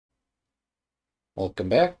Welcome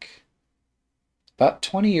back. About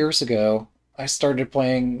 20 years ago, I started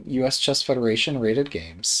playing US Chess Federation rated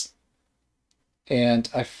games. And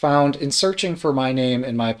I found, in searching for my name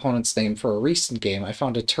and my opponent's name for a recent game, I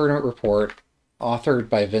found a tournament report authored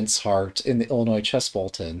by Vince Hart in the Illinois Chess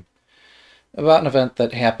Bulletin about an event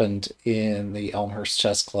that happened in the Elmhurst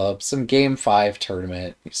Chess Club, some Game 5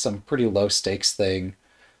 tournament, some pretty low stakes thing.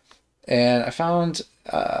 And I found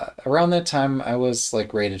around that time I was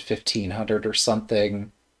like rated 1500 or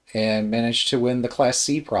something and managed to win the Class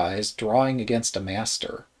C prize drawing against a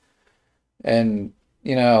master. And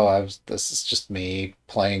this is just me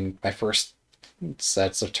playing my first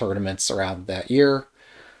sets of tournaments around that year,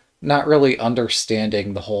 not really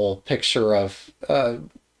understanding the whole picture of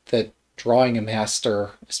that drawing a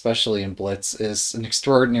master, especially in Blitz, is an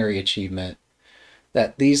extraordinary achievement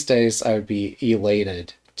that these days I would be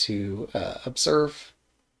elated to observe.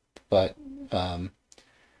 But um,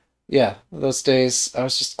 yeah, those days I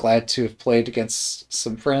was just glad to have played against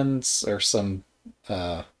some friends or some,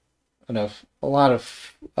 uh, a lot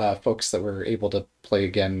of folks that were able to play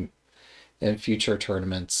again in future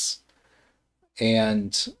tournaments.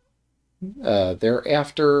 And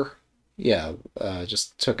thereafter, yeah,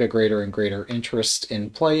 just took a greater and greater interest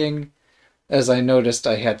in playing as I noticed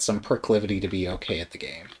I had some proclivity to be okay at the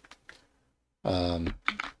game. Um,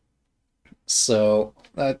 so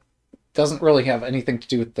that doesn't really have anything to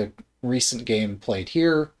do with the recent game played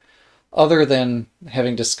here, other than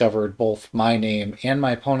having discovered both my name and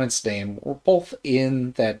my opponent's name were both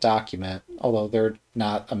in that document, although they're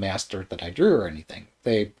not a master that I drew or anything.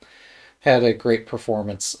 They had a great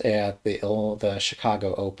performance at the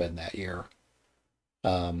Chicago Open that year,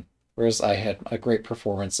 whereas I had a great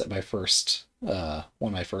performance at my first one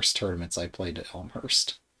of my first tournaments I played at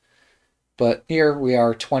Elmhurst. But here we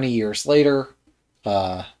are 20 years later.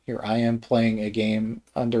 Here I am playing a game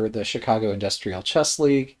under the Chicago Industrial Chess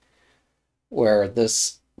League, where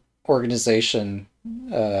this organization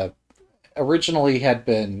uh, originally had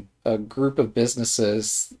been a group of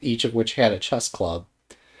businesses, each of which had a chess club,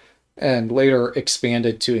 and later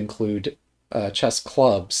expanded to include chess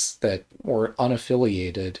clubs that were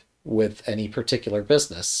unaffiliated with any particular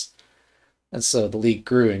business. And so the league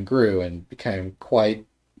grew and grew and became quite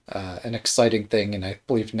an exciting thing. And I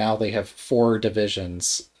believe now they have four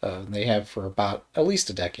divisions. They have for about at least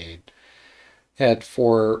a decade had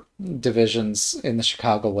four divisions in the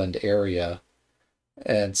Chicagoland area.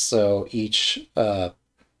 And so each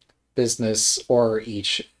business or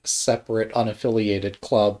each separate unaffiliated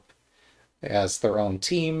club has their own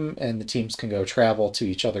team, and the teams can go travel to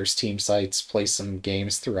each other's team sites, play some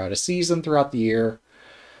games throughout a season, throughout the year.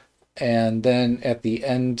 And then at the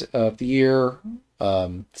end of the year,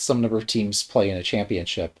 some number of teams play in a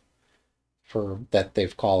championship for that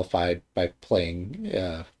they've qualified by playing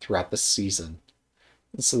throughout the season.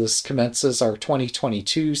 So this commences our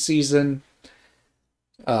 2022 season.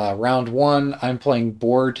 Round one, I'm playing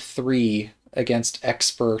board three against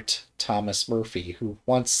expert Thomas Murphy, who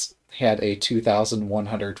once had a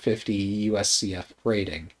 2,150 USCF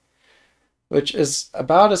rating, which is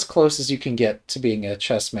about as close as you can get to being a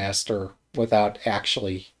chess master without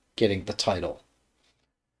actually getting the title.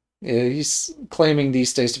 He's claiming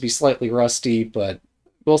these days to be slightly rusty, but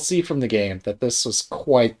we'll see from the game that this was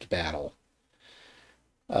quite the battle.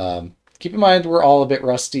 Keep in mind, we're all a bit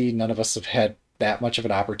rusty. None of us have had that much of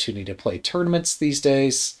an opportunity to play tournaments these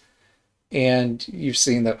days. And you've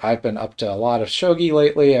seen that I've been up to a lot of shogi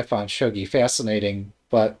lately. I found shogi fascinating,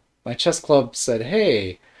 but my chess club said,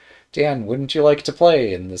 hey, Dan, wouldn't you like to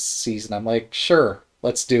play in this season? I'm like, sure,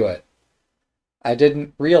 let's do it. I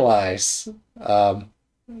didn't realize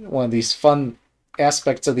one of these fun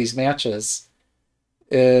aspects of these matches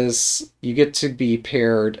is you get to be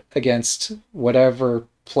paired against whatever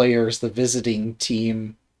players the visiting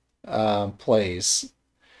team plays.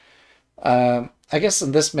 I guess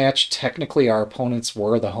in this match, technically our opponents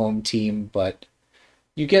were the home team, but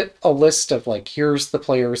you get a list of like, here's the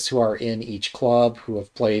players who are in each club who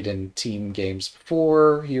have played in team games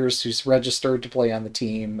before, here's who's registered to play on the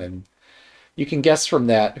team, and you can guess from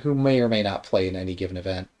that who may or may not play in any given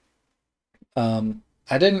event.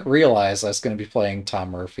 I didn't realize I was going to be playing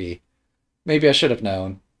Tom Murphy. Maybe I should have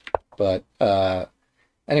known, but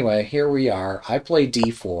anyway, here we are. I play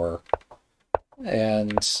d4,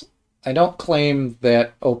 and I don't claim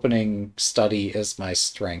that opening study is my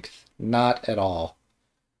strength. Not at all.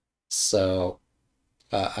 So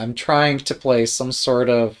I'm trying to play some sort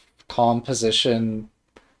of calm position,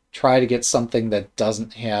 try to get something that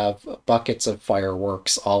doesn't have buckets of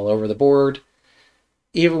fireworks all over the board.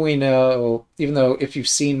 even though if you've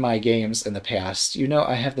seen my games in the past, you know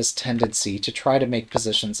I have this tendency to try to make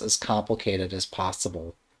positions as complicated as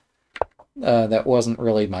possible. That wasn't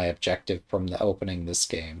really my objective from the opening this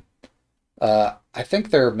game. I think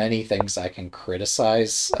there are many things I can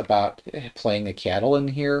criticize about playing the Catalan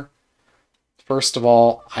here. First of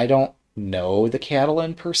all, I don't know the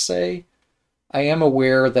Catalan per se. I am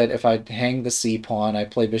aware that if I hang the c pawn, I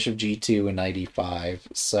play bishop g2 and knight e5.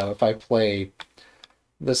 So if I play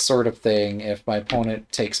this sort of thing, if my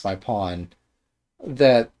opponent takes my pawn,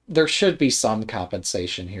 that there should be some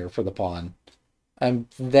compensation here for the pawn.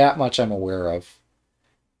 That much I'm aware of.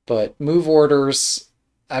 But move orders,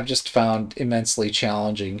 I've just found immensely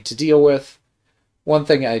challenging to deal with. One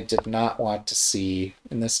thing I did not want to see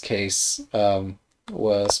in this case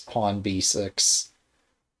was pawn b6,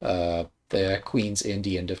 the queen's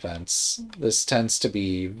Indian defense. This tends to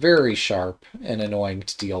be very sharp and annoying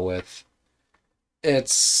to deal with.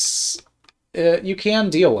 You can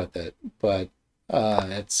deal with it, but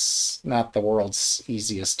it's not the world's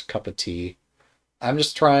easiest cup of tea. I'm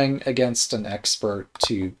just trying against an expert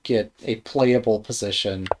to get a playable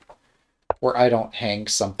position where I don't hang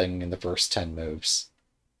something in the first 10 moves.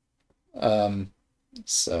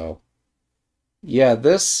 So, yeah,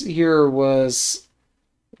 this is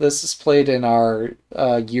played in our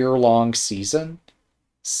year-long season.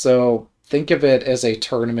 So think of it as a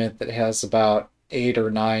tournament that has about 8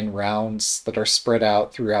 or 9 rounds that are spread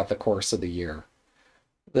out throughout the course of the year.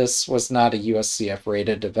 This was not a USCF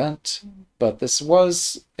rated event, but this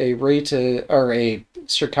was a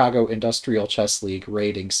Chicago Industrial Chess League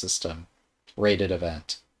rating system rated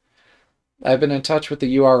event. I've been in touch with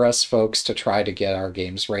the URS folks to try to get our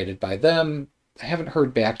games rated by them. I haven't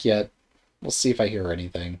heard back yet. We'll see if I hear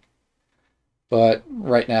anything. But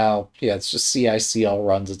right now, yeah, it's just CICL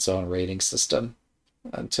runs its own rating system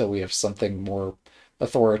until we have something more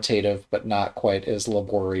authoritative but not quite as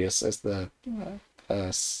laborious as the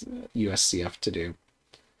USCF to do.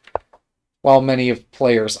 While many of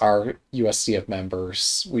players are USCF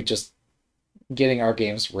members, getting our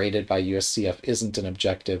games rated by USCF isn't an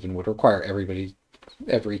objective and would require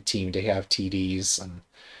every team to have TDs, and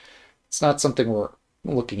it's not something we're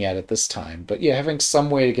looking at this time. But yeah, having some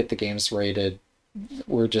way to get the games rated,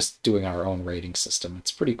 we're just doing our own rating system.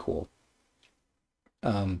 It's pretty cool.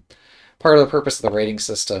 Part of the purpose of the rating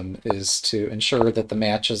system is to ensure that the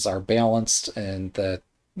matches are balanced and that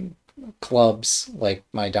clubs, like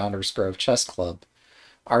my Downers Grove Chess Club,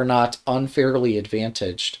 are not unfairly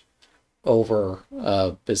advantaged over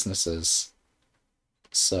businesses.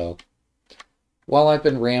 So, while I've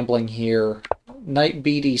been rambling here, knight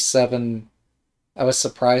bd7, I was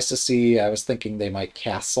surprised to see. I was thinking they might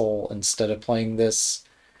castle instead of playing this.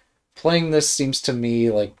 Playing this seems to me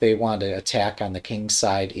like they want to attack on the king's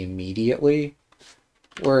side immediately,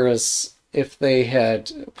 whereas if they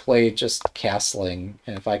had played just castling,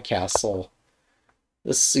 and if I castle,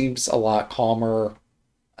 this seems a lot calmer.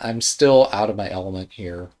 I'm still out of my element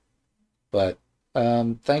here, but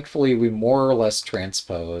thankfully we more or less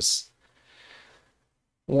transpose.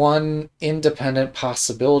 One independent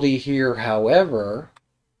possibility here, however,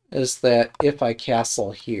 is that if I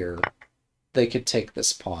castle here, they could take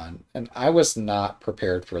this pawn, and I was not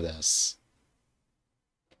prepared for this.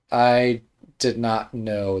 I did not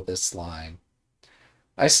know this line.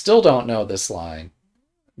 I still don't know this line.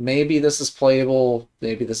 Maybe this is playable,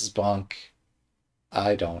 maybe this is bunk.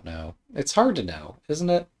 I don't know. It's hard to know, isn't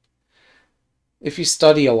it? If you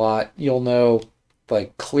study a lot, you'll know,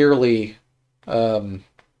 like, clearly,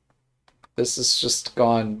 this has just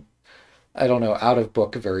gone, I don't know, out of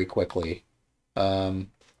book very quickly.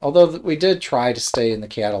 Although we did try to stay in the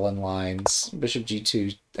Catalan lines. Bishop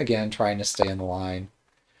g2, again, trying to stay in the line.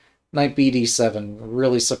 Knight bd7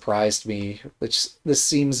 really surprised me. This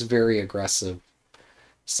seems very aggressive,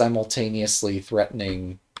 simultaneously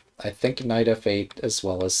threatening, I think, knight f8 as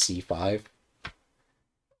well as c5.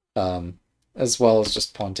 As well as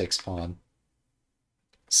just pawn takes pawn.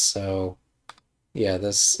 So, yeah,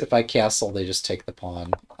 if I castle, they just take the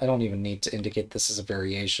pawn. I don't even need to indicate this is a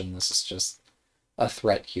variation. This is just a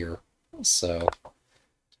threat here. So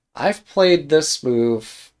I've played this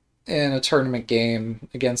move in a tournament game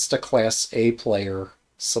against a Class A player,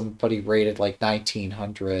 somebody rated like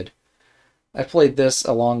 1900. I played this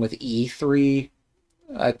along with E3,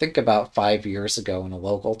 I think about 5 years ago in a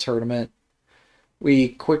local tournament. We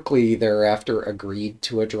quickly thereafter agreed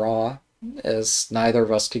to a draw, as neither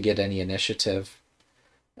of us could get any initiative.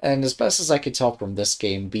 And as best as I could tell from this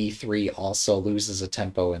game, B3 also loses a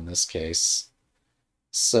tempo in this case.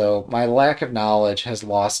 So my lack of knowledge has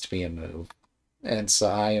lost me a move. And so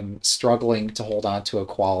I am struggling to hold on to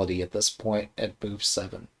equality at this point at move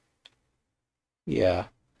 7. Yeah.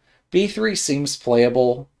 B3 seems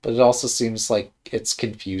playable, but it also seems like it's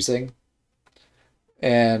confusing.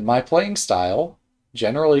 And my playing style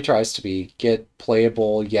generally tries to be get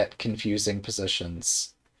playable yet confusing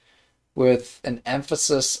positions with an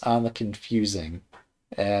emphasis on the confusing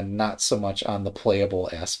and not so much on the playable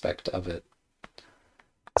aspect of it.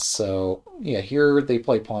 So, yeah, here they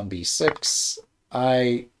play pawn b6.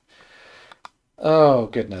 Oh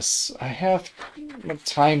goodness, I have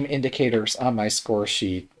time indicators on my score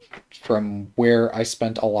sheet from where I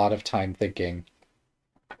spent a lot of time thinking.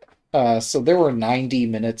 So there were 90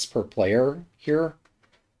 minutes per player here.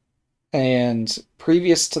 And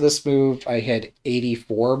previous to this move, I had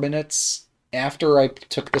 84 minutes. After I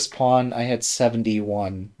took this pawn, I had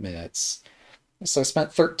 71 minutes. So I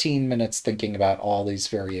spent 13 minutes thinking about all these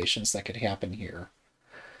variations that could happen here.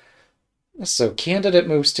 So candidate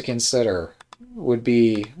moves to consider would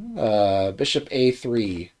be bishop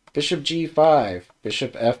a3, bishop g5,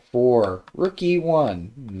 bishop f4, rook e1,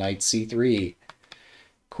 knight c3,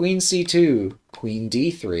 queen c2, queen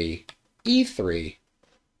d3, e3,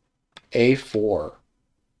 a4.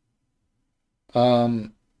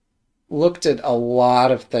 Looked at a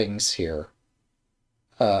lot of things here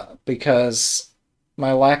because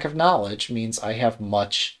my lack of knowledge means I have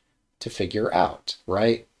much to figure out,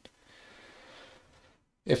 right?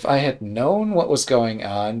 If I had known what was going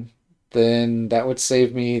on, then that would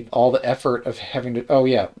save me all the effort of having to... Oh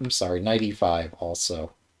yeah, I'm sorry, knight e5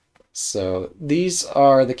 also. So these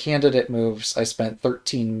are the candidate moves I spent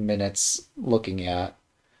 13 minutes looking at.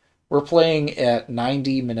 We're playing at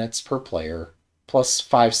 90 minutes per player, plus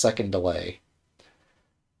 5-second delay.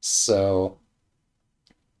 So,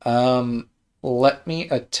 let me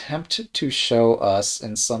attempt to show us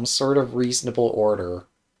in some sort of reasonable order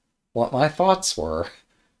what my thoughts were,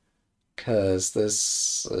 because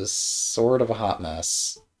this is sort of a hot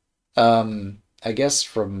mess. I guess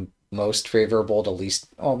from most favorable to least...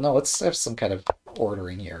 Oh, no, let's have some kind of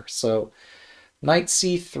ordering here. So, knight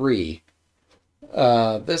c3.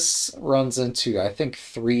 This runs into, I think,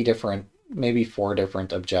 3 different, maybe 4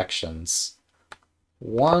 different objections.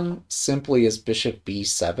 One simply is bishop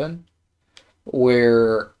b7,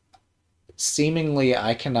 where seemingly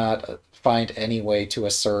I cannot find any way to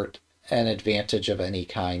assert an advantage of any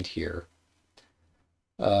kind here.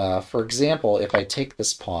 For example, if I take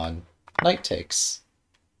this pawn, knight takes,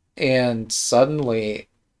 and suddenly,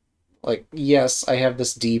 like, yes, I have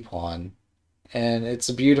this d-pawn, and it's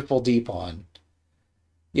a beautiful d-pawn.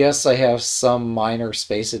 Yes, I have some minor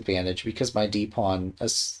space advantage because my d-pawn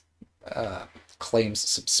claims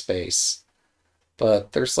some space,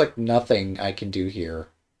 but there's like nothing I can do here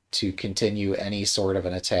to continue any sort of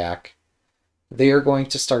an attack. They are going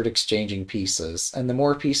to start exchanging pieces, and the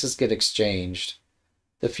more pieces get exchanged,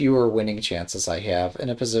 the fewer winning chances I have in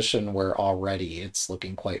a position where already it's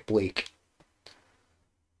looking quite bleak.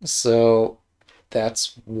 So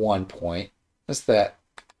that's one point, is that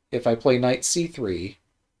if I play knight c3,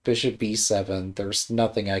 bishop b7, there's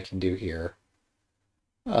nothing I can do here.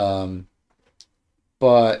 But,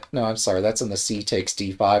 no, I'm sorry, that's in the c takes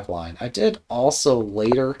d5 line. I did also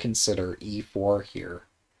later consider e4 here.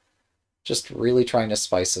 Just really trying to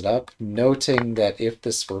spice it up, noting that if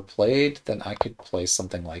this were played, then I could play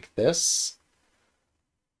something like this.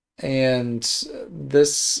 And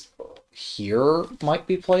this here might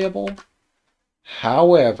be playable.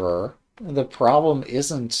 However, the problem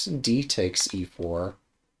isn't d takes e4,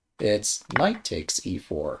 it's knight takes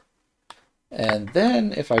e4. And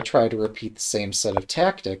then if I try to repeat the same set of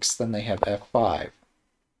tactics, then they have f5.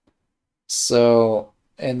 So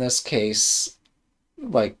in this case,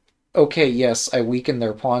 like, okay, yes, I weaken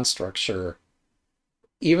their pawn structure.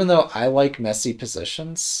 Even though I like messy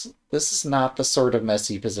positions, this is not the sort of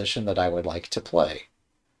messy position that I would like to play.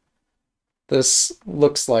 This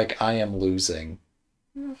looks like I am losing.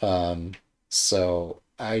 So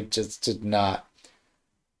I just did not...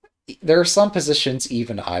 There are some positions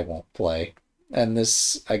even I won't play, and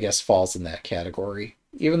this, I guess, falls in that category.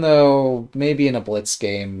 Even though maybe in a blitz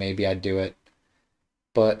game, maybe I'd do it.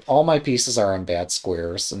 But all my pieces are on bad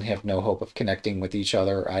squares and have no hope of connecting with each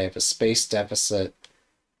other. I have a space deficit,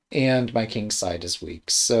 and my king side is weak,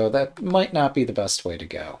 so that might not be the best way to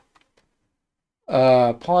go.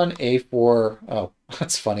 Pawn a4. Oh,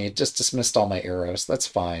 that's funny. It just dismissed all my arrows. That's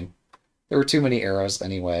fine. There were too many arrows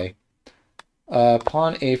anyway.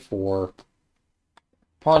 Pawn a4.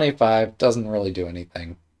 Pawn a5 doesn't really do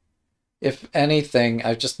anything. If anything,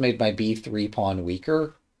 I've just made my b3 pawn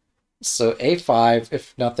weaker. So a5,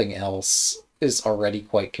 if nothing else, is already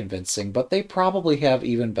quite convincing, but they probably have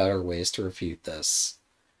even better ways to refute this.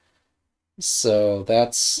 So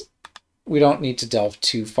that's... we don't need to delve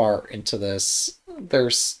too far into this.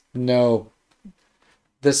 There's no...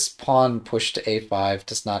 this pawn push to a5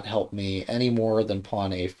 does not help me any more than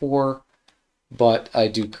pawn a4, but I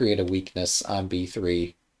do create a weakness on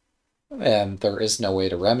b3, and there is no way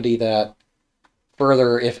to remedy that.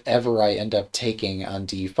 Further, if ever I end up taking on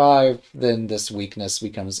d5, then this weakness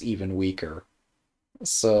becomes even weaker.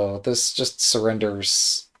 So this just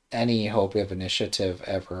surrenders any hope of initiative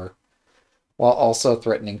ever, while also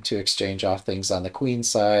threatening to exchange off things on the queen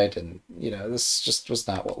side, and, this just was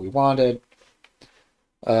not what we wanted.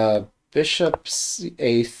 Bishop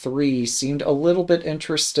a3 seemed a little bit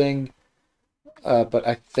interesting, but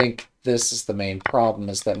I think this is the main problem,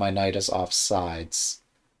 is that my knight is off sides.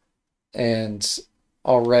 And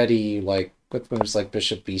already, like, with moves like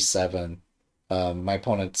bishop b7, my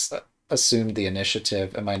opponent's assumed the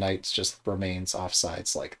initiative, and my knight just remains off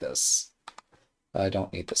sides like this. I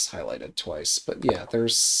don't need this highlighted twice, but yeah,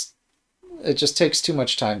 it just takes too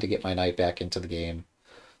much time to get my knight back into the game,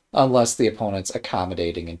 unless the opponent's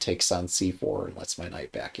accommodating and takes on c4 and lets my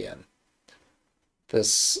knight back in.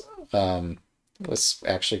 This was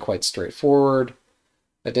actually quite straightforward.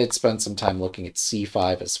 I did spend some time looking at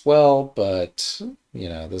c5 as well, but,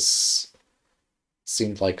 this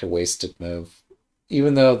seemed like a wasted move.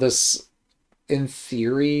 Even though this, in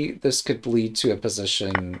theory, this could lead to a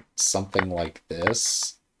position something like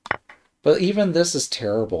this. But even this is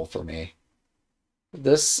terrible for me.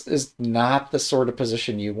 This is not the sort of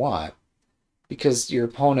position you want, because your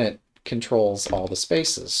opponent controls all the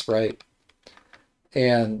spaces, right?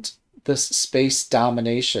 And this space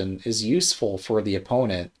domination is useful for the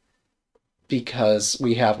opponent because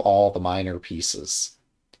we have all the minor pieces.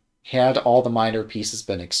 Had all the minor pieces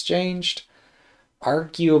been exchanged,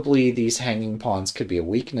 arguably these hanging pawns could be a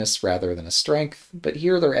weakness rather than a strength, but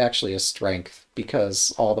here they're actually a strength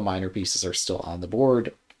because all the minor pieces are still on the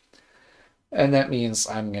board. And that means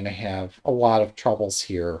I'm going to have a lot of troubles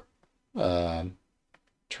here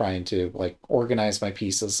trying to organize my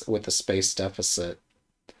pieces with a space deficit.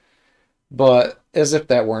 But as if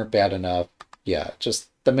that weren't bad enough, yeah, just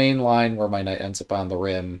the main line where my knight ends up on the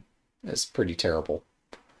rim is pretty terrible.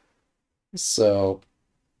 So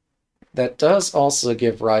that does also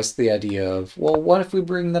give rise to the idea of, well, what if we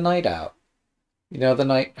bring the knight out? The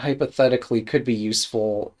knight hypothetically could be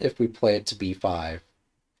useful if we play it to b5.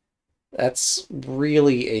 That's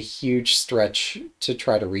really a huge stretch to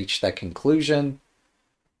try to reach that conclusion.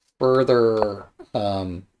 Further,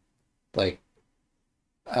 I'm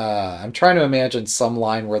trying to imagine some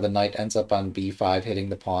line where the knight ends up on b5 hitting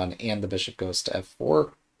the pawn and the bishop goes to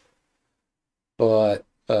f4. But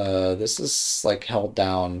this is held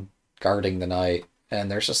down guarding the knight, and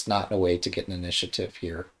there's just not a way to get an initiative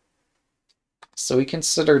here. So we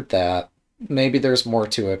considered that. Maybe there's more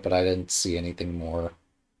to it, but I didn't see anything more.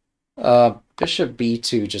 Bishop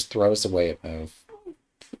b2 just throws away a move.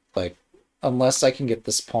 Unless I can get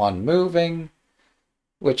this pawn moving,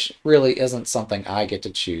 which really isn't something I get to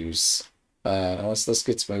choose. Unless this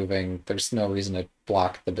gets moving, there's no reason to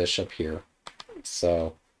block the bishop here.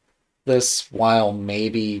 So this, while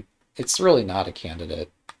maybe, it's really not a candidate.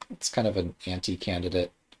 It's kind of an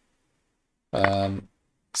anti-candidate.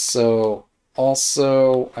 So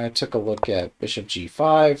also, I took a look at bishop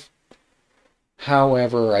g5.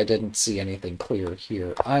 However, I didn't see anything clear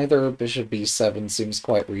here either. Bishop b7 seems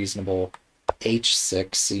quite reasonable.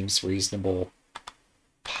 h6 seems reasonable.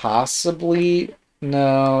 Possibly,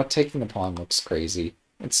 no, taking the pawn looks crazy.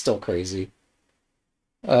 It's still crazy.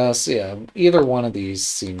 So yeah, either one of these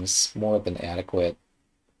seems more than adequate.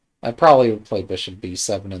 I probably would play bishop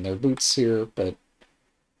b7 in their boots here, but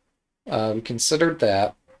we considered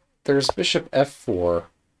that. There's bishop f4.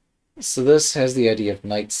 So this has the idea of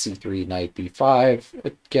knight c3, knight b5,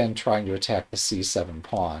 again trying to attack the c7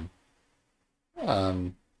 pawn.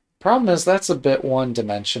 Problem is that's a bit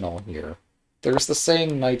one-dimensional here. There's the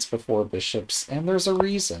saying knights before bishops, and there's a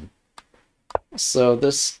reason. So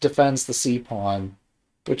this defends the c-pawn,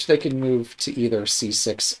 which they can move to either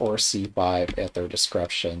c6 or c5 at their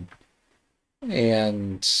discretion.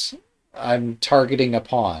 And I'm targeting a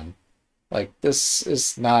pawn. This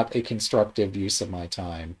is not a constructive use of my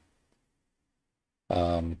time.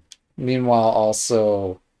 Meanwhile,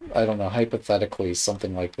 also, I don't know, hypothetically,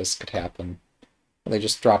 something like this could happen. They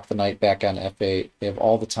just drop the knight back on f8. They have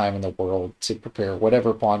all the time in the world to prepare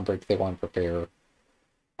whatever pawn break they want to prepare.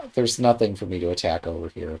 There's nothing for me to attack over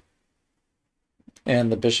here.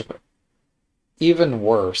 And the bishop, even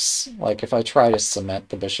worse, if I try to cement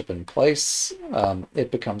the bishop in place,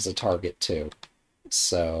 it becomes a target too.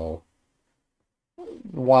 So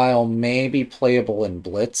while maybe playable in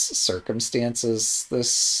blitz circumstances,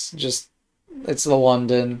 it's the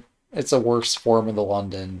London. It's a worse form of the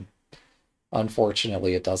London.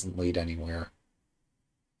 Unfortunately, it doesn't lead anywhere.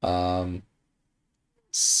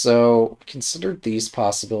 So considered these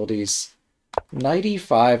possibilities. Knight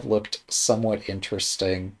e5 looked somewhat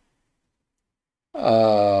interesting.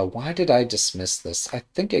 Why did I dismiss this? I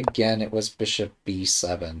think again it was bishop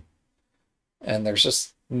b7. And there's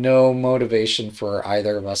just no motivation for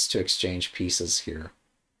either of us to exchange pieces here.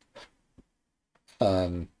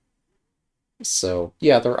 So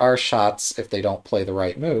yeah, there are shots if they don't play the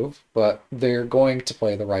right move, but they're going to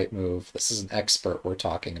play the right move. This is an expert we're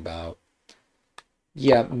talking about.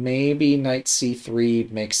 Yeah, maybe knight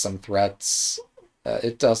c3 makes some threats.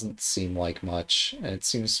 It doesn't seem like much, and it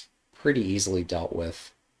seems pretty easily dealt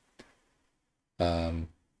with.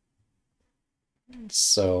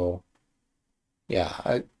 So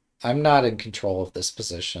yeah, I'm not in control of this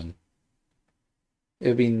position. It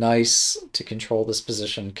would be nice to control this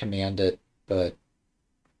position, command it, but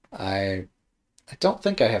I don't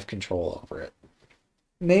think I have control over it.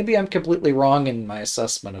 Maybe I'm completely wrong in my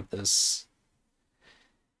assessment of this.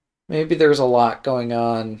 Maybe there's a lot going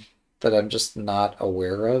on that I'm just not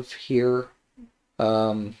aware of here.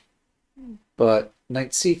 But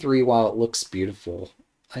knight c3, while it looks beautiful,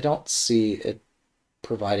 I don't see it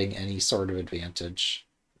providing any sort of advantage.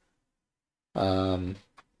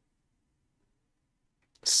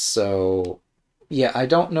 So, yeah, I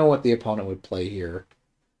don't know what the opponent would play here,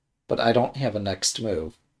 but I don't have a next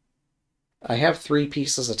move. I have 3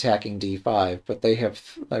 pieces attacking d5, but they have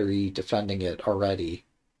 3 defending it already.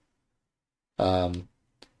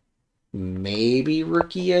 Maybe rook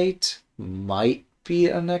e8 might be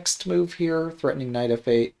a next move here, threatening knight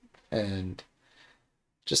f8 and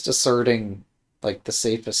just asserting like the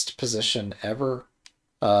safest position ever.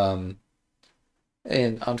 And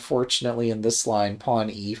unfortunately in this line, pawn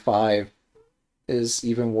e5 is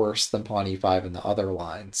even worse than pawn e5 in the other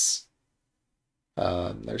lines.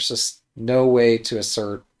 There's just no way to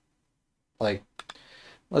assert, like,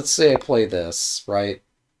 let's say I play this, right?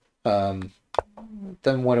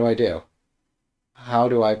 Then what do I do? How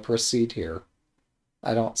do I proceed here?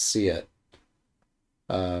 I don't see it.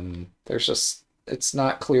 It's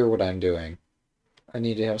not clear what I'm doing. I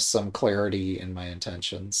need to have some clarity in my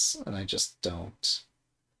intentions, and I just don't.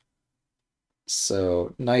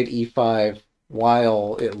 So knight e5,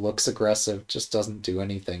 while it looks aggressive, just doesn't do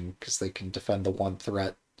anything because they can defend the one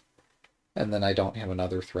threat, and then I don't have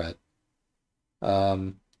another threat.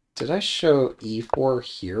 Did I show e4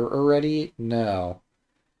 here already? No.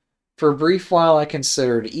 For a brief while, I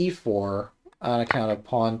considered e4 on account of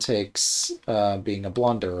pawn takes being a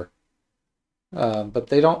blunder. But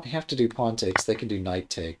they don't have to do pawn takes, they can do knight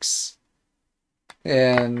takes.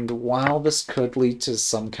 And while this could lead to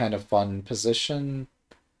some kind of fun position,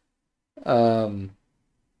 I'm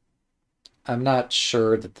not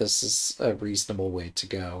sure that this is a reasonable way to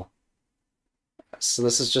go. So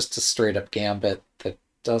this is just a straight up gambit that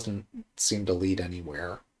doesn't seem to lead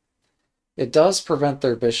anywhere. It does prevent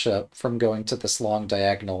their bishop from going to this long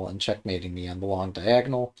diagonal and checkmating me on the long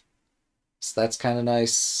diagonal. So that's kind of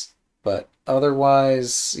nice. But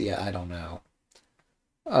otherwise, yeah, I don't know.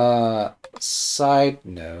 Side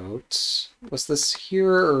note, was this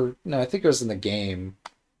here or no, I think it was in the game.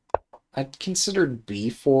 I considered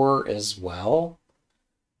b4 as well,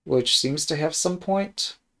 which seems to have some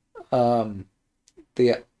point.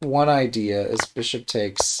 The one idea is bishop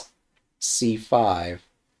takes c5,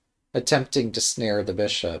 attempting to snare the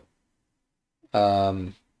bishop.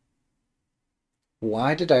 Why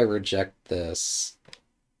did I reject this?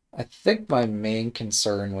 I think my main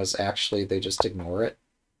concern was actually they just ignore it,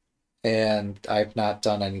 and I've not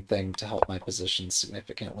done anything to help my position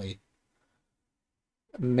significantly.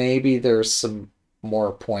 Maybe there's some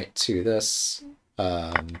more point to this.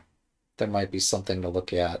 There might be something to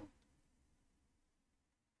look at.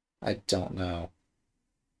 I don't know.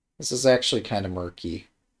 This is actually kind of murky.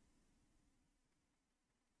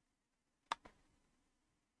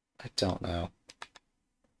 I don't know.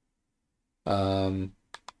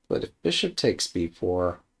 But if bishop takes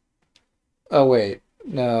b4... Oh, wait.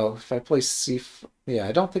 No, if I play c4... Yeah,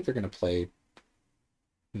 I don't think they're going to play...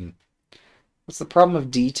 What's the problem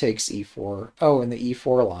of d takes e4? Oh, in the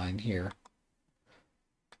e4 line here.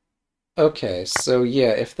 Okay, so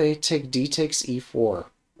yeah, if they take d takes e4,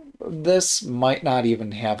 this might not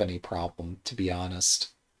even have any problem, to be honest.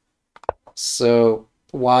 So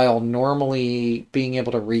while normally being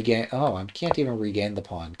able to regain... Oh, I can't even regain the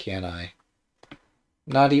pawn, can I?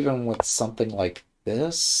 Not even with something like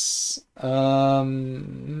this? I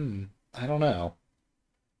don't know.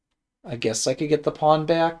 I guess I could get the pawn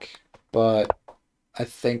back, but I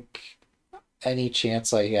think any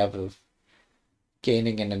chance I have of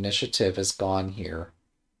gaining an initiative is gone here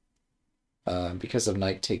because of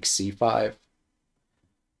knight takes c5.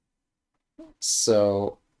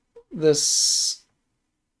 So this,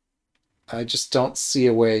 I just don't see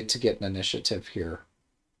a way to get an initiative here.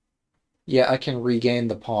 Yeah, I can regain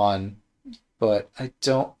the pawn, but I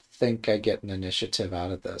don't think I get an initiative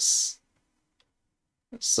out of this.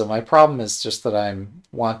 So my problem is just that I'm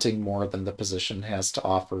wanting more than the position has to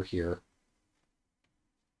offer here.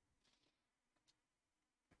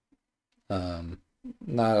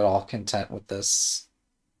 Not at all content with this.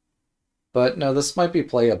 But no, this might be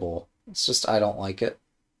playable. It's just I don't like it.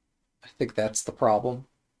 I think that's the problem.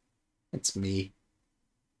 It's me.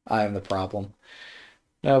 I am the problem.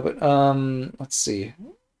 No, but let's see.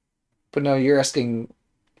 But no, you're asking,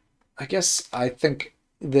 I guess I think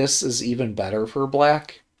this is even better for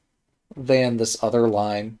black than this other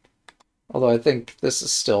line. Although I think this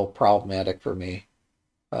is still problematic for me.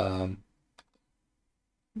 Um,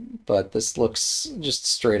 but this looks just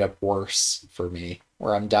straight up worse for me,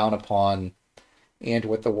 where I'm down a pawn and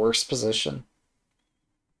with the worst position.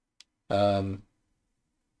 Um,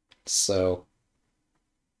 so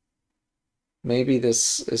maybe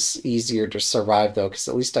this is easier to survive though, because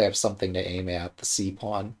at least I have something to aim at, the C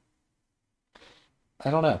pawn.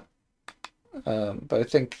 I don't know. But I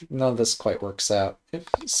think none of this quite works out. If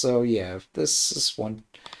so, yeah, if this is one,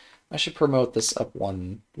 I should promote this up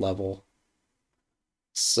one level.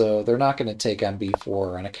 So they're not going to take on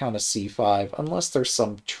b4 on account of c5 unless there's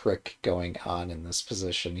some trick going on in this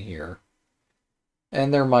position here.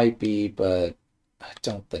 And there might be, but I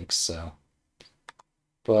don't think so.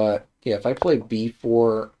 But yeah, if I play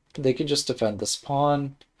b4, they could just defend this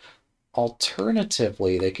pawn.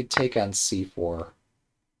 Alternatively, they could take on c4.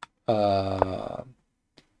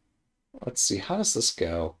 Let's see, how does this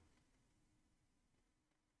go?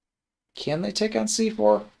 Can they take on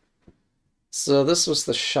c4? So this was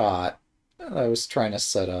the shot I was trying to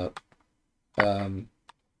set up.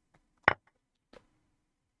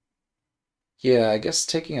 Yeah, I guess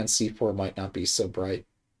taking on c4 might not be so bright.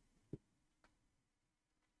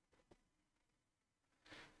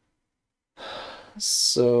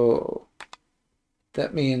 So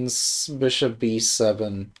that means bishop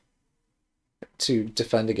b7 to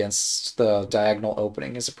defend against the diagonal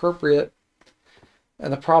opening is appropriate.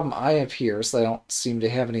 And the problem I have here is that I don't seem to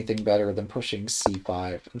have anything better than pushing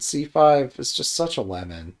c5. And c5 is just such a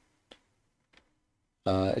lemon.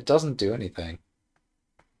 It doesn't do anything.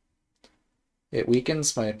 It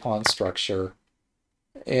weakens my pawn structure.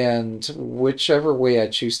 And whichever way I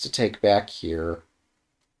choose to take back here,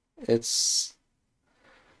 it's...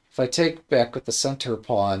 If I take back with the center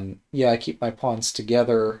pawn, yeah, I keep my pawns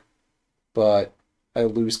together, but I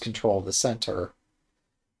lose control of the center.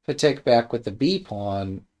 If I take back with the b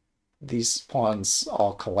pawn, these pawns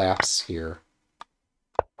all collapse here.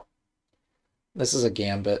 This is a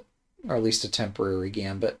gambit, or at least a temporary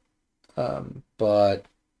gambit. But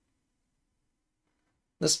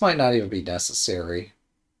this might not even be necessary.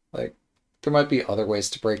 Like, there might be other ways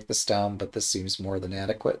to break this down, but this seems more than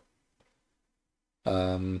adequate.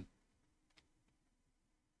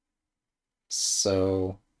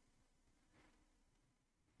 So...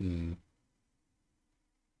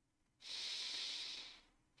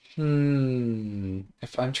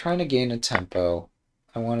 If I'm trying to gain a tempo,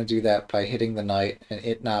 I want to do that by hitting the knight and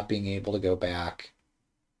it not being able to go back.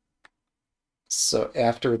 So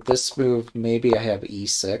after this move, maybe I have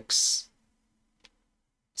e6.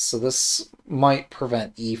 So this might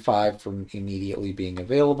prevent e5 from immediately being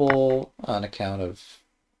available on account of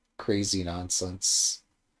crazy nonsense.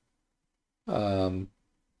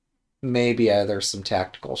 Maybe there's some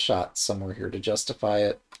tactical shots somewhere here to justify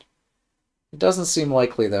it. It doesn't seem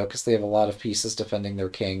likely, though, because they have a lot of pieces defending their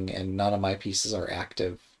king, and none of my pieces are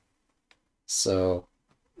active. So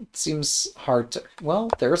it seems hard to... Well,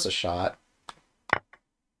 there's a shot.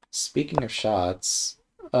 Speaking of shots,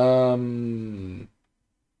 didn't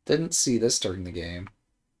see this during the game.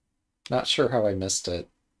 Not sure how I missed it.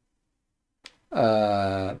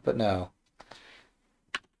 But no.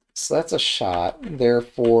 So that's a shot.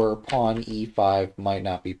 Therefore, pawn e5 might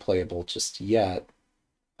not be playable just yet.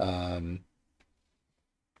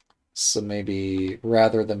 So maybe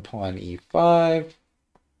rather than pawn e5...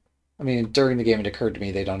 I mean, during the game it occurred to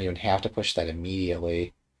me they don't even have to push that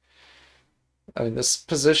immediately. I mean, this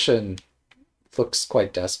position looks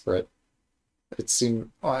quite desperate. It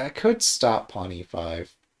seemed... Well, I could stop pawn e5.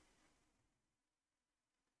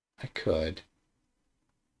 I could.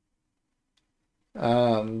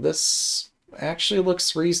 This actually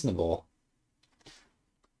looks reasonable.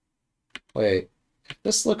 Wait, if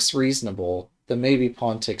this looks reasonable, then maybe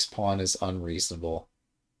pawn takes pawn is unreasonable.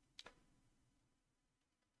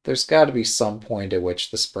 There's got to be some point at which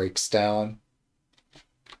this breaks down.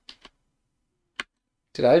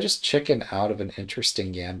 Did I just chicken out of an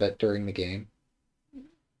interesting gambit during the game?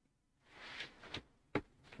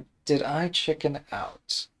 Did I chicken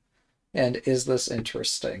out? And is this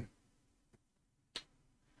interesting?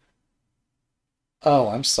 Oh,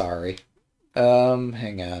 I'm sorry.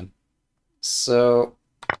 Hang on. So,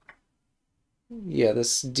 yeah,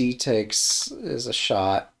 this D takes is a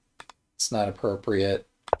shot. It's not appropriate.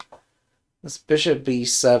 This bishop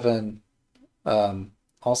b7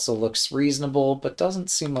 also looks reasonable, but doesn't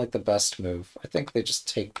seem like the best move. I think they just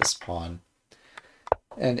take this pawn.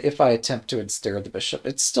 And if I attempt to ensnare the bishop,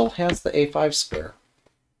 it still has the a5 square.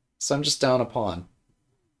 So I'm just down a pawn.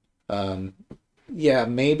 Yeah,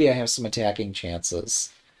 maybe I have some attacking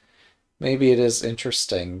chances. Maybe it is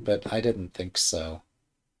interesting, but I didn't think so.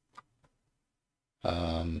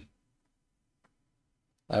 I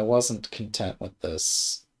wasn't content with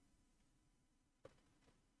this.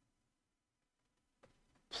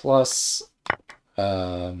 Plus,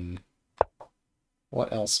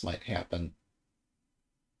 what else might happen?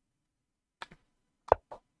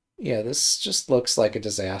 Yeah, this just looks like a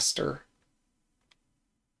disaster.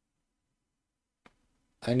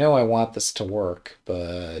 I know I want this to work,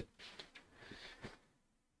 but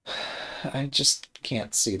I just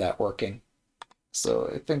can't see that working.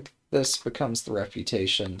 So I think this becomes the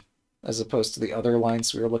refutation as opposed to the other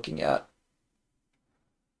lines we were looking at.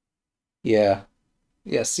 Yeah.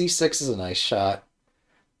 Yeah, c6 is a nice shot.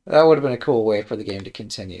 That would have been a cool way for the game to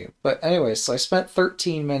continue. But anyway, so I spent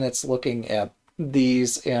 13 minutes looking at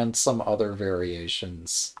these and some other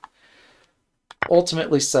variations.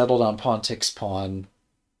 Ultimately settled on pawn takes pawn.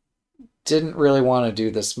 Didn't really want to do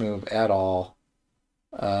this move at all.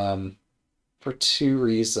 For two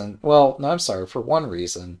reasons. Well, no, I'm sorry, for one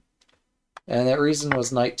reason. And that reason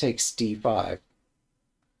was knight takes d5.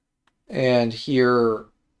 And here,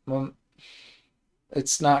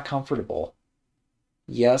 it's not comfortable.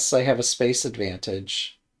 Yes, I have a space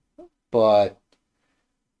advantage, but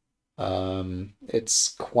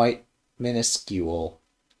it's quite minuscule.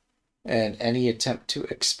 And any attempt to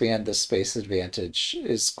expand the space advantage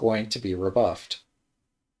is going to be rebuffed.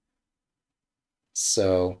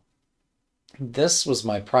 So this was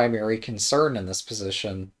my primary concern in this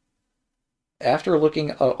position. After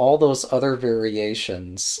looking at all those other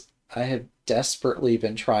variations, I have desperately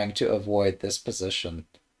been trying to avoid this position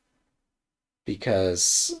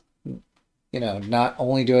because, you know, not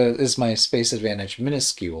only is my space advantage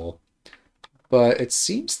minuscule, but it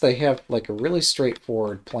seems they have like a really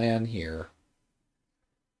straightforward plan here.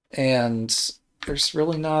 And there's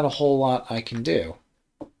really not a whole lot I can do.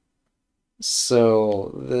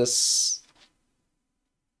 So this,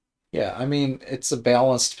 yeah, I mean, it's a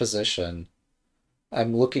balanced position.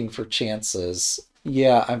 I'm looking for chances.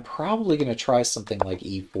 Yeah, I'm probably going to try something like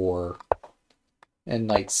e4 and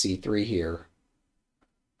knight c3 here.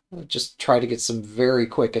 I'll just try to get some very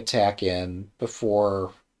quick attack in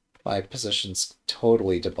before my position's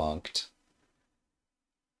totally debunked.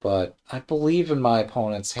 But I believe in my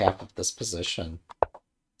opponent's half of this position.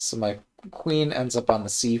 So my queen ends up on the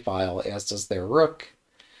c-file, as does their rook.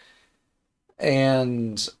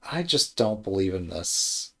 And I just don't believe in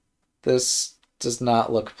this. This does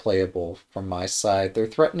not look playable from my side. They're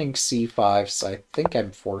threatening c5, so I think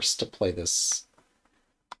I'm forced to play this.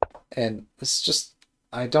 And this just,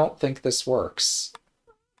 I don't think this works.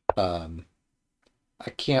 I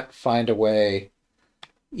can't find a way,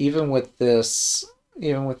 even with this,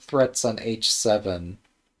 even with threats on h7,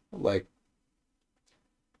 like,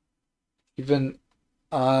 even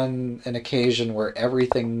on an occasion where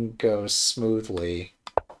everything goes smoothly,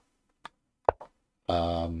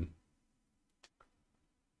 I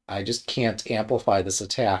just can't amplify this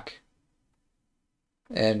attack.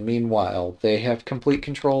 And meanwhile, they have complete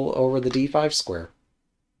control over the d5 square.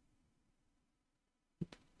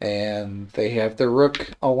 And they have their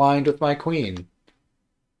rook aligned with my queen.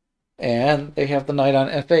 And they have the knight on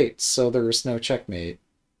f8, so there's no checkmate.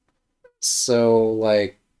 So,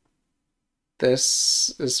 like,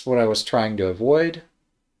 this is what I was trying to avoid.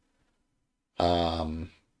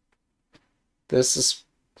 This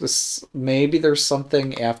maybe there's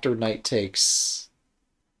something after knight takes.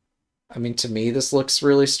 I mean, to me, this looks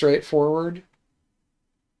really straightforward.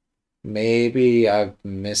 Maybe I'm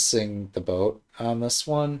missing the boat on this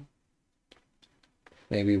one.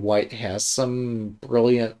 Maybe white has some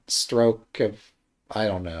brilliant stroke of, I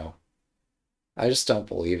don't know. I just don't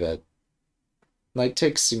believe it. Knight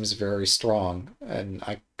takes seems very strong, and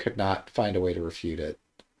I could not find a way to refute it.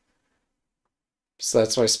 So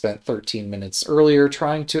that's why I spent 13 minutes earlier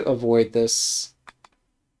trying to avoid this.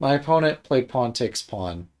 My opponent played pawn takes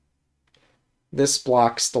pawn. This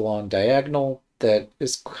blocks the long diagonal that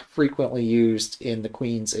is frequently used in the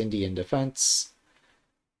Queen's Indian defense.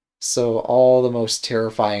 So all the most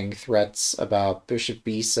terrifying threats about bishop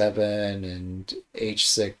b7 and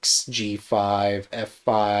h6, g5,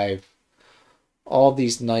 f5, all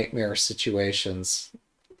these nightmare situations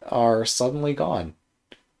are suddenly gone.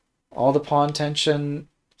 All the pawn tension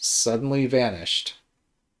suddenly vanished.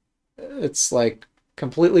 It's like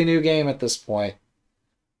completely new game at this point.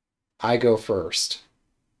 I go first.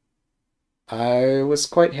 I was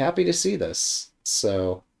quite happy to see this.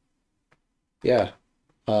 So, yeah.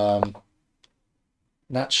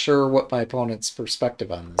 Not sure what my opponent's perspective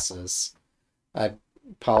on this is. I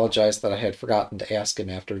apologize that I had forgotten to ask him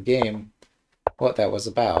after the game what that was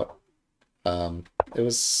about. It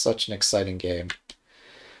was such an exciting game.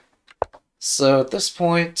 So at this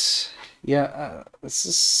point, yeah, this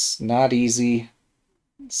is not easy.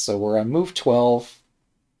 So we're on move 12.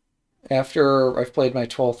 After I've played my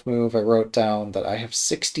 12th move, I wrote down that I have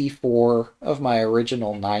 64 of my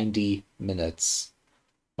original 90 minutes.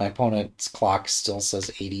 My opponent's clock still says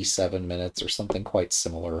 87 minutes or something quite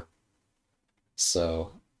similar.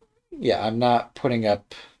 So, yeah, I'm not putting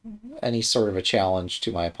up any sort of a challenge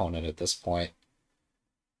to my opponent at this point.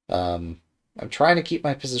 I'm trying to keep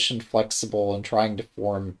my position flexible and trying to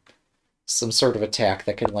form some sort of attack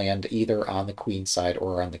that can land either on the queen side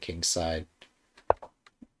or on the king side.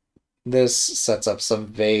 This sets up some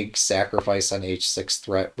vague sacrifice on h6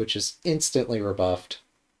 threat, which is instantly rebuffed.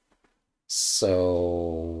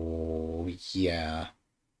 So, yeah.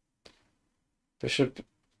 Bishop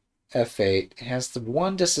f8 has the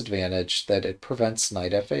one disadvantage that it prevents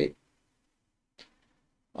knight f8.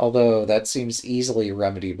 Although that seems easily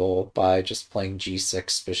remediable by just playing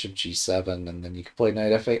g6, bishop g7, and then you can play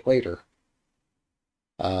knight f8 later.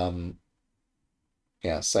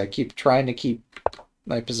 Yeah, so I keep trying to keep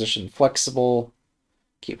my position flexible,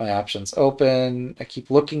 keep my options open. I keep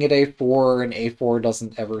looking at a4, and a4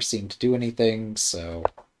 doesn't ever seem to do anything, so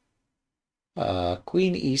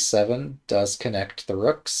queen e7 does connect the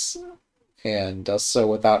rooks, and does so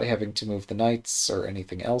without having to move the knights or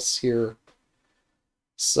anything else here.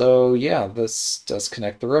 So yeah, this does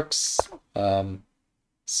connect the rooks.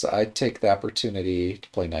 So I take the opportunity to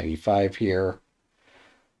play knight e5 here.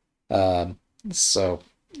 So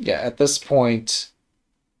yeah, at this point,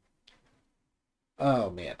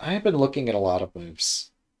 oh man, I have been looking at a lot of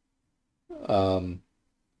moves. And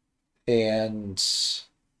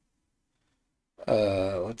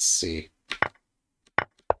let's see.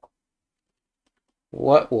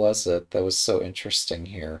 What was it that was so interesting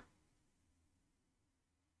here?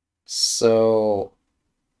 So,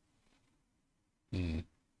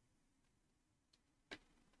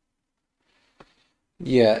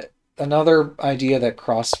 yeah, another idea that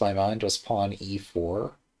crossed my mind was pawn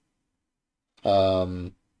e4,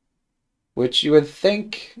 which you would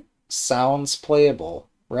think sounds playable,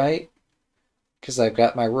 right? Because I've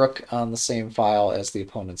got my rook on the same file as the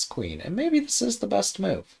opponent's queen, and maybe this is the best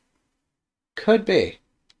move. Could be.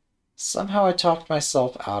 Somehow I talked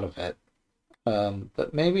myself out of it.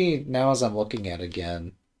 But maybe now as I'm looking at it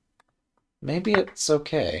again, maybe it's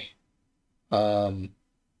okay.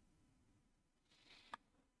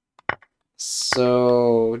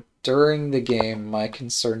 So during the game, my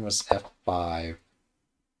concern was f5.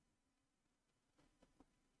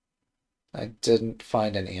 I didn't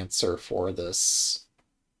find an answer for this.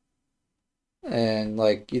 And,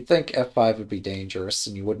 like, you'd think f5 would be dangerous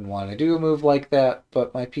and you wouldn't want to do a move like that,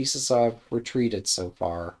 but my pieces have retreated so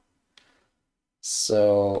far.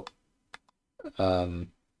 So, I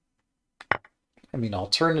mean,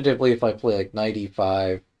 alternatively, if I play, like, knight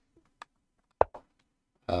e5,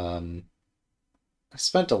 I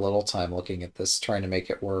spent a little time looking at this, trying to make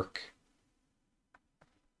it work.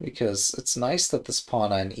 Because it's nice that this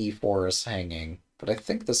pawn on e4 is hanging, but I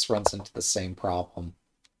think this runs into the same problem.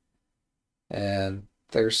 And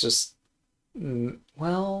there's just...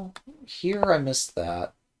 well, here I missed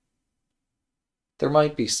that. There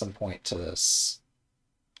might be some point to this.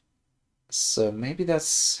 So maybe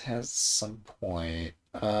that's has some point.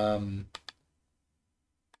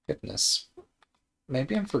 Goodness.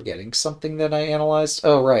 Maybe I'm forgetting something that I analyzed.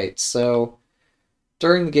 Oh, right. So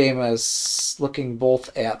during the game, I was looking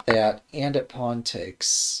both at that and at pawn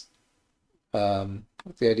takes.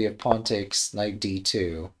 With the idea of pawn takes knight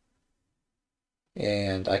d2.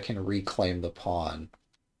 And I can reclaim the pawn.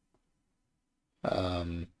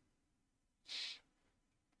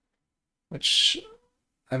 Which,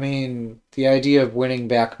 I mean, the idea of winning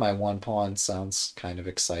back my one pawn sounds kind of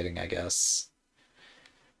exciting, I guess.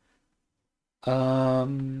 But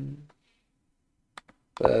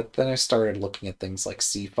then I started looking at things like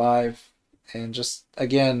c5 and just,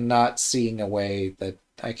 again, not seeing a way that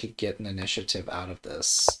I could get an initiative out of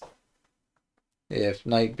this. If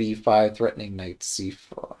knight b5 threatening knight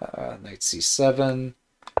c7,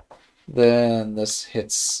 then this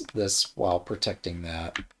hits this while protecting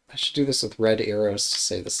that. I should do this with red arrows to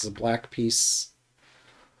say this is a black piece.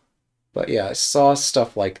 But yeah, I saw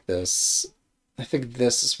stuff like this. I think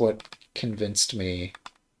this is what convinced me.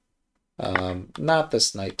 Not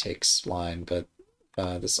this knight takes line, but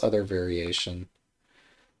this other variation.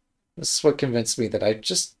 This is what convinced me that I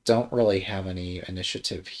just don't really have any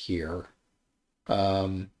initiative here.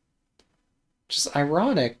 Just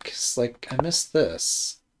ironic, 'cause, like, I missed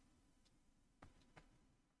this.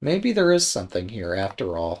 Maybe there is something here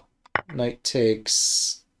after all. Knight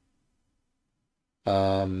takes...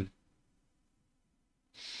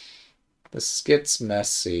 This gets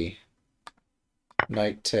messy.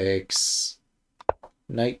 Knight takes...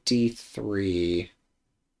 Knight d3.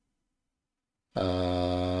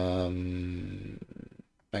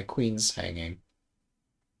 My queen's hanging.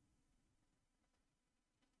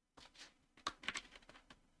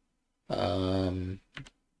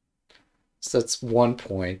 So that's one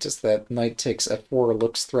point, is that knight takes f4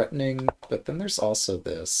 looks threatening, but then there's also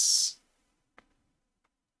this.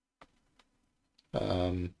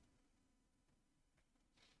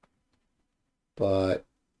 But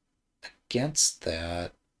against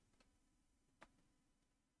that,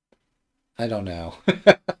 I don't know.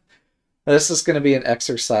 This is going to be an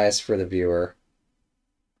exercise for the viewer.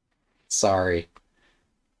 Sorry.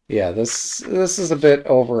 Yeah, this is a bit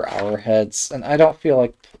over our heads, and I don't feel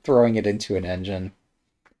like throwing it into an engine,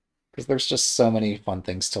 because there's just so many fun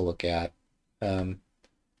things to look at.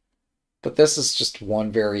 But this is just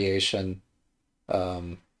one variation.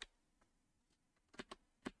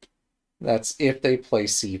 That's if they play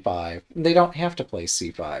c5. They don't have to play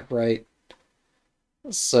c5, right?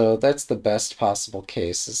 So that's the best possible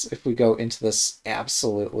case, is if we go into this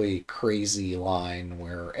absolutely crazy line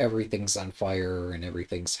where everything's on fire and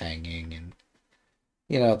everything's hanging, and,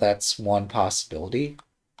 you know, that's one possibility.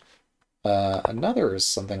 Another is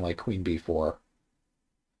something like queen b4.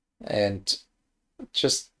 And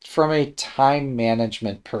just from a time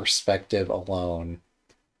management perspective alone,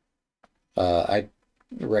 I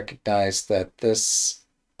recognize that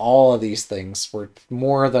all of these things were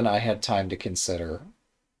more than I had time to consider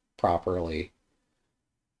properly.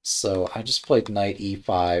 So I just played knight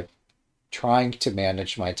e5, trying to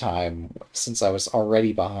manage my time since I was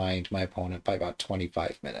already behind my opponent by about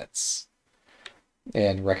 25 minutes.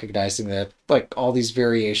 And recognizing that, like, all these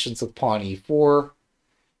variations of pawn e4,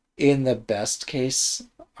 in the best case,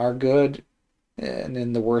 are good, and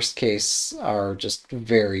in the worst case are just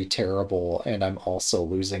very terrible, and I'm also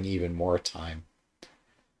losing even more time.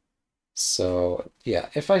 So, yeah,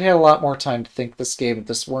 if I had a lot more time to think this game, if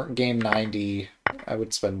this weren't game 90, I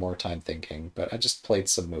would spend more time thinking, but I just played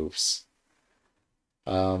some moves.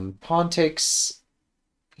 Pawn takes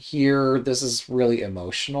here, this is really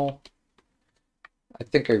emotional. I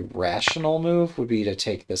think a rational move would be to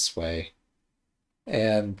take this way.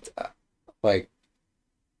 And, like,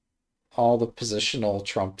 all the positional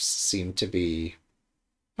trumps seem to be,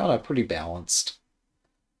 I don't know, pretty balanced.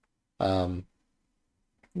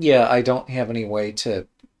 Yeah, I don't have any way to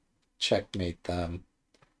checkmate them,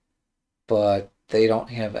 but they don't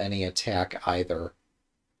have any attack either.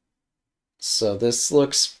 So this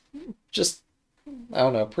looks just, I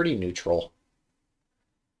don't know, pretty neutral.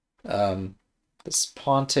 This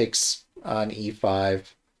pawn takes on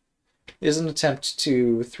e5 is an attempt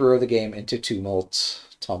to throw the game into tumult,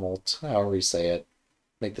 however you say it.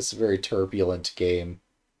 Make this a very turbulent game.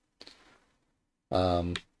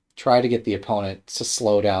 Try to get the opponent to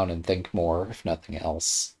slow down and think more, if nothing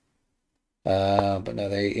else. But no,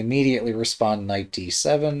 they immediately respond knight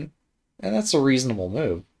d7, and that's a reasonable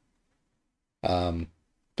move.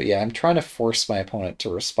 But yeah, I'm trying to force my opponent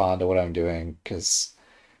to respond to what I'm doing, because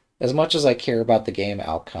as much as I care about the game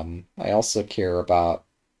outcome, I also care about,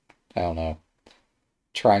 I don't know,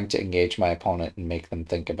 trying to engage my opponent and make them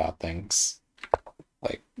think about things.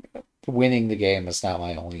 Like, winning the game is not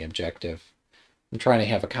my only objective. I'm trying to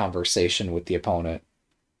have a conversation with the opponent,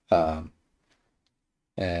 and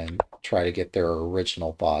try to get their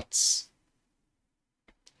original thoughts.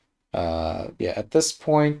 Yeah, at this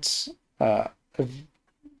point,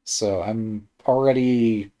 so I'm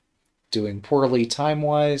already doing poorly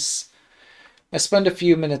time-wise. I spend a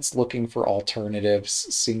few minutes looking for alternatives,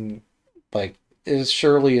 seeing, like, as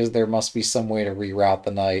surely as there must be some way to reroute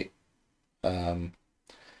the knight.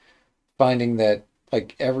 Finding that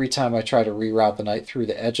like every time I try to reroute the knight through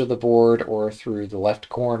the edge of the board or through the left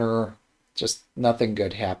corner, just nothing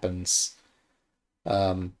good happens.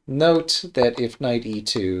 Note that if knight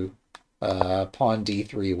e2, pawn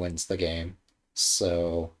d3 wins the game.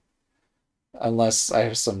 So unless I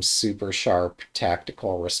have some super sharp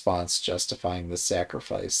tactical response justifying the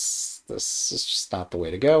sacrifice, this is just not the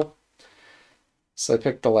way to go. So I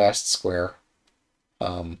picked the last square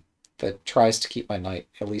that tries to keep my knight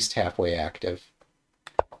at least halfway active.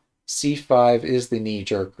 c5 is the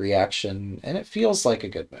knee-jerk reaction, and it feels like a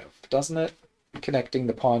good move, doesn't it? Connecting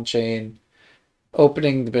the pawn chain,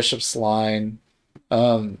 opening the bishop's line,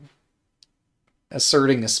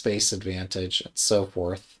 asserting a space advantage, and so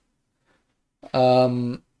forth.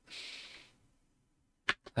 I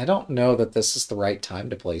don't know that this is the right time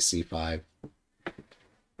to play c5.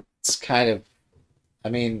 It's kind of, I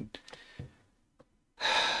mean,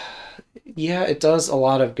 yeah, it does a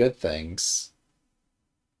lot of good things,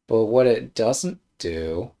 but what it doesn't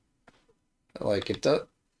do, like it does,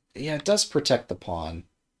 yeah, it does protect the pawn.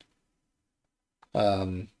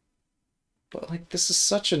 But like this is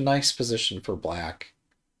such a nice position for black.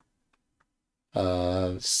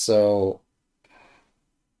 So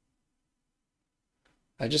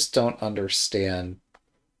I just don't understand.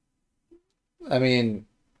 I mean,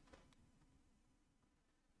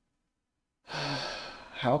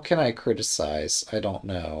 how can I criticize? I don't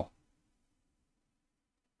know.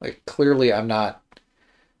 Like clearly I'm not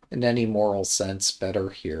in any moral sense better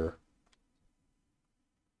here.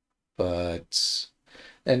 But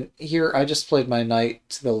and here I just played my knight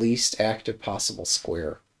to the least active possible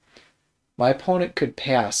square. My opponent could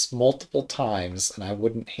pass multiple times and I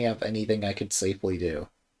wouldn't have anything I could safely do.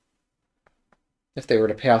 If they were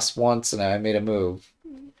to pass once and I made a move,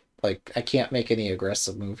 like I can't make any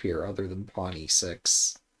aggressive move here other than pawn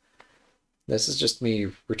e6. This is just me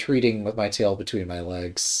retreating with my tail between my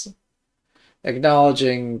legs.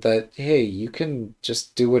 Acknowledging that, hey, you can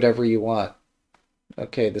just do whatever you want.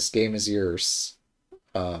 Okay, this game is yours.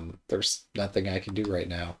 There's nothing I can do right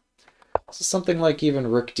now. So something like even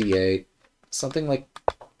rook d8, something like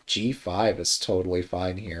g5 is totally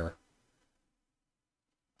fine here.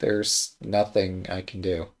 There's nothing I can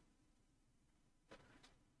do.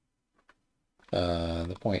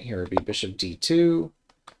 The point here would be bishop d2,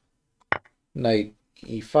 knight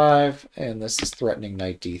e5, and this is threatening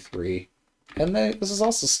knight d3. And this is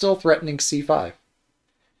also still threatening c5.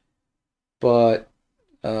 But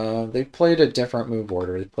they played a different move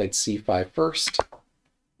order. They played c5 first,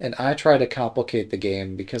 and I try to complicate the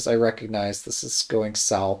game because I recognize this is going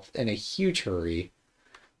south in a huge hurry,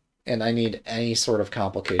 and I need any sort of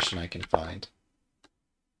complication I can find.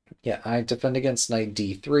 Yeah, I defend against knight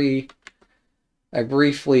d3. I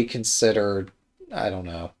briefly considered, I don't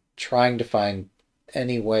know, trying to find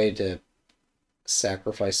any way to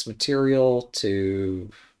sacrifice material to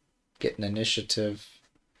get an initiative.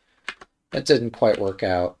 That didn't quite work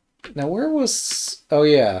out. Now, where was... Oh,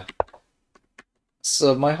 yeah.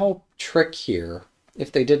 So my whole trick here,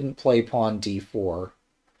 if they didn't play pawn d4,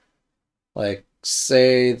 like,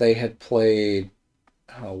 say they had played...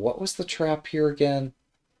 Oh, what was the trap here again?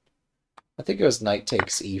 I think it was knight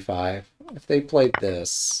takes e5. If they played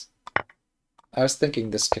this, I was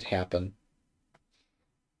thinking this could happen.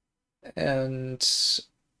 And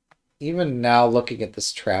even now, looking at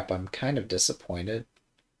this trap, I'm kind of disappointed.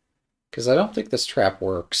 Because I don't think this trap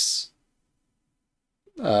works.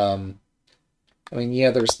 I mean,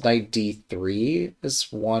 yeah, there's knight d3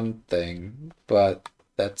 is one thing, but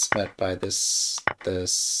that's met by this.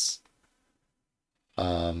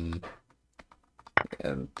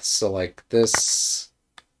 And so, like, this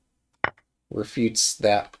refutes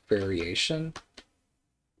that variation.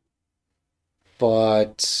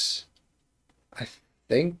 But I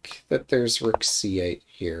think that there's rook c8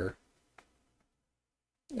 here.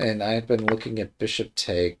 And I've been looking at bishop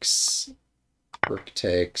takes, rook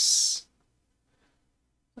takes,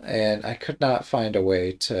 and I could not find a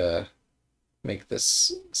way to make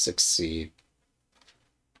this succeed.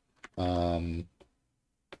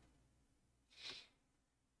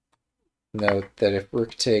 Note that if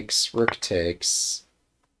rook takes,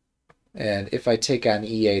 and if I take on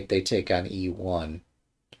e8, they take on e1.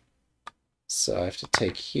 So I have to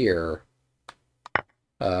take here,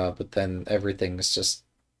 but then everything's just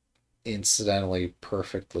incidentally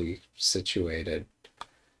perfectly situated.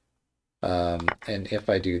 And if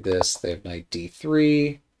I do this, they have knight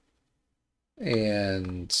d3,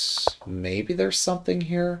 and maybe there's something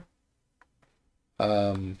here.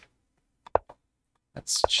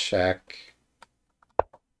 Let's check.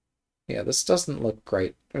 Yeah, this doesn't look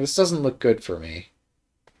great. This doesn't look good for me.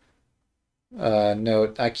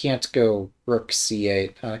 No, I can't go rook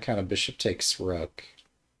c8 on account of bishop takes rook.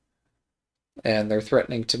 And they're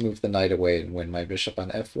threatening to move the knight away and win my bishop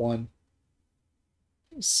on f1.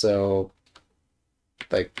 So,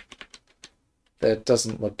 like, that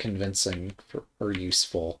doesn't look convincing or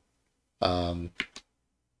useful.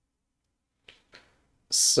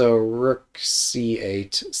 So rook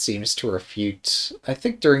c8 seems to refute. I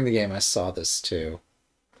think during the game I saw this too.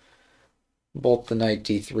 Both the knight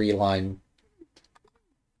d3 line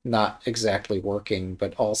not exactly working,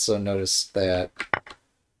 but also noticed that,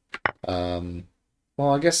 well,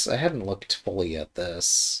 I guess I hadn't looked fully at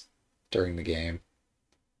this during the game.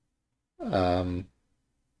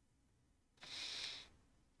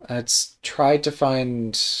 I'd tried to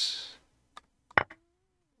find,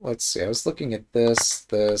 let's see, I was looking at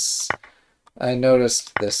this. I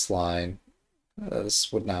noticed this line.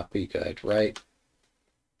 This would not be good, right?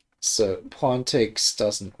 So pawn takes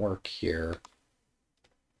doesn't work here.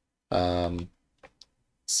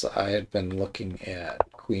 So I had been looking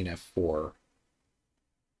at queen f4.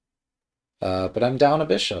 But I'm down a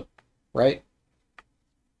bishop, right?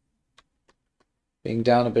 Being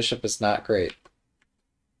down a bishop is not great.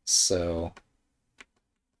 So,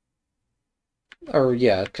 or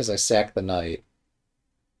yeah, because I sacked the knight.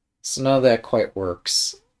 So none of that quite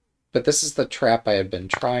works. But this is the trap I had been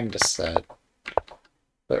trying to set.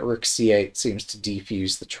 But rook c8 seems to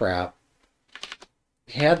defuse the trap.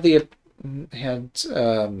 Had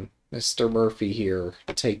Mr. Murphy here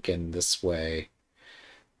taken this way,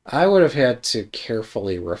 I would have had to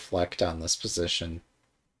carefully reflect on this position.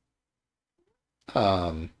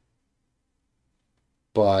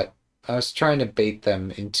 But I was trying to bait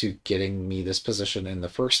them into getting me this position in the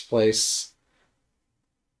first place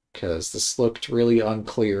because this looked really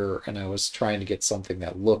unclear, and I was trying to get something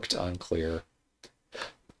that looked unclear.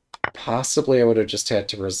 Possibly I would have just had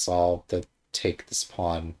to resolve to take this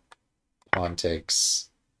pawn takes.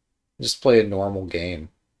 Just play a normal game.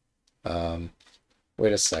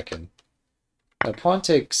 Wait a second. Now, pawn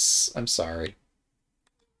takes, I'm sorry.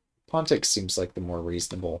 Pawn takes seems like the more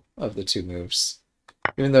reasonable of the two moves.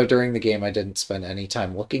 Even though during the game I didn't spend any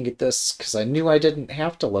time looking at this, because I knew I didn't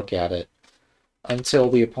have to look at it until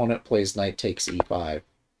the opponent plays knight takes e5.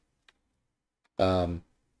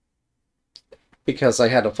 Because I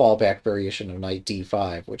had a fallback variation of knight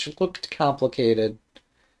d5, which looked complicated.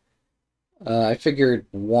 I figured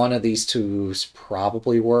one of these two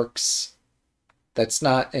probably works. That's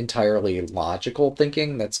not entirely logical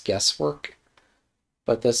thinking, that's guesswork.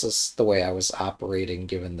 But this is the way I was operating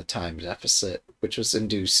given the time deficit, which was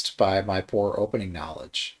induced by my poor opening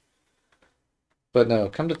knowledge. But no,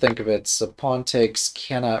 come to think of it, so pawn takes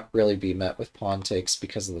cannot really be met with pawn takes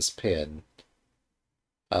because of this pin.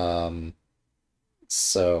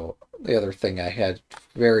 So the other thing I had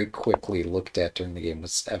very quickly looked at during the game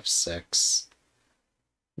was f6,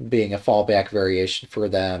 being a fallback variation for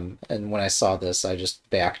them. And when I saw this, I just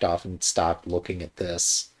backed off and stopped looking at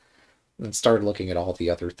this and started looking at all the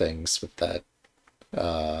other things with that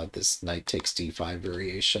this knight takes d5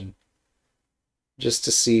 variation, just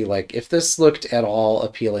to see like if this looked at all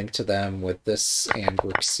appealing to them with this and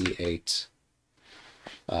rook c8.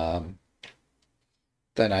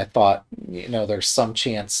 Then I thought, you know, there's some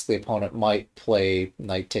chance the opponent might play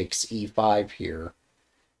knight takes e5 here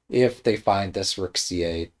if they find this rook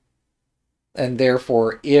c8. And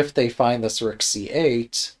therefore, if they find this rook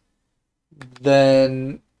c8,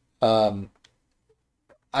 then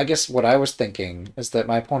I guess what I was thinking is that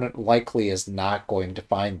my opponent likely is not going to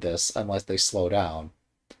find this unless they slow down.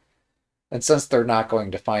 And since they're not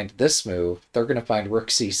going to find this move, they're going to find rook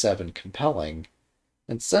c7 compelling.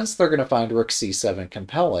 And since they're going to find rook c7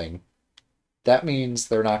 compelling, that means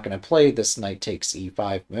they're not going to play this knight takes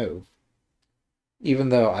e5 move, even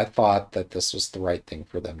though I thought that this was the right thing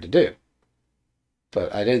for them to do.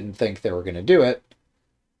 But I didn't think they were going to do it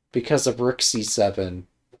because of rook c7,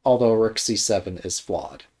 although rook c7 is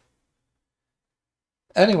flawed.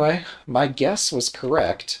 Anyway, my guess was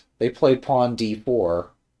correct. They played pawn d4.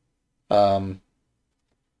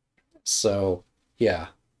 So, yeah.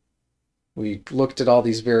 We looked at all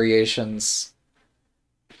these variations,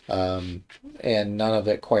 and none of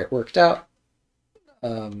it quite worked out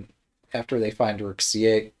after they find rook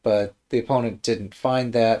c8, but the opponent didn't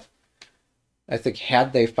find that. I think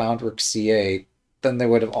had they found rook c8, then they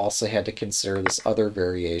would have also had to consider this other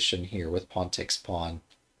variation here with pawn takes pawn,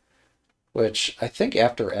 which I think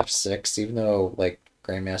after f6, even though like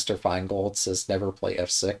Grandmaster Feingold says never play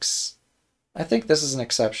f6, I think this is an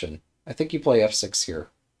exception. I think you play f6 here.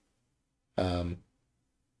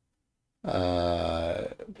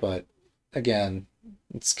 But again,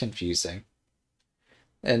 it's confusing.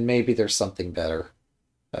 and maybe there's something better.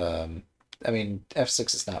 I mean,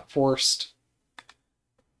 f6 is not forced.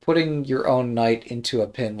 Putting your own knight into a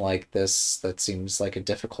pin like this, that seems like a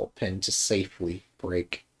difficult pin to safely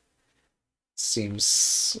break.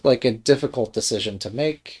 Seems like a difficult decision to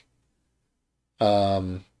make.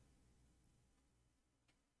 Let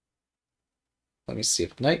me see.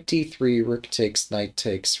 If knight d3, rook takes, knight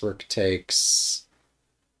takes, rook takes,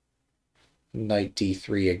 knight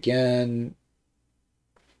d3 again.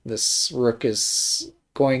 This rook is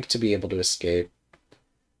going to be able to escape.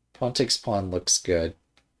 Pawn takes pawn looks good.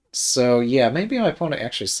 So yeah, maybe my opponent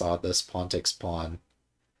actually saw this pawn takes pawn.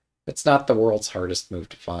 It's not the world's hardest move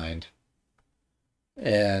to find.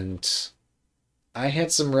 And I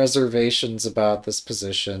had some reservations about this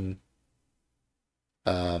position.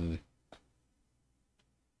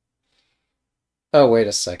 Oh, wait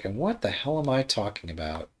a second. What the hell am I talking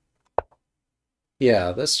about?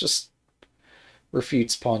 Yeah, this just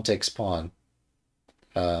refutes pawn takes pawn.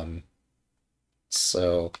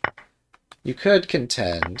 So you could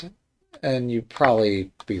contend, and you'd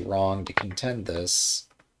probably be wrong to contend this,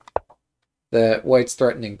 that white's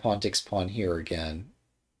threatening pawn takes pawn here again.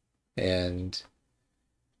 And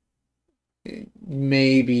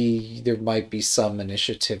maybe there might be some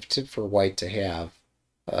initiative for white to have,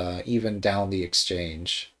 even down the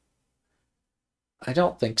exchange. I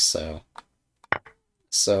don't think so.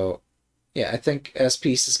 So, yeah, I think as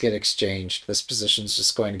pieces get exchanged, this position's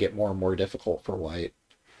just going to get more and more difficult for white.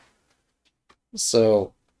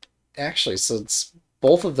 So, actually, since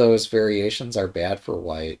both of those variations are bad for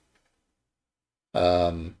white,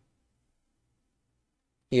 yeah,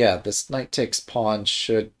 this knight takes pawn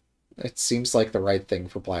should... It seems like the right thing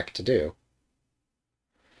for black to do.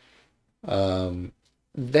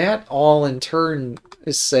 That all in turn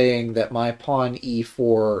is saying that my pawn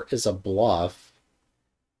e4 is a bluff,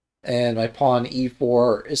 and my pawn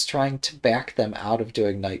e4 is trying to back them out of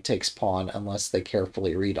doing knight takes pawn unless they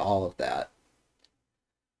carefully read all of that.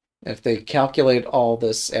 If they calculate all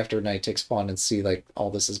this after knight takes pawn and see like all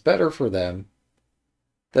this is better for them,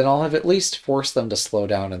 then I'll have at least forced them to slow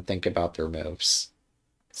down and think about their moves.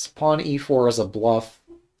 So pawn e4 is a bluff.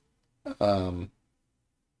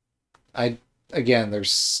 Again,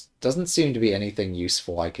 there's doesn't seem to be anything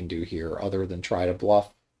useful I can do here other than try to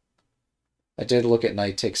bluff. I did look at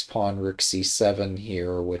knight takes pawn, rook c7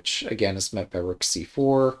 here, which again is met by rook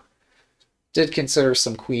c4. Did consider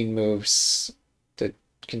some queen moves. Did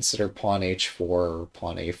consider pawn h4 or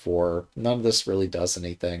pawn a4. None of this really does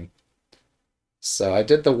anything. So I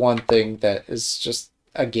did the one thing that is just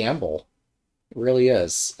a gamble. It really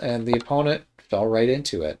is. And the opponent fell right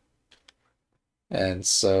into it. And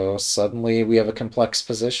so suddenly we have a complex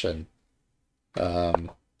position. It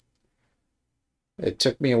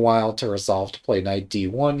took me a while to resolve to play knight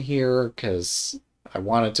d1 here because I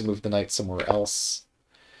wanted to move the knight somewhere else.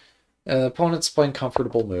 And the opponent's playing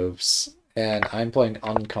comfortable moves, and I'm playing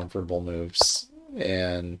uncomfortable moves.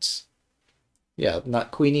 And yeah,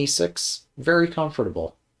 not queen e6, very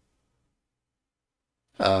comfortable.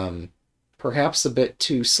 Perhaps a bit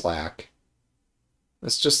too slack.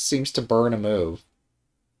 This just seems to burn a move.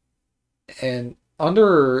 And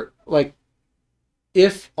under, like,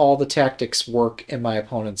 if all the tactics work in my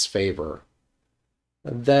opponent's favor,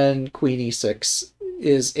 then queen e6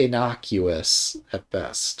 is innocuous at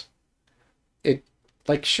best. It,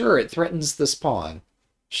 like, sure, it threatens this pawn.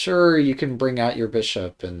 Sure, you can bring out your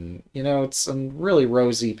bishop, and, you know, it's a really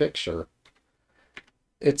rosy picture.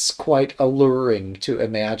 It's quite alluring to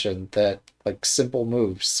imagine that, like, simple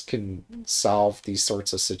moves can solve these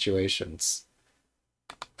sorts of situations.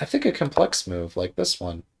 I think a complex move like this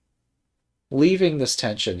one, leaving this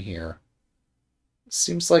tension here,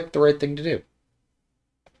 seems like the right thing to do.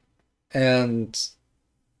 And,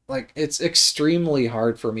 like, it's extremely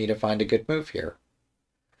hard for me to find a good move here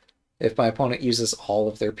if my opponent uses all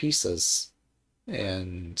of their pieces.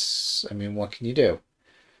 And, I mean, what can you do?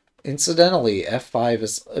 Incidentally, f5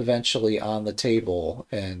 is eventually on the table,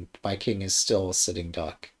 and my king is still a sitting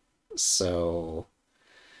duck. So,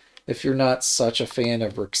 if you're not such a fan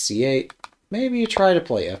of rook c8, maybe you try to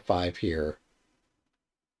play f5 here.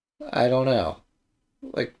 I don't know.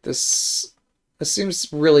 Like, this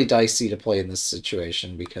seems really dicey to play in this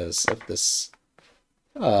situation because of this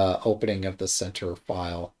opening of the center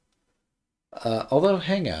file. Although,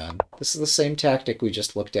 hang on. This is the same tactic we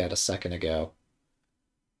just looked at a second ago.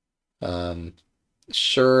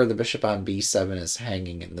 Sure, the bishop on b7 is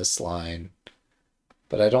hanging in this line,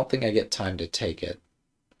 but I don't think I get time to take it.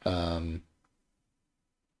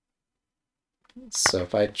 So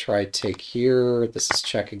if I try take here, this is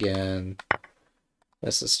check again.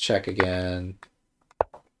 This is check again.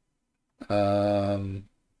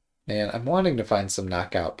 And I'm wanting to find some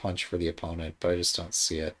knockout punch for the opponent, but I just don't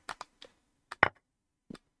see it.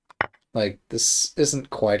 Like, this isn't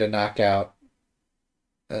quite a knockout.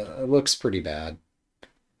 It looks pretty bad.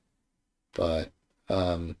 But,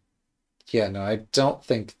 yeah, no, I don't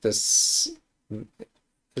think this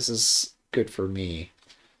is good for me.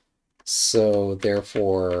 So,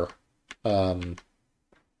 therefore, pawn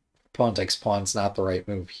takes pawn's not the right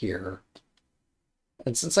move here.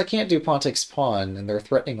 And since I can't do pawn takes pawn, and they're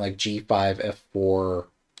threatening like g5, f4,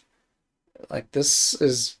 like this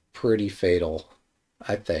is pretty fatal,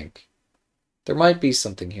 I think. There might be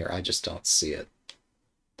something here, I just don't see it.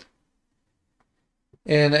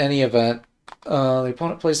 In any event, the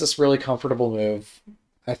opponent plays this really comfortable move.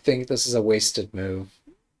 I think this is a wasted move.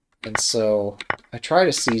 And so I try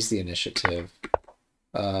to seize the initiative.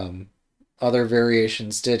 Other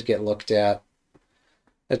variations did get looked at.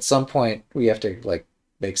 At some point, we have to like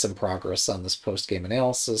make some progress on this post-game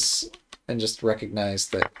analysis and just recognize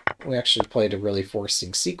that we actually played a really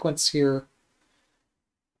forcing sequence here.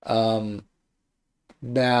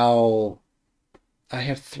 Now, I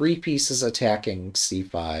have 3 pieces attacking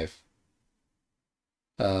c5.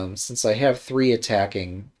 Since I have 3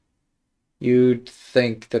 attacking, you'd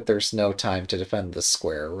think that there's no time to defend this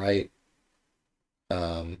square, right?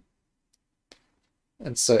 And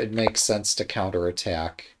so it makes sense to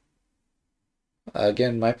counterattack.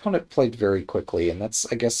 Again, my opponent played very quickly, and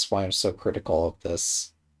that's, I guess, why I'm so critical of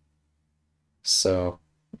this. So,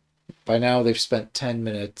 by now they've spent 10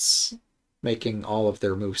 minutes making all of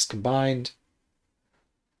their moves combined.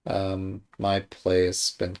 My play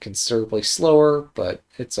has been considerably slower, but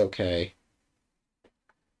it's okay.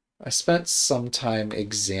 I spent some time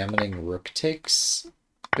examining rook takes,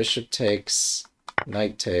 bishop takes,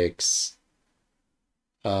 knight takes.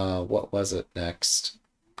 What was it next?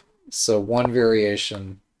 So one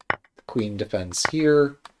variation, the queen defends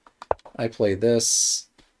here. I play this.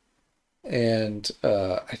 And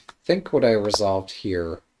I think what I resolved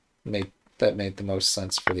here made the most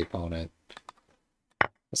sense for the opponent.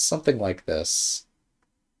 Something like this.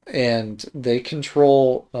 And they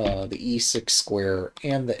control the e6 square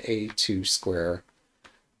and the a2 square.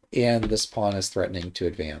 And this pawn is threatening to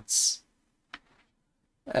advance.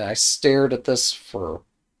 And I stared at this for...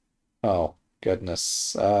 oh,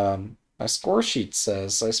 goodness. My score sheet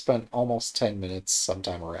says I spent almost 10 minutes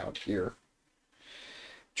sometime around here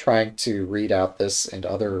trying to read out this and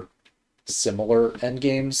other similar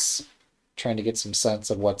endgames, trying to get some sense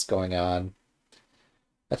of what's going on.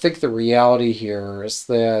 I think the reality here is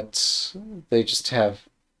that they just have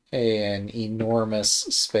an enormous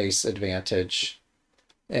space advantage,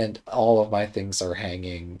 and all of my things are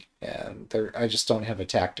hanging, and I just don't have a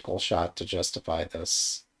tactical shot to justify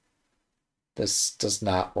this. This does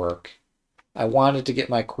not work. I wanted to get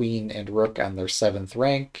my queen and rook on their 7th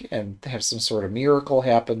rank and have some sort of miracle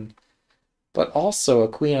happen, but also a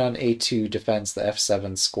queen on a2 defends the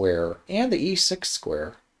f7 square and the e6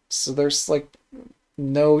 square. So there's like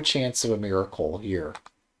no chance of a miracle here.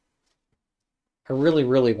 I really,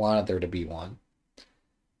 really wanted there to be one,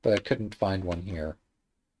 but I couldn't find one here.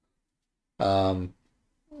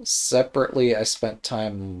 Separately, I spent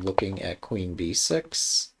time looking at queen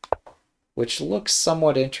b6, which looks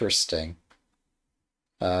somewhat interesting.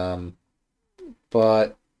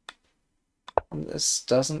 But this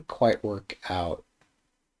doesn't quite work out.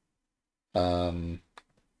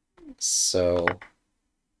 So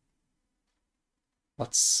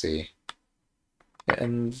let's see.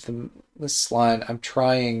 And this line, I'm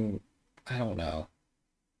trying, I don't know.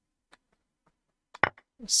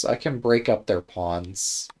 So I can break up their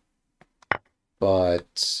pawns,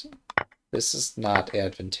 but this is not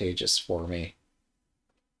advantageous for me.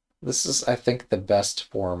 This is, I think, the best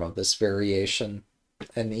form of this variation,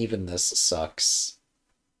 and even this sucks.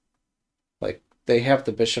 Like, they have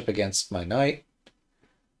the bishop against my knight,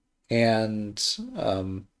 and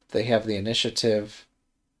they have the initiative.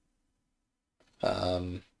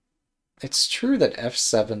 It's true that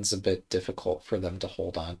f7's a bit difficult for them to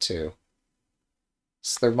hold on to.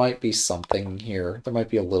 So there might be something here. There might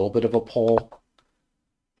be a little bit of a pull,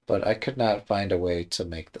 but I could not find a way to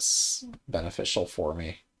make this beneficial for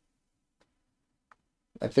me.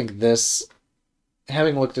 I think this,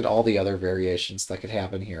 having looked at all the other variations that could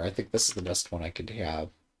happen here, I think this is the best one I could have.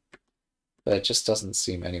 But it just doesn't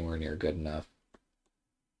seem anywhere near good enough.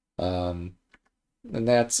 And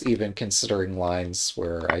that's even considering lines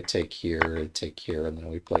where I take here, and then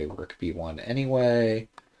we play rook b1 anyway.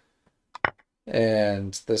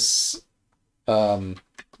 And this, so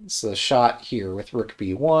the shot here with rook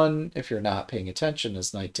b1, if you're not paying attention,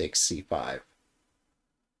 is knight takes c5.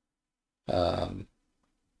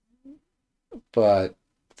 But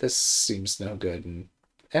this seems no good. And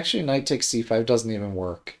actually, knight takes c5 doesn't even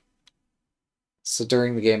work. So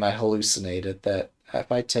during the game, I hallucinated that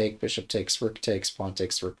if I take, bishop takes, rook takes, pawn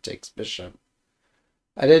takes, rook takes, bishop.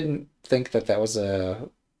 I didn't think that that was a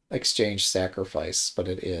exchange sacrifice, but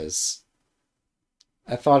it is.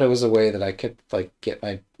 I thought it was a way that I could like get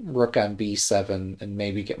my rook on b7 and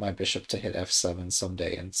maybe get my bishop to hit f7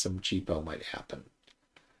 someday, and some cheapo might happen.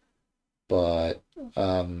 But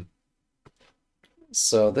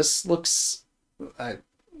so this looks,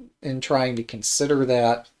 in trying to consider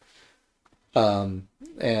that, and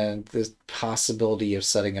the possibility of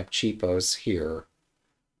setting up cheapos here,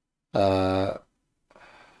 I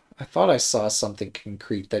thought I saw something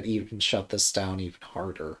concrete that even shut this down even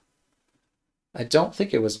harder. I don't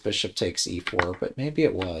think it was bishop takes e4, but maybe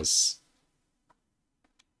it was.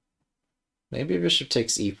 Maybe bishop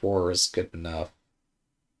takes e4 is good enough.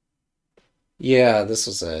 Yeah, this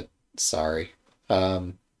was it. Sorry.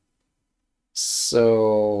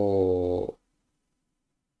 So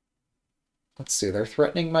let's see. They're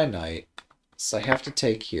threatening my knight, so I have to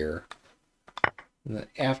take here. And then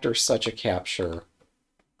after such a capture,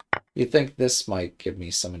 you'd think this might give me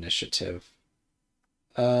some initiative.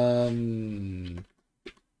 No,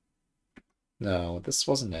 this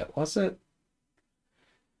wasn't it, was it?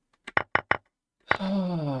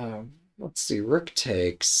 Let's see, rook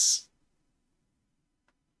takes.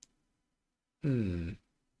 I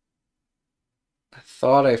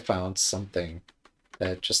thought I found something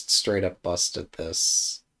that just straight up busted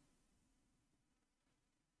this.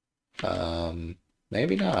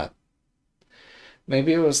 Maybe not.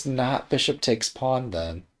 Maybe it was not bishop takes pawn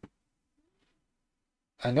then.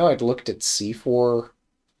 I know I'd looked at c4.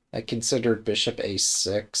 I considered bishop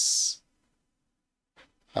a6.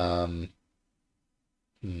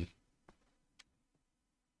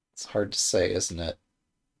 It's hard to say, isn't it?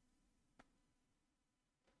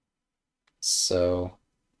 So,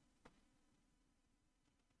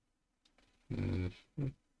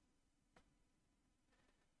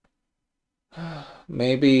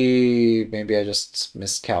 maybe I just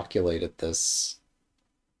miscalculated this.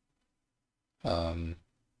 It's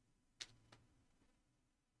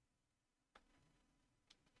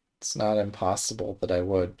not impossible that I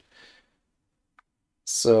would.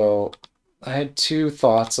 So I had two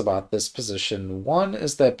thoughts about this position. One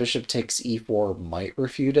is that bishop takes e4 might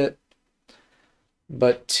refute it.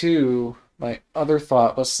 But two, my other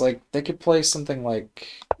thought was like they could play something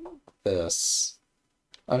like this.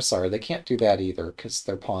 I'm sorry, they can't do that either because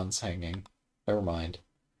their pawn's hanging. Never mind.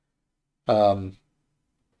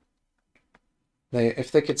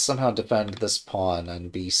 If they could somehow defend this pawn on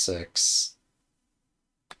b6.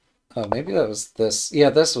 Oh, maybe that was this. Yeah,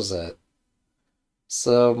 this was it.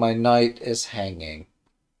 So my knight is hanging.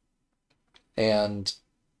 And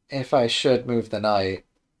if I should move the knight,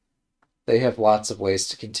 they have lots of ways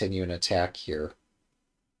to continue an attack here.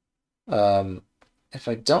 If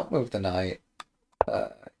I don't move the knight,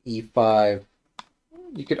 e5,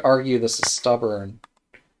 you could argue this is stubborn,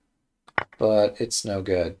 but it's no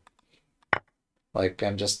good. Like,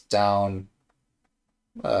 I'm just down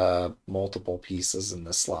multiple pieces in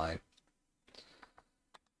this line.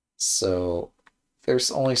 So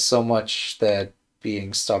there's only so much that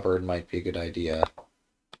being stubborn might be a good idea.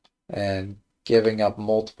 And giving up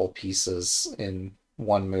multiple pieces in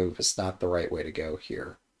one move is not the right way to go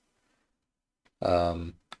here.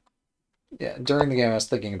 Yeah, during the game I was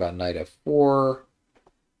thinking about knight f4,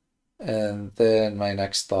 and then my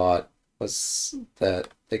next thought was that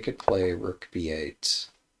they could play rook b8.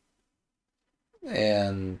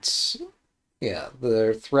 And yeah,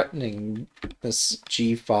 they're threatening this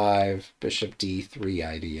g5, bishop d3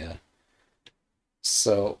 idea.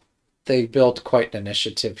 So they built quite an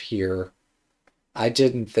initiative here. I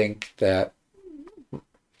didn't think that,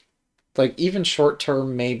 like, even short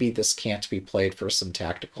term, maybe this can't be played for some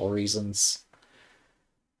tactical reasons.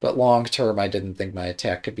 But long term, I didn't think my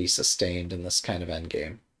attack could be sustained in this kind of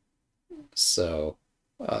endgame. So,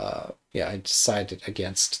 yeah, I decided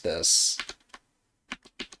against this.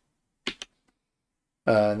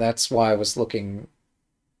 That's why I was looking,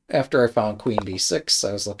 after I found queen b6,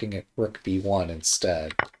 I was looking at rook b1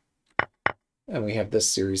 instead. And we have this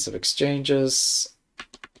series of exchanges.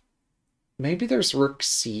 Maybe there's rook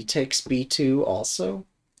c takes b2 also.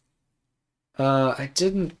 I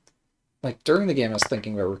didn't, like, during the game I was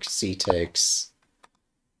thinking about rook c takes.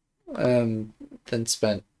 Then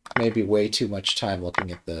spent maybe way too much time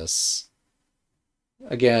looking at this.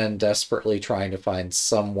 Again, desperately trying to find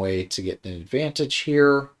some way to get an advantage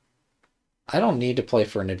here. I don't need to play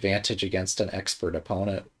for an advantage against an expert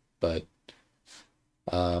opponent, but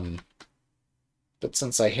But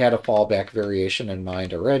since I had a fallback variation in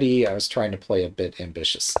mind already, I was trying to play a bit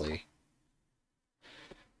ambitiously.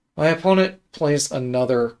 My opponent plays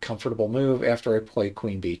another comfortable move after I play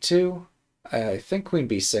queen b2. I think queen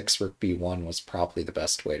b6, rook b1 was probably the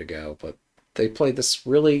best way to go, but they played this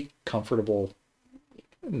really comfortable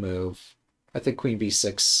move. I think queen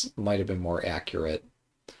b6 might have been more accurate,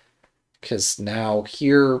 because now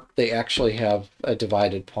here they actually have a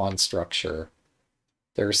divided pawn structure.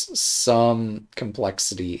 There's some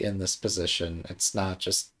complexity in this position. It's not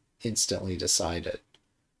just instantly decided.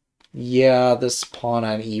 Yeah, this pawn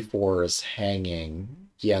on e4 is hanging.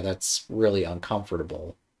 Yeah, that's really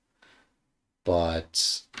uncomfortable.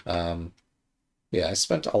 But, yeah, I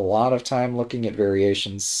spent a lot of time looking at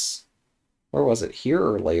variations. Where was it, here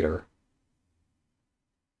or later?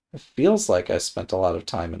 It feels like I spent a lot of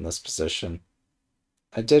time in this position.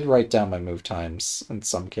 I did write down my move times in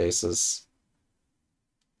some cases.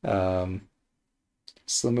 So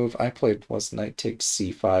the move I played was knight takes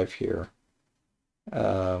c5 here.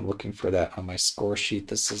 Looking for that on my score sheet.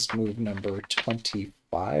 This is move number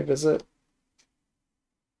 25, is it?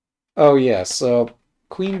 Oh yeah, so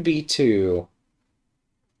queen b2.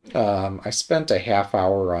 I spent a half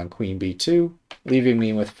hour on queen b2, leaving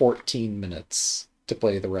me with 14 minutes to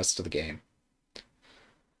play the rest of the game.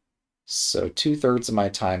 So 2/3 of my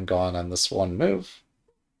time gone on this one move.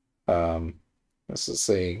 This is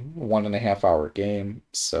a 1.5 hour game,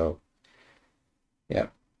 so yeah,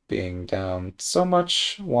 being down so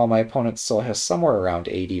much while my opponent still has somewhere around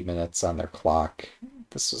 80 minutes on their clock.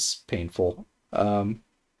 This was painful. But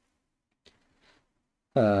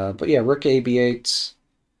yeah, rook a b8.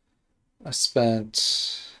 I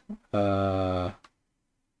spent oh,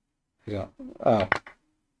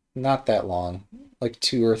 not that long, like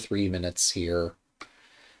 2 or 3 minutes here.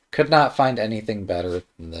 Could not find anything better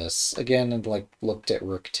than this. Again, and like looked at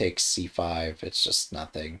rook takes c5. It's just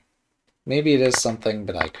nothing. Maybe it is something,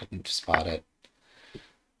 but I couldn't spot it.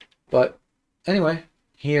 But anyway,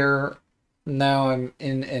 here now I'm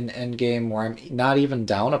in an endgame where I'm not even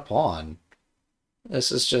down a pawn.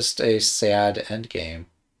 This is just a sad endgame.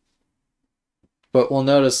 But we'll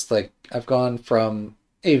notice, like, I've gone from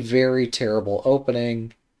a very terrible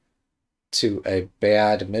opening to a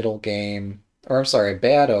bad middle game. Or I'm sorry, a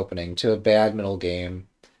bad opening to a bad middle game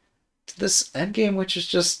to this endgame, which is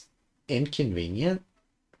just inconvenient.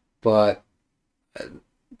 But,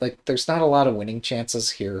 like, there's not a lot of winning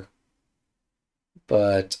chances here.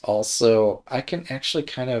 But also, I can actually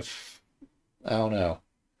kind of, I don't know.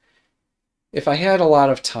 If I had a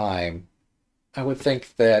lot of time, I would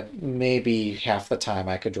think that maybe half the time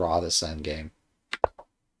I could draw this endgame.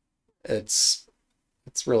 It's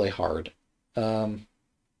really hard.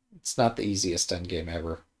 It's not the easiest endgame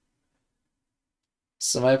ever.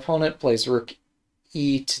 So my opponent plays rook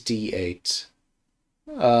e to d8.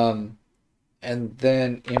 And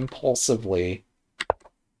then impulsively,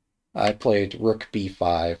 I played rook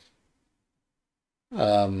b5.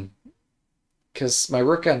 Because my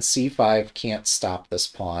rook on c5 can't stop this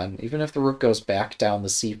pawn. Even if the rook goes back down the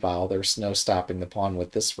c-file, there's no stopping the pawn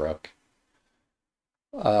with this rook.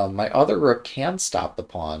 My other rook can stop the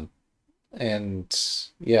pawn. And,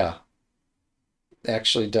 yeah,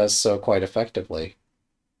 actually does so quite effectively.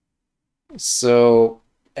 So,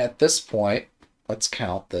 at this point, let's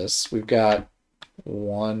count this. We've got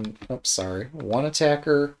one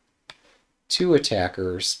attacker, 2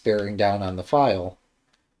 attackers bearing down on the file.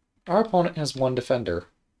 Our opponent has 1 defender.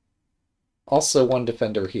 Also 1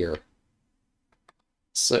 defender here.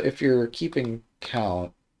 So if you're keeping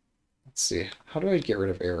count, let's see, how do I get rid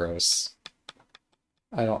of arrows?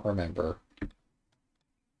 I don't remember.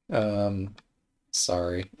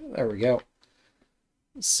 Sorry, there we go.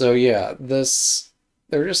 So yeah,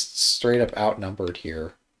 they're just straight up outnumbered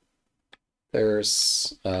here.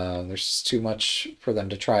 There's just too much for them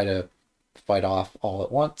to try to fight off all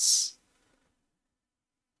at once.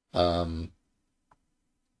 Yeah,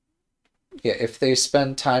 if they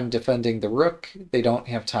spend time defending the rook, they don't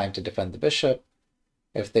have time to defend the bishop.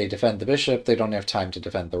 If they defend the bishop, they don't have time to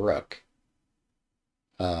defend the rook.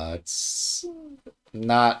 It's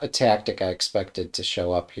not a tactic I expected to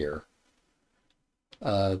show up here.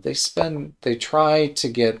 They try to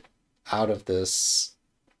get out of this,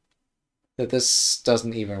 that this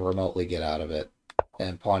doesn't even remotely get out of it,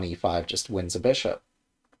 and pawn e5 just wins a bishop.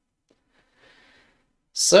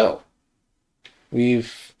 So,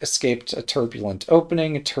 we've escaped a turbulent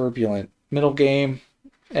opening, a turbulent middle game,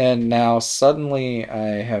 and now suddenly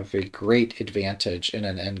I have a great advantage in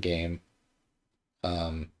an endgame.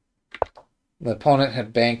 The opponent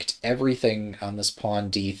had banked everything on this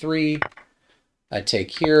pawn d3. I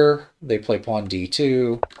take here, they play pawn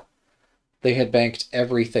d2. they had banked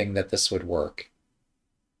everything that this would work.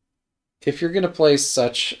 If you're going to play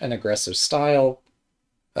such an aggressive style,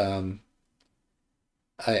 um,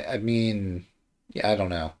 I mean, yeah, I don't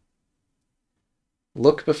know.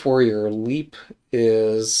 Look before your leap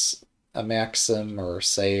is a maxim or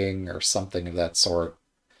saying or something of that sort.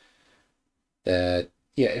 That,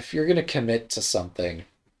 yeah, if you're going to commit to something,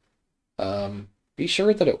 be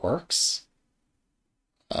sure that it works.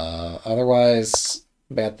 Otherwise,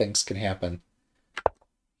 bad things can happen.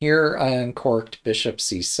 Here I uncorked bishop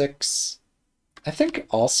c6. I think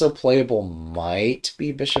also playable might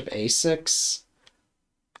be bishop a6.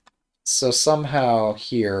 So somehow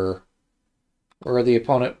here, where the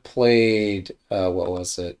opponent played, what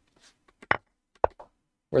was it?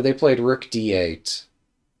 Where they played rook d8.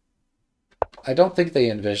 I don't think they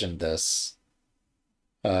envisioned this.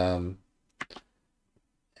 And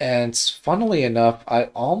funnily enough, I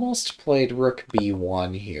almost played rook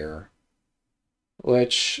b1 here,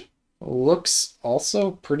 which looks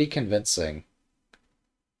also pretty convincing.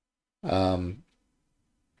 I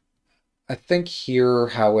think here,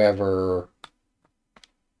 however,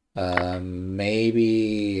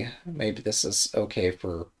 maybe this is okay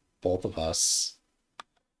for both of us.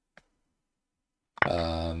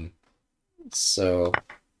 So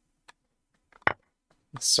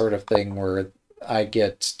sort of thing where I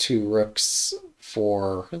get 2 rooks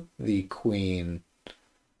for the queen.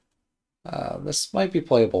 This might be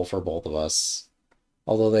playable for both of us,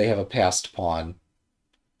 although they have a passed pawn.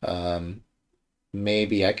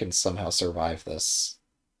 Maybe I can somehow survive this.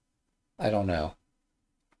 I don't know.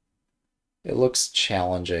 It looks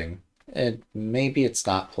challenging, and maybe it's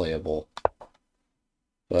not playable.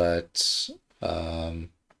 But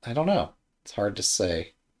I don't know. It's hard to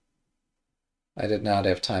say. I did not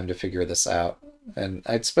have time to figure this out. And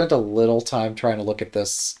I'd spent a little time trying to look at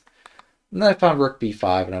this. And then I found rook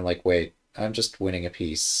b5, and I'm like, wait, I'm just winning a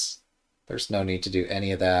piece. There's no need to do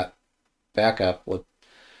any of that. Back up.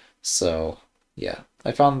 So, yeah.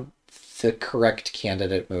 I found the correct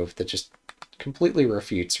candidate move that just completely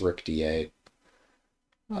refutes rook d8.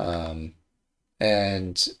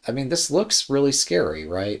 And, I mean, this looks really scary,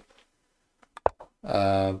 right?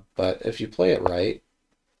 But if you play it right,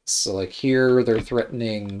 so like here they're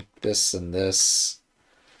threatening this and this.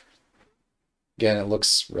 Again, it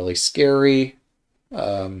looks really scary.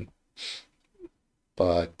 But,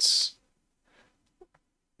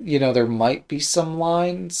 you know, there might be some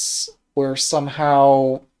lines where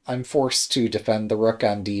somehow I'm forced to defend the rook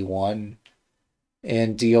on d1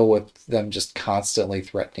 and deal with them just constantly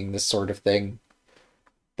threatening this sort of thing.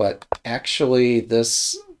 But actually,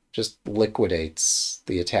 this just liquidates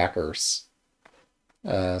the attackers.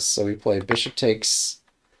 So we play bishop takes,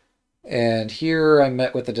 and here I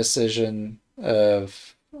met with a decision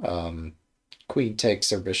of queen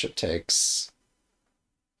takes or bishop takes.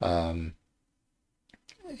 And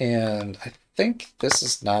I think this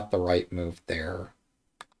is not the right move there.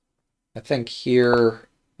 I think here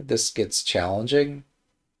this gets challenging.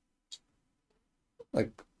 Like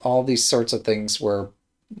all these sorts of things where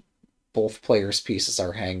both players' pieces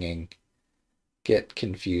are hanging get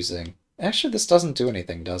confusing. Actually, this doesn't do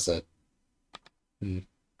anything, does it?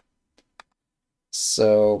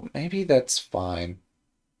 So maybe that's fine.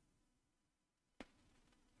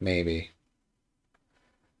 Maybe.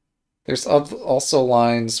 There's also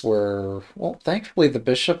lines where, well, thankfully the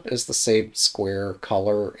bishop is the same square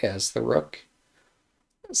color as the rook.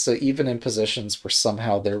 So even in positions where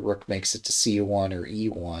somehow their rook makes it to c1 or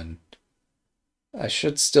e1, I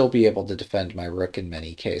should still be able to defend my rook in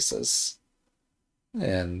many cases.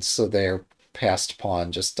 And so their passed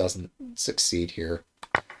pawn just doesn't succeed here.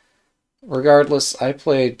 Regardless, I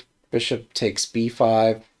played bishop takes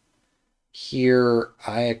b5. Here,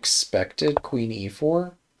 I expected queen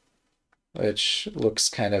e4, which looks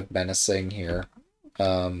kind of menacing here.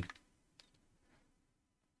 And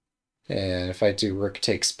if I do rook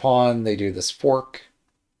takes pawn, they do this fork.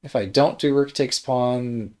 If I don't do rook takes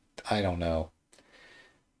pawn, I don't know.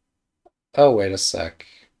 Oh, wait a sec.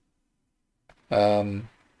 Yeah,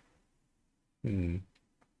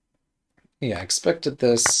 I expected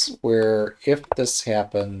this where if this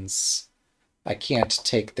happens, I can't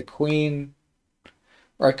take the queen.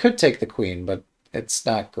 Or I could take the queen, but it's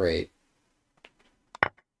not great.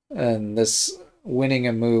 And this winning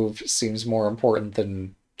a move seems more important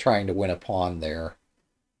than trying to win a pawn there.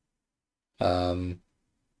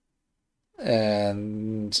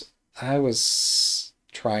 And I was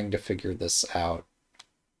trying to figure this out.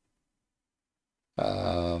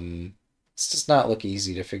 This does not look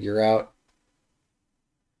easy to figure out.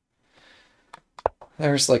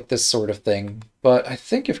 There's like this sort of thing. But I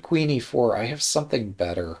think if queen e4, I have something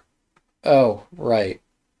better. Oh, right.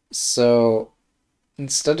 So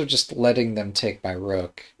instead of just letting them take my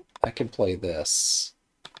rook, I can play this.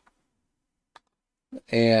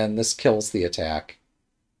 And this kills the attack.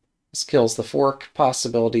 This kills the fork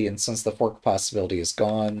possibility, and since the fork possibility is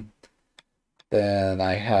gone, then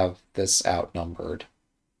I have this outnumbered.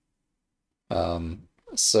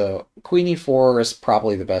 So queen e4 is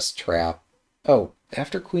probably the best trap. Oh,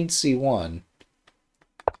 after queen c1,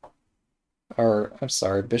 or I'm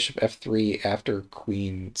sorry, bishop f3 after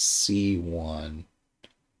queen c1.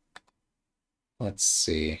 Let's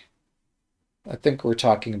see. I think we're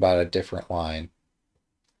talking about a different line.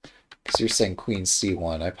 Because you're saying queen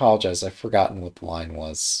c1. I apologize, I've forgotten what the line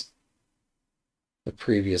was. The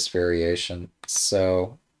previous variation.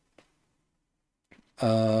 So,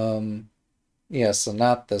 yeah, so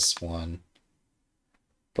not this one.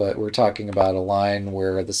 But we're talking about a line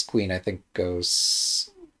where this queen, I think, goes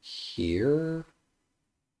here.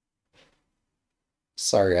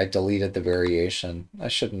 Sorry, I deleted the variation. I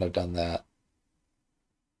shouldn't have done that.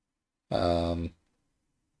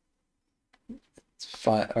 It's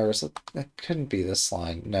fine. Or is it? It couldn't be this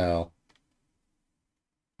line. No,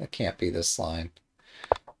 it can't be this line.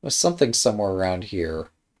 It was something somewhere around here.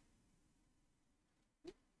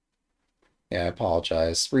 Yeah, I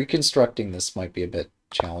apologize. Reconstructing this might be a bit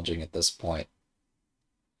challenging at this point.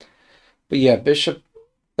 But yeah, bishop,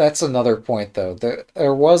 that's another point though.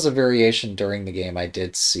 There was a variation during the game I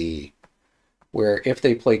did see where if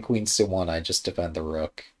they play queen c1, I just defend the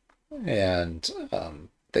rook. And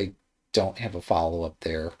they don't have a follow-up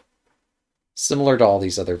there. Similar to all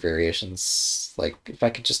these other variations, like if I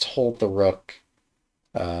could just hold the rook,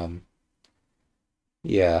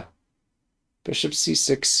 yeah. Bishop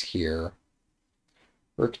c6 here.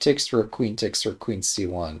 Rook takes rook, queen takes rook, queen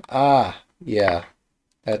c1. Ah, yeah,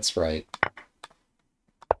 that's right.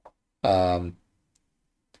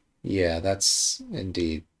 Yeah, that's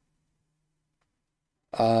indeed.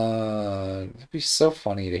 It'd be so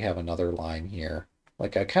funny to have another line here.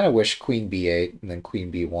 Like, I kind of wish queen b8 and then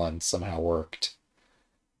queen b1 somehow worked.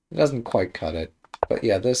 It doesn't quite cut it. But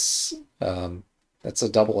yeah, this, that's a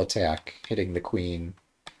double attack, hitting the queen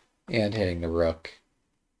and hitting the rook.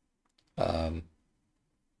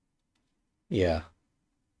 Yeah,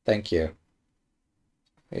 thank you.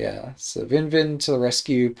 Yeah, so Vinvin to the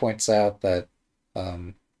rescue points out that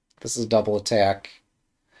this is a double attack.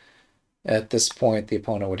 At this point, the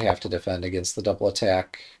opponent would have to defend against the double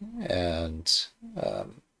attack, and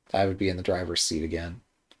I would be in the driver's seat again.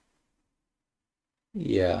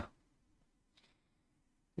 Yeah.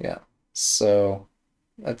 Yeah. So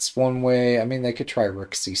that's one way. I mean, they could try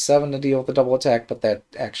rook c7 to deal with the double attack, but that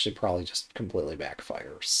actually probably just completely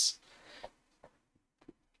backfires.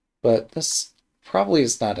 But this probably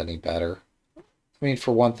is not any better. I mean,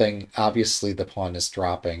 for one thing, obviously the pawn is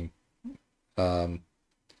dropping.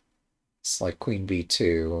 It's like queen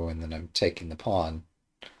b2, and then I'm taking the pawn.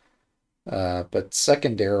 But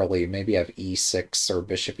secondarily, maybe I have e6 or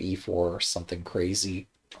bishop e4 or something crazy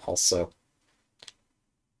also.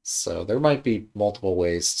 So there might be multiple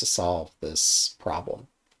ways to solve this problem.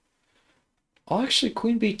 Oh, actually,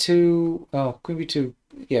 queen b2. Oh, queen b2.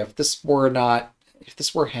 Yeah, if this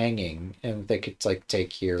were hanging, and they could like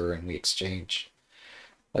take here and we exchange.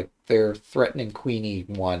 Like they're threatening queen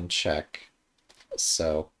e1 check.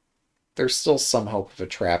 So there's still some hope of a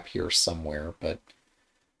trap here somewhere, but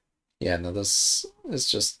yeah, no, this is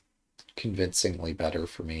just convincingly better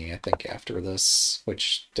for me, I think, after this,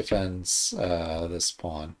 which defends this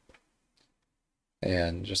pawn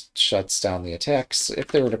and just shuts down the attacks. If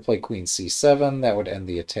they were to play queen c7, that would end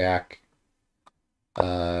the attack.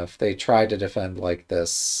 If they try to defend like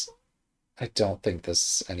this, I don't think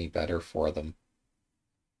this is any better for them.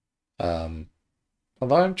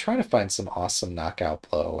 Although I'm trying to find some awesome knockout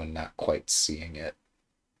blow and not quite seeing it.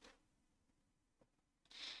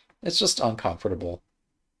 It's just uncomfortable.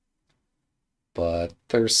 But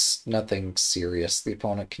there's nothing serious the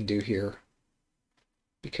opponent can do here,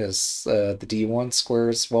 because the d1 square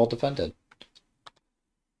is well defended.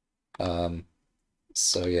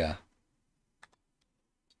 So yeah.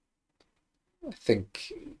 I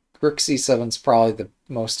think rook c7 is probably the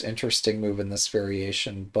most interesting move in this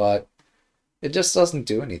variation, but it just doesn't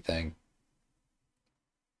do anything.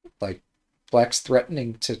 Like, black's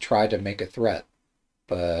threatening to try to make a threat,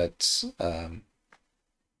 but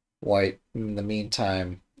white, in the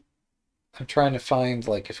meantime, I'm trying to find,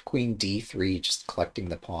 like, if queen d3, just collecting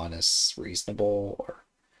the pawn is reasonable, or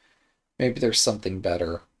maybe there's something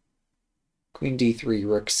better. Queen d3,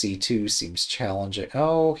 rook c2 seems challenging.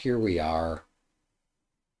 Oh, here we are.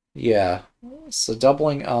 Yeah, so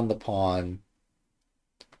doubling on the pawn.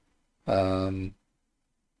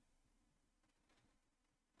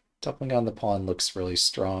 Doubling on the pawn looks really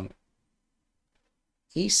strong.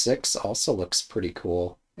 E6 also looks pretty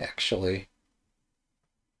cool, actually.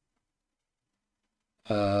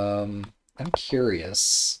 I'm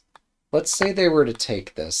curious. Let's say they were to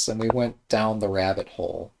take this and we went down the rabbit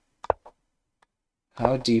hole.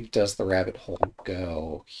 How deep does the rabbit hole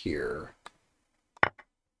go here?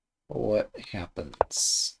 What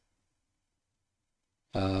happens?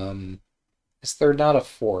 Is there not a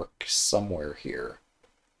fork somewhere here?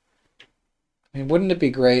 I mean, wouldn't it be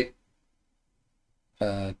great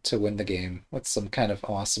to win the game with some kind of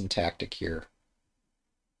awesome tactic here?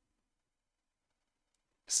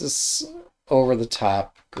 This is over the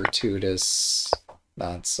top, gratuitous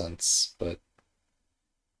nonsense, but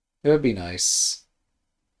it would be nice.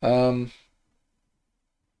 Look,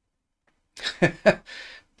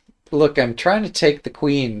 I'm trying to take the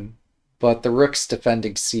queen, but the rook's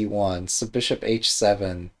defending c1, so bishop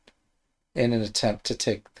h7 in an attempt to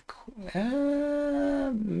take the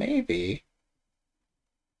queen. Maybe.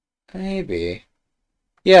 Maybe.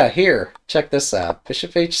 Yeah, here. Check this out.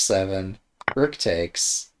 Bishop h7, rook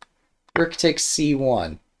takes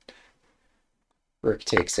c1. Rook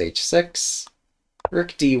takes h6, rook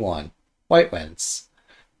d1. White wins.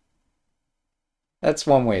 That's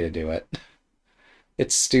one way to do it.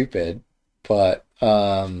 It's stupid, but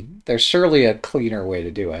there's surely a cleaner way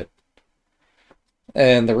to do it.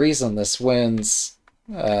 And the reason this wins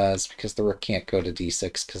is because the rook can't go to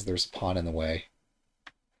d6 because there's a pawn in the way.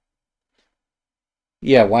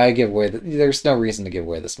 Yeah, why give away? There's no reason to give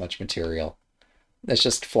away this much material. It's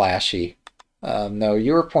just flashy. No,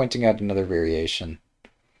 you were pointing out another variation.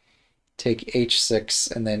 Take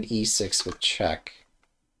h6 and then e6 with check.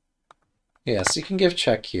 Yeah, so you can give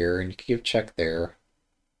check here, and you can give check there.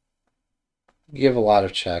 You give a lot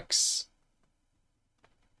of checks.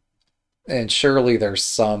 And surely there's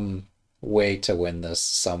some way to win this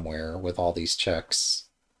somewhere with all these checks.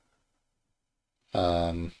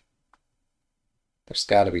 There's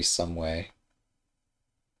got to be some way.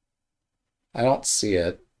 I don't see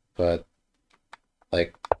it, but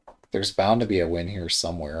like there's bound to be a win here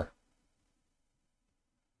somewhere.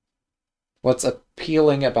 What's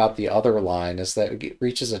appealing about the other line is that it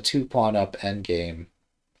reaches a two-pawn up endgame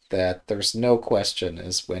that there's no question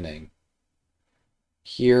is winning.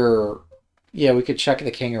 Here, yeah, we could check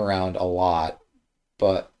the king around a lot,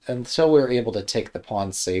 but until we're able to take the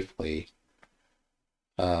pawn safely,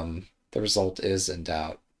 the result is in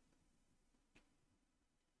doubt.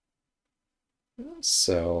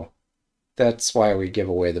 So that's why we give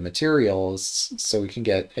away the materials, so we can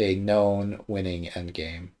get a known winning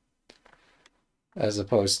endgame, as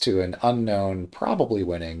opposed to an unknown, probably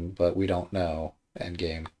winning, but we don't know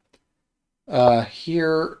endgame.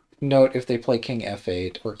 Here, note if they play king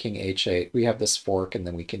f8 or king h8, we have this fork, and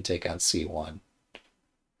then we can take on c1.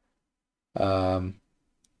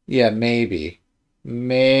 Yeah, maybe.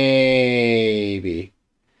 Maybe.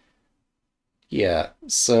 Yeah,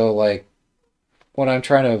 so like what I'm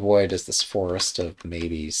trying to avoid is this forest of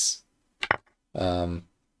maybes.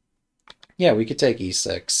 Yeah, we could take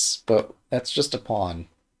e6, but that's just a pawn.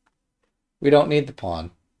 We don't need the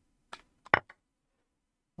pawn.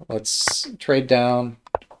 Let's trade down,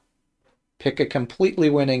 pick a completely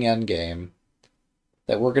winning endgame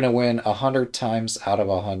that we're going to win 100 times out of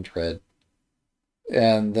 100,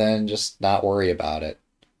 and then just not worry about it.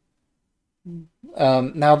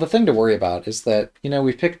 Now, the thing to worry about is that,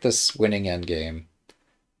 we picked this winning endgame,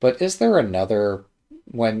 but is there another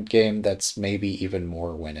game that's maybe even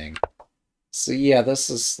more winning? So yeah, this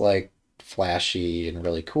is like flashy and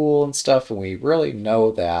really cool and stuff, and we really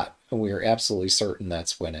know that, and we are absolutely certain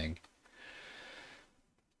that's winning.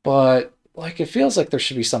 But like it feels like there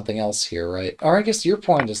should be something else here, right? Or I guess your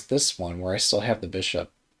point is this one where I still have the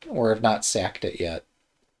bishop, or have not sacked it yet.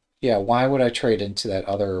 Yeah, why would I trade into that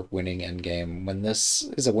other winning endgame when this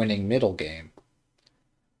is a winning middle game?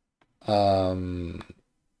 I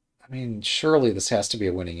mean, surely this has to be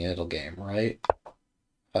a winning middle game, right?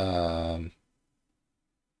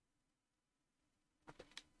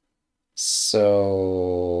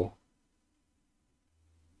 So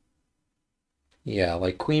yeah,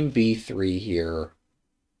 like queen b3 here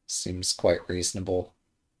seems quite reasonable.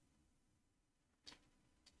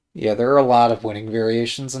 Yeah, there are a lot of winning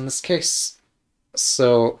variations in this case.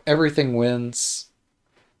 So everything wins.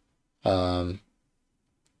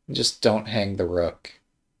 Just don't hang the rook.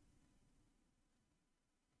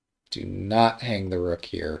 Do not hang the rook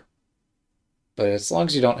here. But as long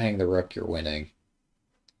as you don't hang the rook, you're winning.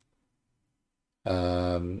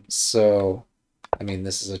 So, I mean,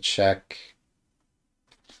 this is a check.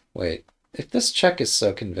 Wait, if this check is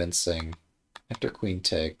so convincing, after queen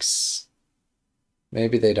takes,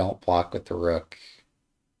 Maybe they don't block with the rook,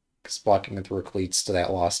 because blocking with the rook leads to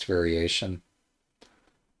that lost variation.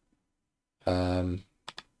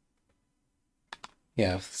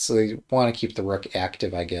 Yeah, so they want to keep the rook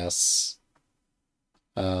active, I guess.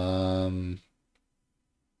 Hmm.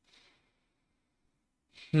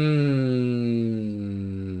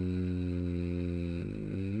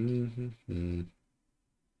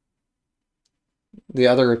 The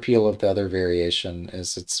other appeal of the other variation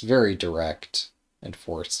is it's very direct and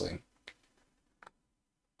forcing.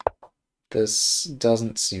 This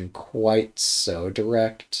doesn't seem quite so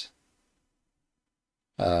direct.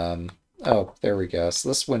 Oh, there we go. So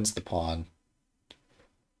this wins the pawn.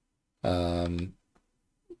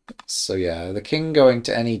 So yeah, the king going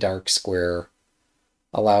to any dark square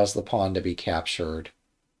allows the pawn to be captured.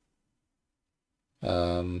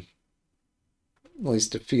 At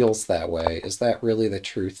least it feels that way. Is that really the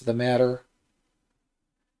truth of the matter?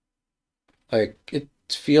 Like, it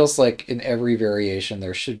feels like in every variation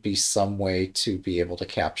there should be some way to be able to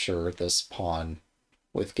capture this pawn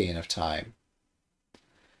with gain of time.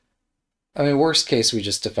 I mean, worst case, we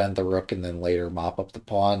just defend the rook and then later mop up the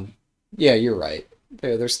pawn. Yeah, you're right.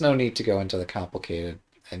 There's no need to go into the complicated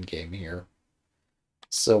endgame here.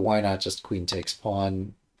 So why not just queen takes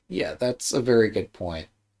pawn? Yeah, that's a very good point,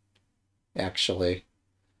 actually.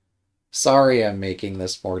 Sorry I'm making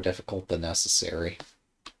this more difficult than necessary.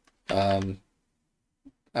 I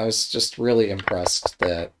was just really impressed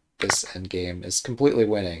that this endgame is completely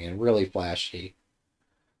winning and really flashy.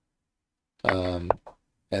 And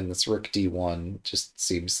this rook d1 just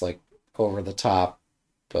seems like over the top,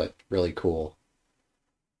 but really cool.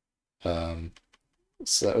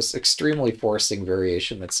 So that was extremely forcing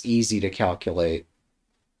variation that's easy to calculate.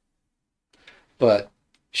 But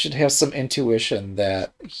you should have some intuition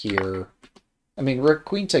that here... I mean, rook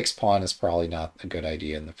queen takes pawn is probably not a good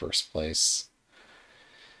idea in the first place.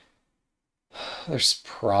 There's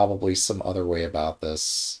probably some other way about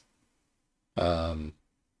this. I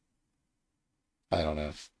don't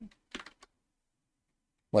know.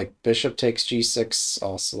 Like, bishop takes g6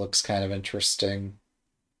 also looks kind of interesting.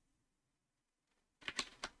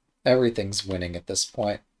 Everything's winning at this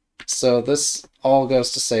point. So this all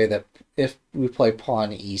goes to say that if we play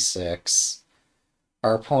pawn e6,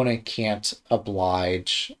 our opponent can't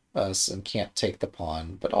oblige us and can't take the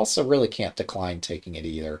pawn, but also really can't decline taking it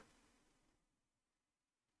either.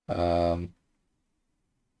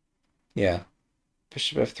 Yeah.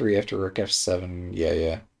 Bishop f3 after rook f7.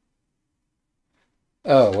 Yeah.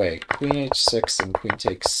 Oh, wait. Queen h6 and queen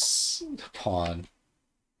takes pawn.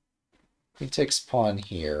 Queen takes pawn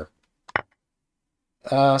here.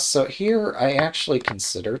 So here I actually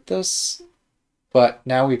considered this, but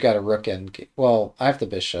now we've got a rook endgame. Well, I have the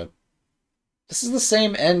bishop. This is the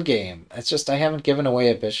same endgame. It's just I haven't given away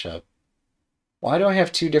a bishop. Why do I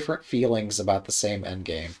have two different feelings about the same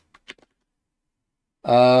endgame?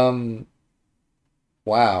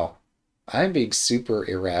 Wow. I'm being super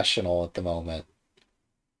irrational at the moment.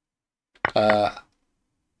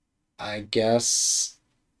 I guess...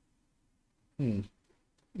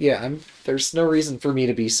 Yeah, there's no reason for me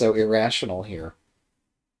to be so irrational here.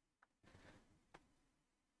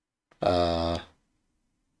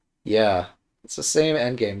 Yeah. It's the same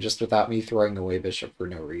endgame, just without me throwing away bishop for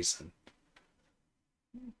no reason.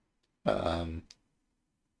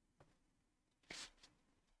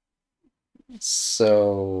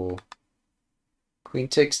 So... Queen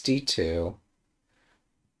takes d2.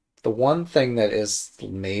 The one thing that is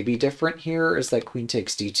maybe different here is that queen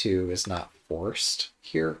takes d2 is not forced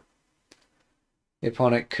here. The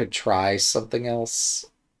opponent could try something else.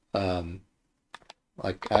 Like,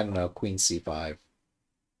 I don't know, queen c5.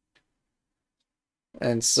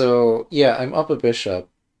 And so, yeah, I'm up a bishop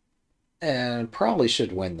and probably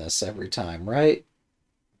should win this every time, right?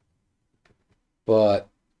 But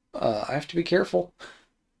I have to be careful.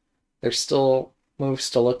 There's still moves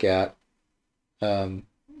to look at.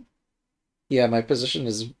 Yeah, my position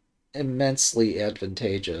is immensely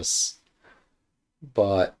advantageous.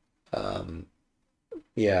 But,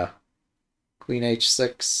 yeah. Queen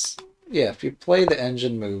h6. Yeah, if you play the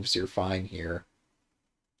engine moves, you're fine here.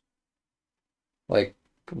 Like,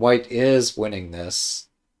 white is winning this.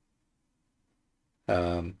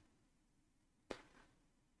 Yeah,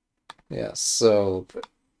 so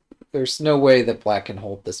there's no way that black can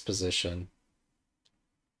hold this position.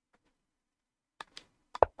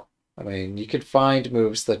 I mean, you could find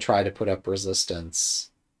moves that try to put up resistance.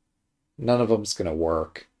 None of them's going to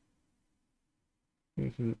work.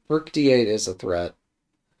 Rook d8 is a threat.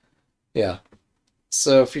 Yeah.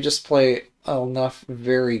 So if you just play enough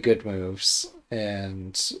very good moves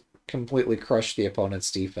and completely crush the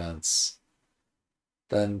opponent's defense,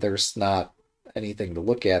 then there's not anything to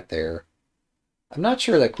look at there. I'm not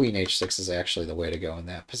sure that queen h6 is actually the way to go in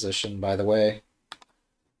that position, by the way.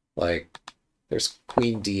 Like, there's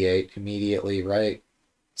queen d8 immediately, right?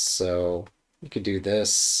 So you could do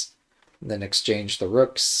this, and then exchange the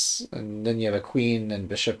rooks, and then you have a queen and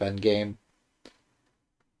bishop endgame.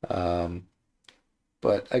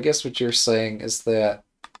 But I guess what you're saying is that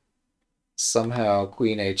somehow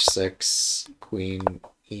queen h6, queen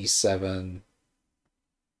e7,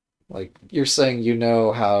 like, you're saying you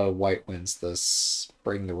know how white wins this,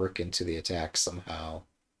 bring the rook into the attack somehow,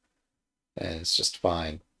 and it's just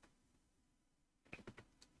fine.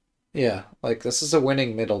 Yeah, like, this is a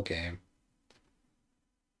winning middle game.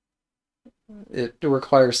 It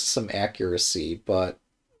requires some accuracy, but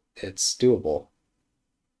it's doable.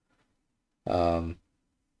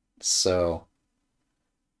 So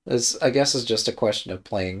this, I guess, is just a question of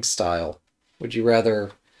playing style. Would you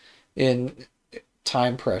rather, in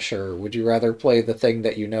time pressure, would you rather play the thing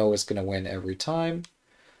that you know is going to win every time,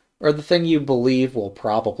 or the thing you believe will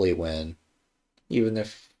probably win, even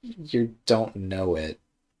if you don't know it?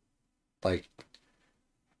 Like,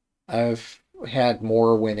 I've had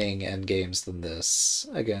more winning endgames than this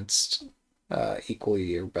against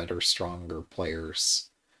equally or better, stronger players.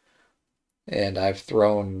 And I've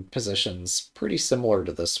thrown positions pretty similar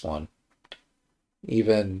to this one.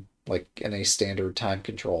 Even like in a standard time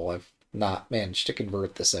control, I've not managed to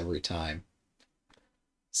convert this every time.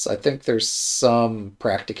 So I think there's some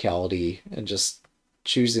practicality in just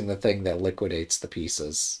choosing the thing that liquidates the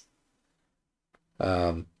pieces.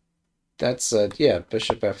 That's yeah,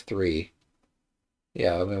 bishop f3.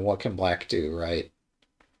 Yeah, I mean, what can black do, right?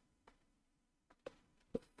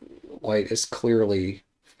 White is clearly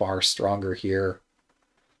far stronger here.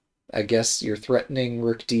 I guess you're threatening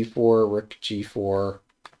rook d4, rook g4.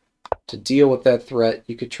 To deal with that threat,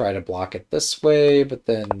 you could try to block it this way, but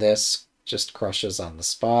then this just crushes on the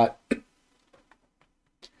spot.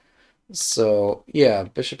 So, yeah,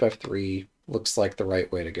 bishop f3 looks like the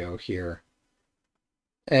right way to go here.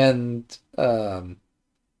 And,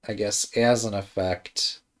 I guess as an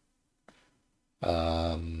effect,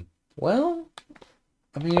 well,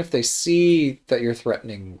 I mean, if they see that you're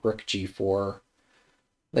threatening rook g4,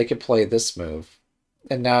 they could play this move.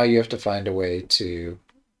 And now you have to find a way to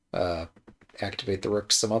activate the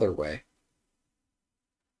rook some other way.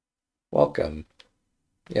 Welcome.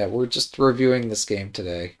 Yeah, we're just reviewing this game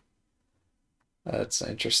today. It's an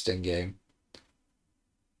interesting game.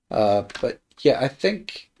 But yeah, I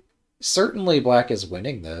think certainly black is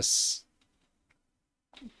winning this.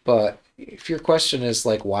 But if your question is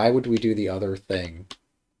like, why would we do the other thing?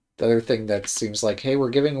 The other thing that seems like, hey, we're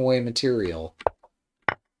giving away material.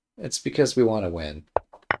 It's because we want to win.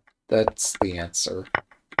 That's the answer.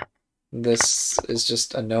 This is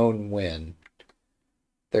just a known win.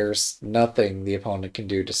 There's nothing the opponent can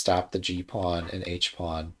do to stop the g-pawn and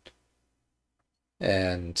h-pawn.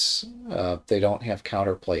 And they don't have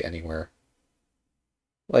counterplay anywhere.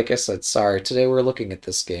 Like I said, sorry, today we're looking at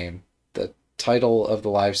this game. The title of the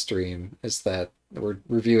live stream is that we're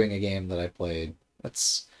reviewing a game that I played.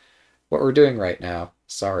 That's what we're doing right now.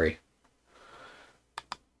 Sorry.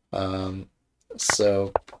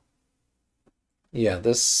 So, yeah,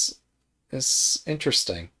 this is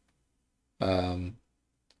interesting.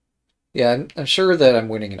 Yeah, I'm sure that I'm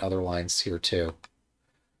winning in other lines here too.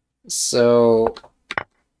 So,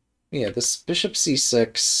 yeah, this bishop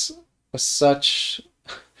c6 was such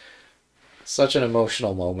an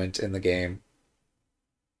emotional moment in the game.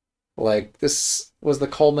 Like, this was the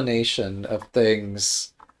culmination of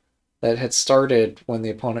things that had started when the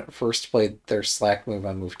opponent first played their slack move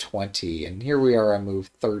on move 20, and here we are on move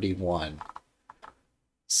 31.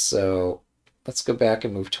 So let's go back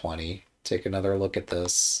and move 20, take another look at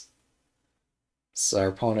this. So our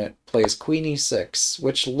opponent plays queen e6,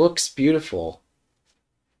 which looks beautiful.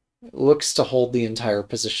 It looks to hold the entire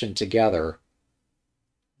position together.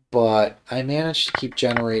 But I managed to keep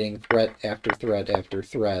generating threat after threat after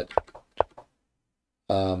threat.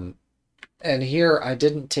 And here I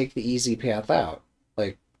didn't take the easy path out.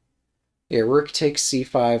 Like, yeah, rook takes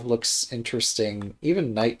c5 looks interesting.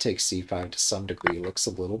 Even knight takes c5 to some degree looks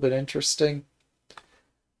a little bit interesting.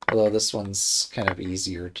 Although this one's kind of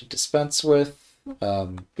easier to dispense with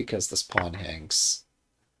because this pawn hangs.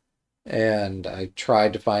 And I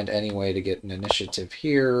tried to find any way to get an initiative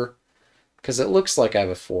here because it looks like I have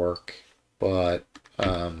a fork, but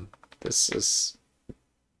there's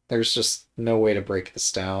just no way to break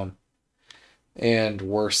this down. And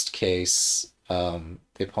worst case, the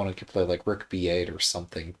opponent could play like rook b8 or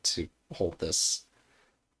something to hold this.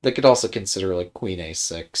 They could also consider like queen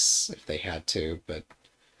a6 if they had to, but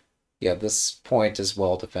Yeah, this point is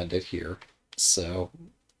well defended here. So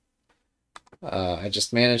I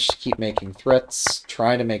just managed to keep making threats,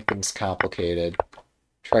 try to make things complicated,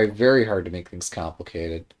 try very hard to make things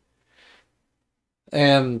complicated.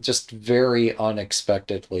 And just very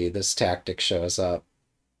unexpectedly, this tactic shows up.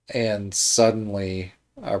 And suddenly,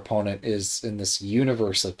 our opponent is in this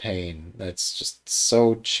universe of pain that's just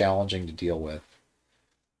so challenging to deal with.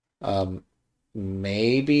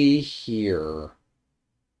 Maybe here.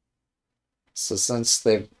 So since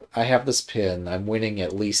I have this pin, I'm winning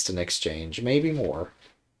at least an exchange, maybe more.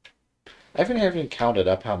 I haven't counted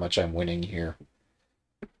up how much I'm winning here.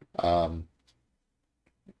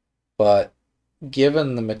 But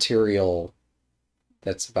given the material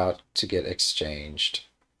that's about to get exchanged,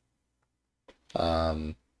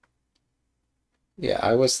 yeah,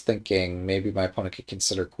 I was thinking maybe my opponent could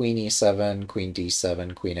consider queen e7, queen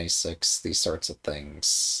d7, queen a6, these sorts of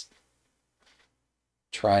things.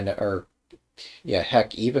 Trying to, or yeah,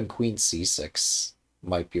 heck, even queen c6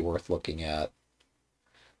 might be worth looking at,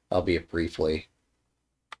 albeit briefly.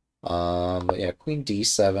 But yeah, queen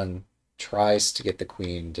d7 tries to get the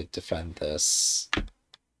queen to defend this.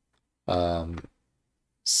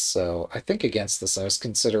 So I think against this, I was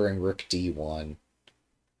considering rook d1.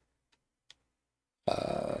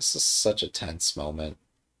 This is such a tense moment.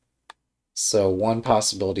 So one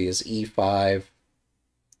possibility is e5,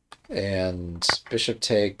 and bishop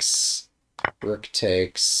takes, rook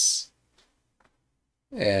takes,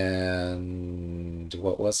 and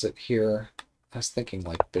what was it here? I was thinking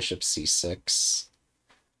like bishop c6.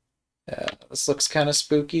 This looks kind of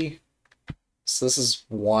spooky. So this is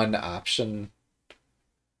one option.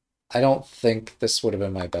 I don't think this would have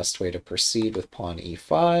been my best way to proceed with pawn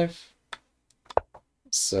e5.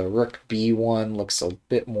 So rook b1 looks a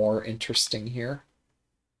bit more interesting here.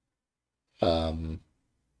 But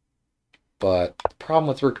the problem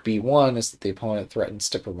with rook b1 is that the opponent threatens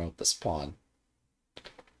to promote this pawn.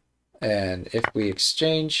 And if we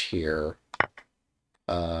exchange here,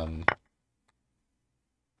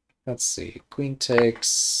 let's see, queen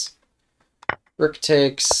takes, rook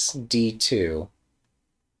takes, d2.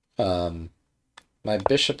 My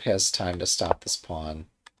bishop has time to stop this pawn.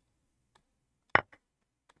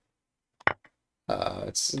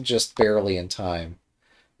 It's just barely in time.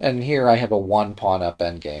 And here I have a one pawn up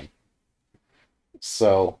endgame.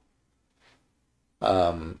 So,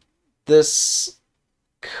 this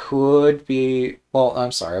could be, well,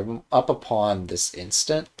 I'm sorry, I'm up a pawn this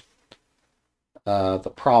instant.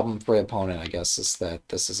 The problem for the opponent, I guess, is that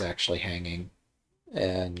this is actually hanging.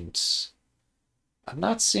 And I'm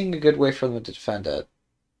not seeing a good way for them to defend it.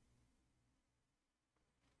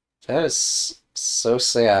 That is so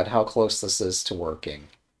sad how close this is to working.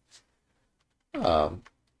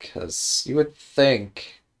 Because you would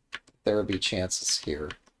think there would be chances here.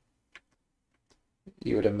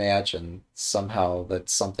 You would imagine somehow that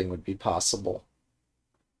something would be possible.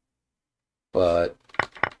 But,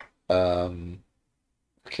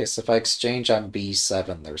 okay, so if I exchange on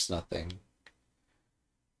b7, there's nothing.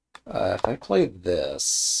 If I play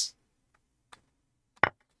this,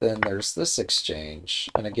 then there's this exchange.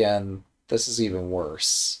 And again, this is even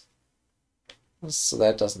worse. So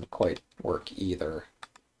that doesn't quite work either.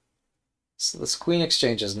 So this queen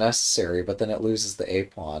exchange is necessary, but then it loses the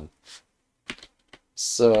a-pawn.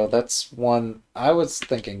 So that's one. I was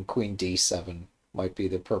thinking queen d7 might be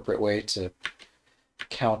the appropriate way to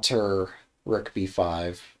counter rook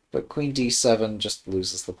b5, but queen d7 just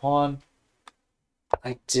loses the pawn.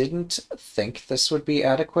 I didn't think this would be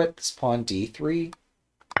adequate, this pawn d3,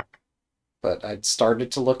 but I'd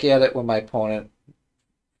started to look at it when my opponent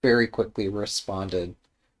very quickly responded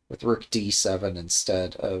with rook d7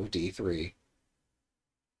 instead of d3.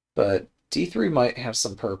 But d3 might have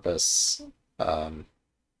some purpose.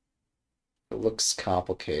 It looks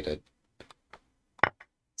complicated.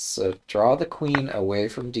 So draw the queen away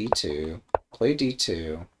from d2, play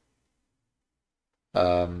d2.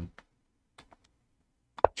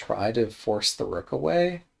 Try to force the rook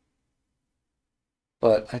away.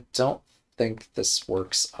 But I don't think this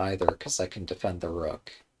works either because I can defend the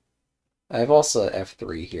rook. I have also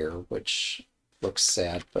f3 here, which looks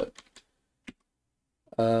sad, but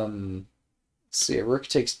let's see, a rook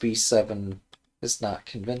takes b7 is not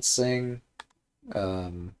convincing.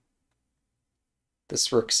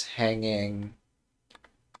 This rook's hanging.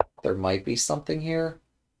 There might be something here.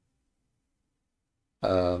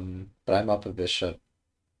 But I'm up a bishop,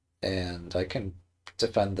 and I can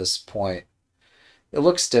defend this point. It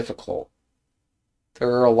looks difficult. There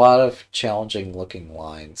are a lot of challenging looking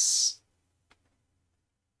lines.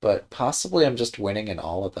 But possibly I'm just winning in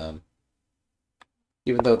all of them.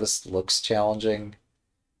 Even though this looks challenging,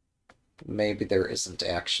 maybe there isn't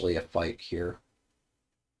actually a fight here.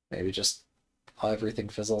 Maybe just everything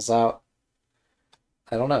fizzles out.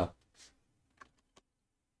 I don't know.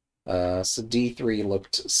 So d3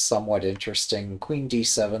 looked somewhat interesting. Queen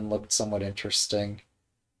d7 looked somewhat interesting.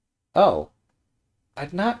 Oh,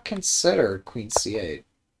 I'd not considered queen c8.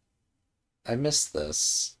 I missed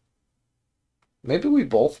this. Maybe we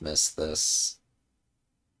both missed this.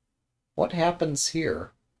 What happens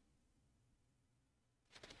here?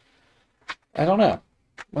 I don't know.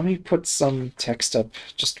 Let me put some text up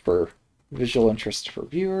just for visual interest for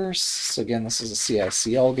viewers. So again, this is a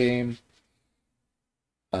CICL game.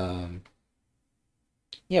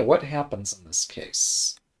 Yeah, what happens in this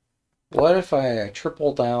case? What if I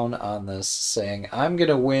triple down on this saying, I'm going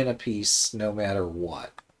to win a piece no matter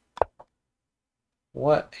what?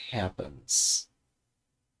 What happens?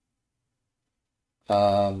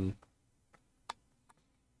 Rook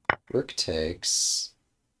takes.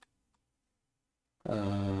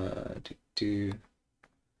 Oh,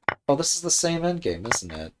 this is the same endgame,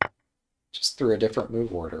 isn't it? Just through a different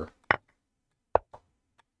move order.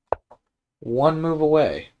 One move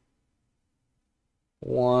away.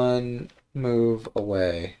 One move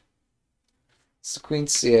away. So queen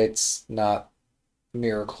c8's not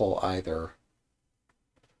miracle either.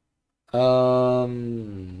 Wow.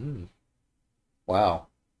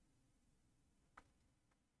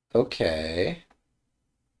 Okay.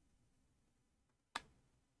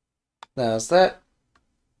 Now, does the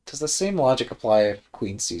same logic apply if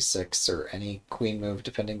queen c6 or any queen move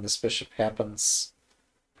depending this bishop happens?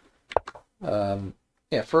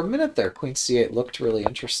 Yeah, for a minute there, queen c8 looked really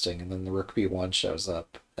interesting, and then the rook b1 shows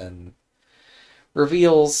up and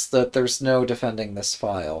reveals that there's no defending this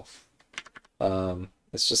file.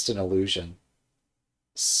 It's just an illusion.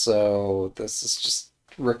 So this is just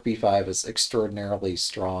rook b5 is extraordinarily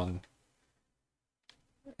strong,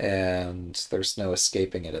 and there's no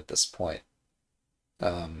escaping it at this point.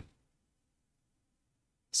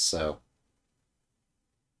 So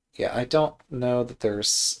yeah, I don't know that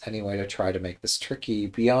there's any way to try to make this tricky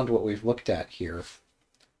beyond what we've looked at here.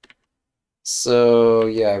 So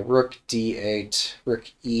yeah, rook d8,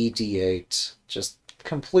 rook e d8 just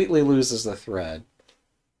completely loses the thread.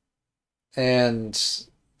 And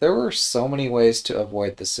there were so many ways to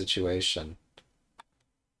avoid this situation.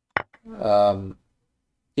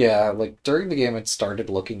 Yeah, like during the game I started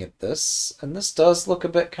looking at this, and this does look a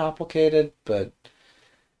bit complicated, but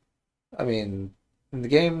I mean, in the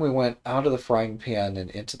game we went out of the frying pan and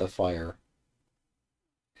into the fire.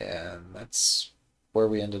 And that's where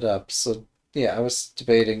we ended up. So yeah, I was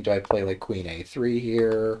debating, do I play like queen a3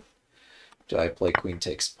 here? Do I play queen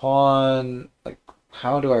takes pawn? Like,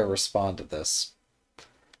 how do I respond to this?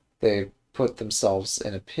 They put themselves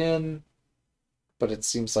in a pin, but it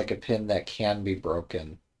seems like a pin that can be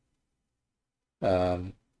broken.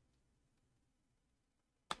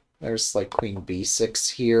 There's like queen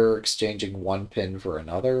b6 here, exchanging one pin for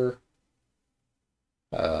another.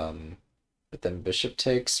 But then bishop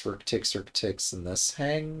takes, rook takes, and this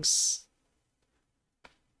hangs.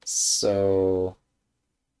 So,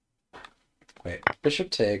 wait,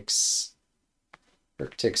 bishop takes,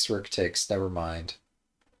 rook takes, never mind.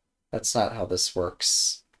 That's not how this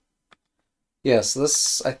works. Yeah, so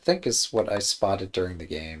this, I think, is what I spotted during the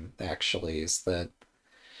game, actually, is that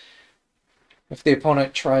if the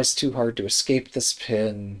opponent tries too hard to escape this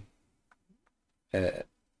pin,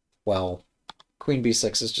 well, queen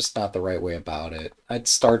b6 is just not the right way about it. I'd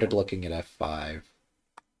started looking at f5,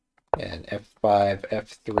 and f5,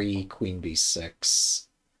 f3, queen b6.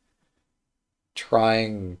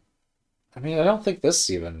 Trying... I mean, I don't think this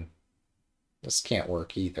can't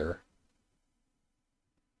work either.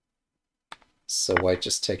 So white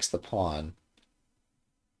just takes the pawn.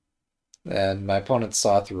 And my opponent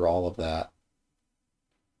saw through all of that.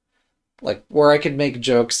 Like, where I could make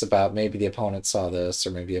jokes about maybe the opponent saw this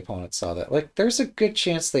or maybe the opponent saw that. Like, there's a good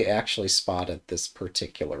chance they actually spotted this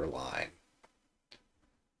particular line.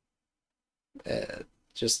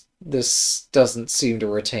 Just, this doesn't seem to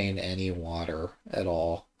retain any water at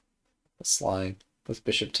all. This line with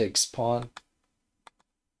bishop takes pawn.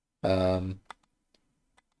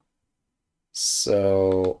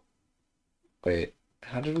 So, wait,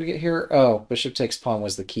 how did we get here? Oh, bishop takes pawn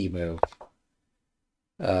was the key move.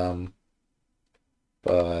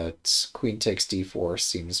 But queen takes d4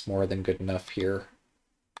 seems more than good enough here.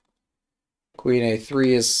 Queen a3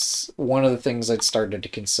 is one of the things I'd started to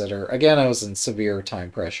consider. Again, I was in severe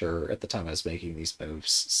time pressure at the time I was making these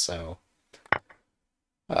moves, so...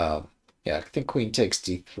 yeah, I think queen takes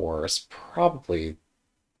d4 is probably...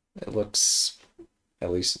 It looks,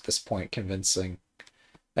 at least at this point, convincing.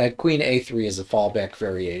 I had queen a3 as a fallback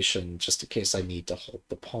variation, just in case I need to hold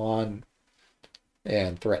the pawn,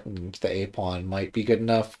 and threaten the a pawn might be good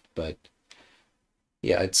enough, but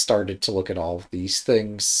yeah, I'd started to look at all of these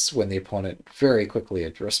things when the opponent very quickly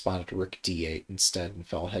had responded to rook d8 instead and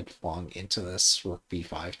fell headlong into this rook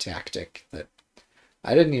b5 tactic that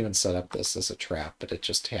I didn't even set up this as a trap, but it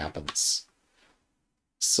just happens.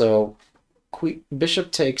 So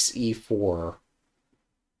bishop takes e4.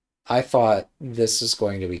 I thought this is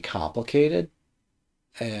going to be complicated,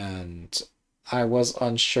 and I was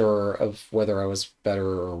unsure of whether I was better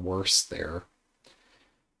or worse there.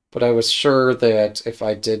 But I was sure that if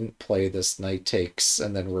I didn't play this knight takes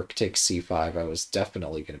and then rook takes c5, I was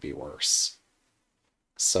definitely going to be worse.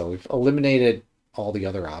 So we've eliminated all the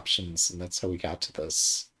other options, and that's how we got to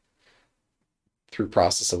this through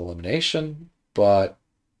process of elimination. But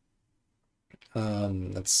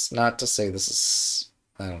that's not to say this is,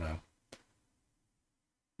 I don't know.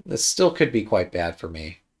 This still could be quite bad for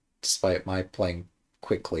me, despite my playing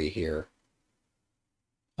quickly here.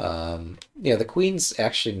 Yeah, the queen's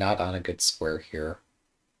actually not on a good square here.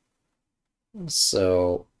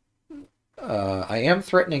 So I am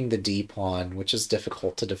threatening the d pawn, which is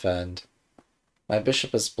difficult to defend. My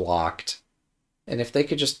bishop is blocked. And if they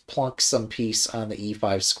could just plunk some piece on the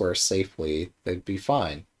e5 square safely, they'd be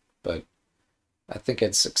fine. But I think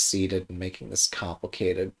I'd succeeded in making this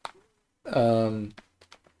complicated.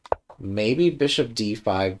 Maybe bishop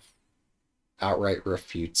d5 outright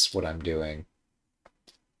refutes what I'm doing.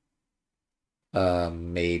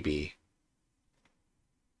 Maybe.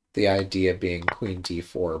 The idea being queen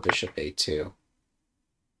d4, bishop a2.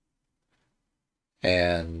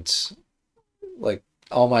 And, like,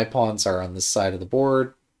 all my pawns are on this side of the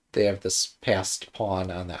board. They have this passed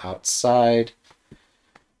pawn on the outside.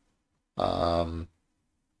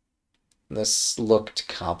 This looked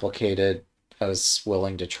complicated. I was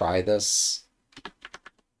willing to try this.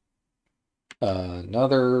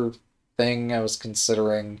 Another thing I was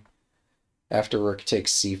considering after rook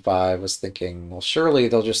takes c5, I was thinking, well, surely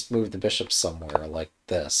they'll just move the bishop somewhere like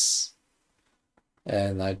this.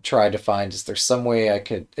 And I tried to find, is there some way I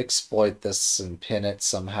could exploit this and pin it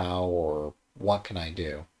somehow, or what can I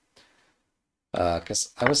do?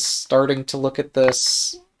 Because I was starting to look at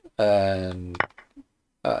this, and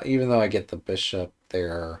even though I get the bishop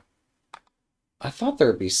there, I thought there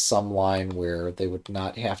would be some line where they would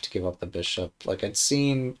not have to give up the bishop. Like, I'd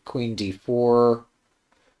seen queen d4,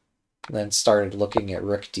 and then started looking at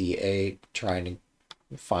rook d8, trying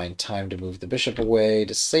to find time to move the bishop away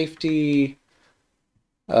to safety.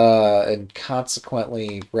 And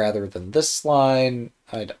consequently, rather than this line,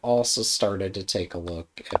 I'd also started to take a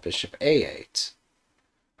look at bishop a8.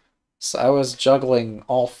 So I was juggling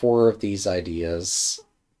all four of these ideas,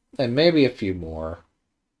 and maybe a few more,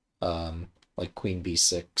 like queen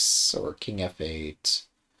b6, or king f8,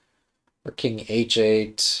 or king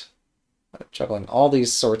h8, juggling all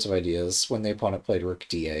these sorts of ideas when the opponent played rook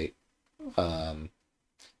d8. But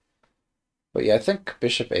yeah, I think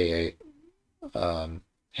bishop a8,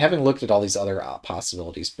 having looked at all these other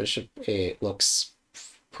possibilities, bishop a8 looks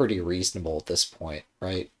pretty reasonable at this point,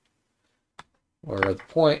 right? Where the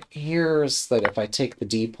point here is that if I take the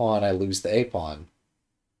d pawn, I lose the a pawn.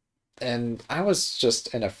 And I was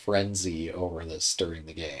just in a frenzy over this during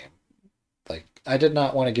the game. Like, I did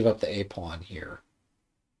not want to give up the a pawn here.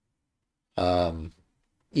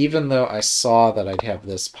 Even though I saw that I'd have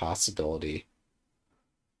this possibility.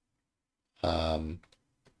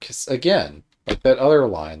 Because, again, like that other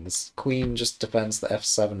line, this queen just defends the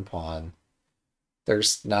f7 pawn.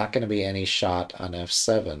 There's not going to be any shot on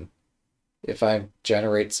f7. If I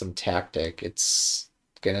generate some tactic, it's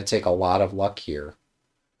going to take a lot of luck here.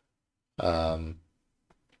 I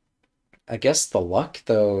guess the luck,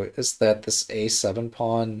 though, is that this a7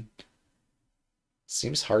 pawn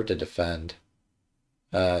seems hard to defend.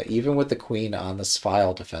 Even with the queen on this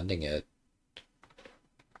file defending it.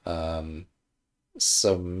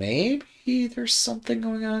 So maybe there's something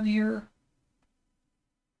going on here.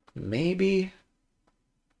 Maybe.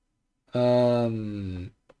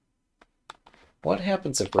 What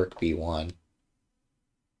happens if rook b1?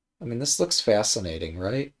 I mean, this looks fascinating,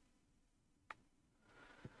 right?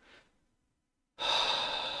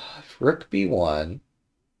 Rook b1.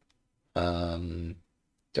 Do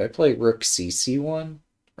I play rook cc1?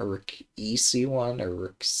 Or rook ec1? Or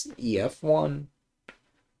rook ef1?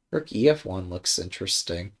 Rook ef1 looks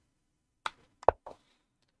interesting.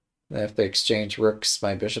 And if they exchange rooks,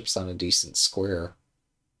 my bishop's on a decent square.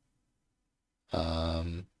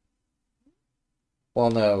 Well,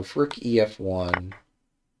 no, if rook ef1,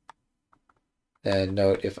 and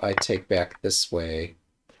note if I take back this way,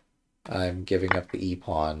 I'm giving up the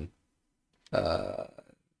e-pawn.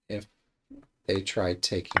 If they try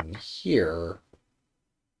taking here...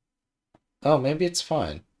 Oh, maybe it's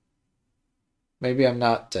fine. Maybe I'm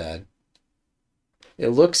not dead. It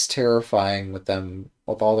looks terrifying with them,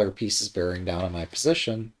 with all their pieces bearing down on my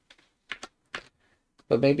position.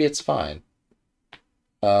 But maybe it's fine.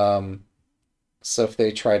 So if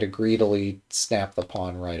they try to greedily snap the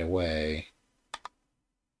pawn right away,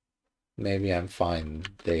 maybe I'm fine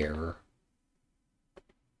there.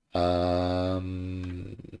 I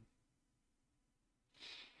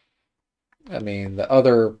mean, the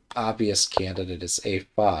other obvious candidate is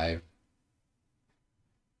a5.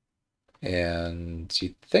 And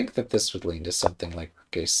you'd think that this would lean to something like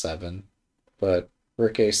rook a7, but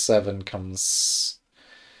rook a7 comes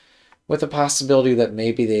with the possibility that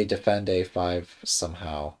maybe they defend a5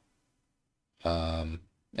 somehow. And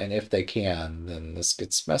if they can, then this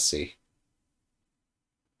gets messy.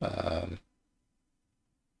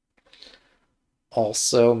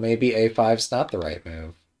 Also, maybe a5's not the right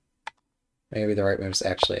move. Maybe the right move is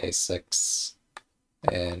actually a6.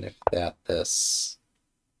 And if that, this.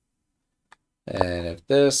 And if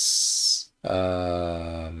this...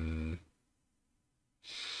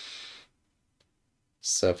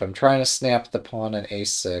 So if I'm trying to snap the pawn on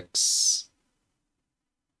a6,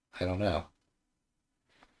 I don't know.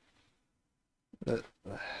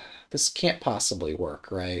 This can't possibly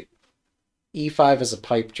work, right? e5 is a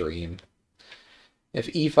pipe dream. If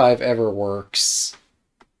e5 ever works,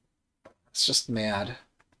 it's just mad.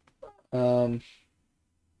 How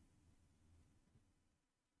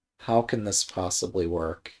can this possibly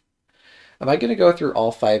work? Am I going to go through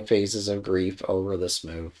all 5 phases of grief over this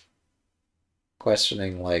move?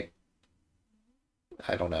 Questioning, like,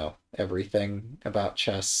 I don't know, everything about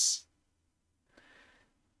chess.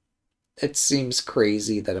 It seems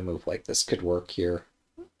crazy that a move like this could work here.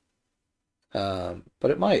 But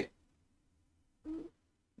it might.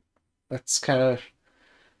 That's kind of...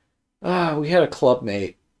 we had a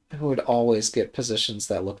clubmate who would always get positions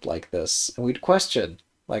that looked like this. And we'd question,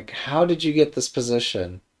 like, how did you get this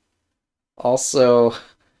position? Also,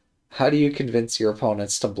 how do you convince your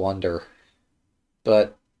opponents to blunder?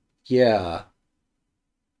 But, yeah.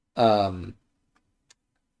 I'm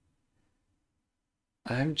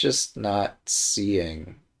just not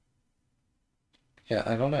seeing... Yeah,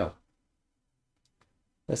 I don't know.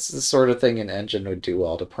 This is the sort of thing an engine would do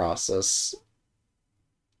well to process.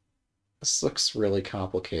 This looks really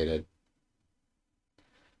complicated.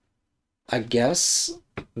 I guess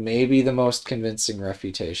maybe the most convincing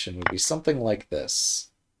refutation would be something like this.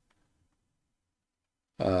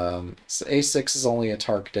 So a6 is only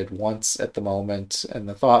targeted once at the moment, and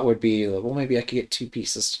the thought would be, well, maybe I could get 2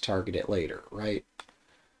 pieces to target it later, right?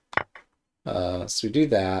 So we do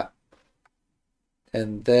that.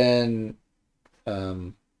 And then,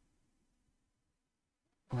 well,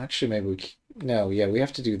 actually, maybe no, yeah, we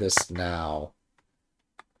have to do this now.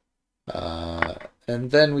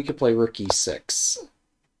 And then we could play rook e6.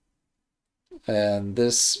 And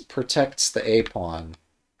this protects the a-pawn.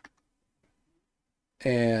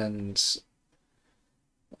 And,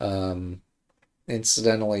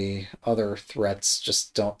 incidentally, other threats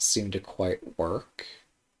just don't seem to quite work.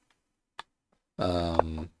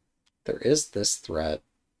 There is this threat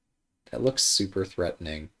that looks super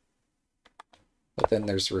threatening. But then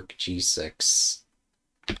there's rook g6.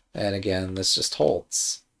 And again, this just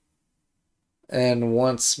holds. And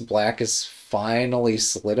once black has finally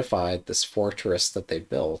solidified this fortress that they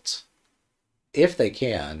built, if they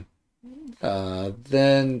can,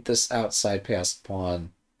 then this outside passed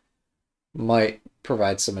pawn might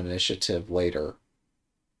provide some initiative later.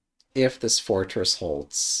 If this fortress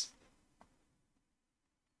holds.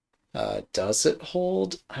 Does it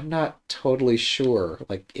hold? I'm not totally sure.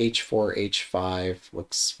 Like h4, h5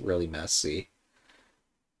 looks really messy.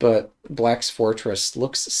 But black's fortress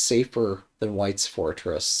looks safer than white's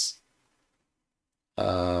fortress.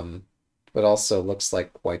 But also looks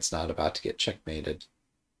like white's not about to get checkmated.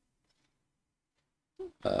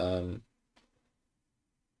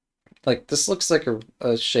 Like, this looks like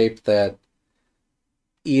a shape that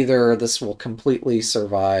either this will completely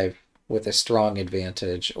survive with a strong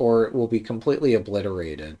advantage, or it will be completely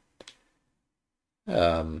obliterated.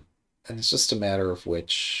 And it's just a matter of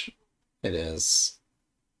which it is.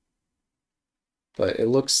 But it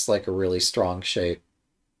looks like a really strong shape.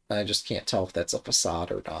 I just can't tell if that's a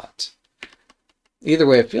facade or not. Either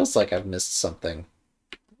way, it feels like I've missed something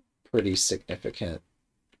pretty significant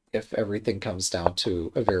if everything comes down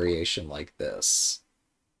to a variation like this.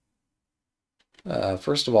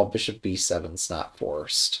 First of all, bishop b7's not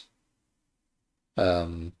forced.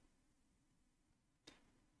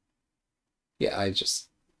 yeah, it's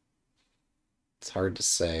hard to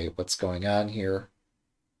say what's going on here.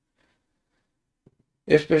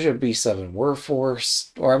 If bishop b7 were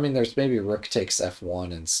forced, or I mean, there's maybe rook takes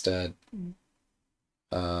f1 instead.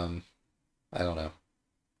 I don't know.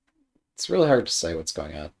 It's really hard to say what's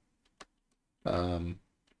going on.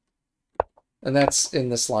 And that's in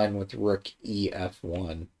this line with rook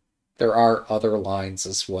ef1. There are other lines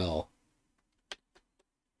as well.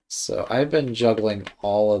 So I've been juggling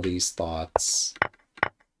all of these thoughts.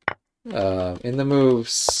 In the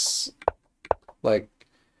moves, like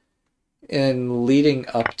in leading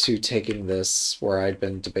up to taking this, where I'd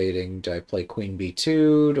been debating, do I play queen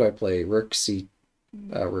b2? Do I play rook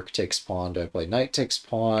rook takes pawn? Do I play knight takes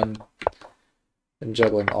pawn? And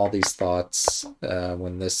juggling all these thoughts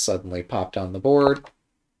when this suddenly popped on the board.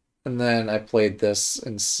 And then I played this,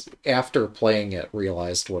 and after playing it,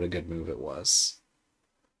 realized what a good move it was.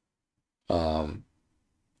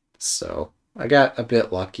 So I got a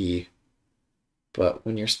bit lucky, but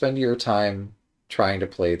when you're spending your time trying to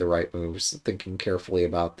play the right moves, thinking carefully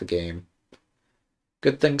about the game,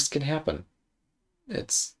 good things can happen.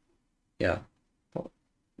 Yeah.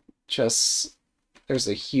 Chess, there's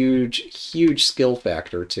a huge skill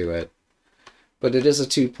factor to it, but it is a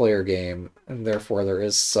two-player game, and therefore there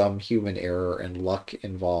is some human error and luck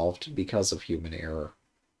involved because of human error.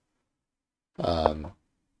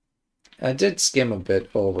 I did skim a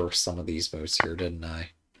bit over some of these moves here, didn't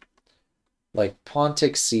I? Like pawn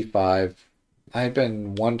takes c5. I've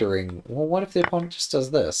been wondering, well, what if the opponent just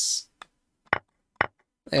does this?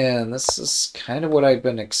 And this is kind of what I'd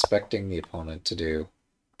been expecting the opponent to do.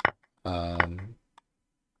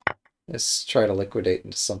 Let's try to liquidate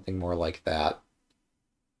into something more like that.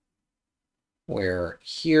 Where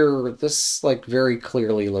here, this like very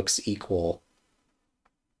clearly looks equal.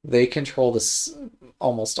 They control this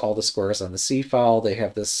almost all the squares on the c-file. They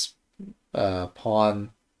have this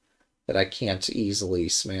pawn that I can't easily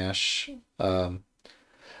smash. Or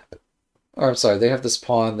I'm sorry, they have this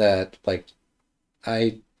pawn that like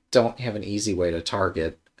I don't have an easy way to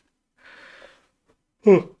target.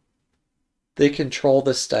 They control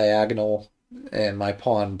this diagonal, and my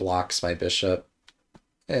pawn blocks my bishop.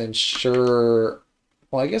 And sure,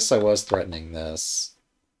 well, I guess I was threatening this.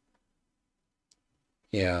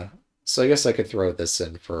 Yeah, so I guess I could throw this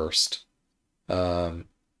in first. Yeah,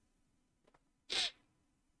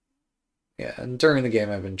 and during the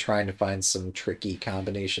game I've been trying to find some tricky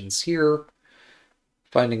combinations here.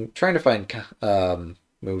 Trying to find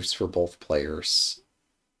moves for both players.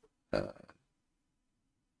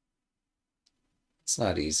 It's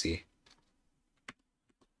not easy.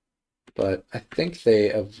 But I think they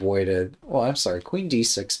avoided... Well, I'm sorry, queen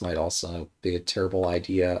d6 might also be a terrible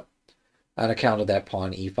idea on account of that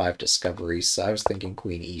pawn e5 discovery, so I was thinking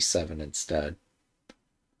queen e7 instead.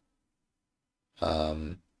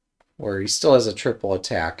 Where he still has a triple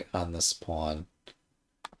attack on this pawn.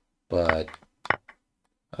 But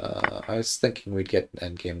I was thinking we'd get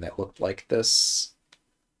an endgame that looked like this,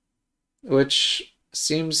 which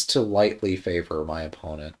seems to lightly favor my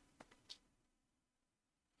opponent.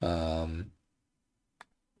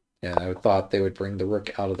 Yeah, I thought they would bring the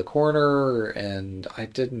rook out of the corner, and I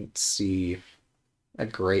didn't see a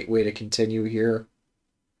great way to continue here.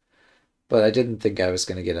 But I didn't think I was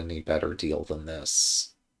going to get any better deal than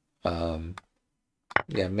this.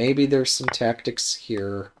 Yeah, maybe there's some tactics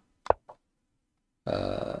here.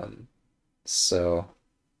 So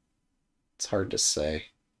it's hard to say.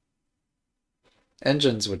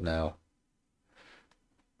 Engines would know.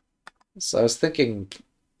 So I was thinking,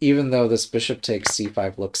 even though this bishop takes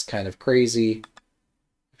c5 looks kind of crazy,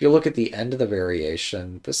 if you look at the end of the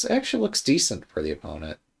variation, this actually looks decent for the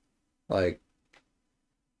opponent. Like,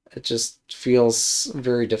 it just feels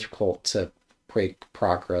very difficult to break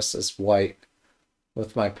progress as white,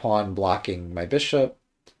 with my pawn blocking my bishop,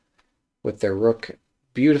 with their rook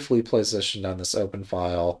beautifully positioned on this open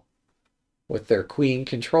file, with their queen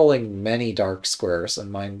controlling many dark squares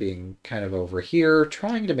and mine being kind of over here,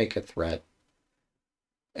 trying to make a threat.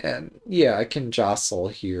 And yeah, I can jostle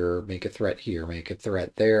here, make a threat here, make a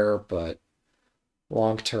threat there, but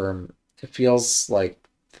long term, it feels like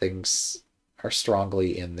things are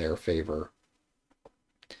strongly in their favor.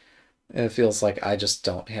 And it feels like I just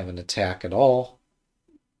don't have an attack at all.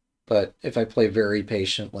 But if I play very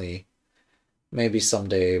patiently, maybe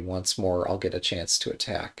someday once more I'll get a chance to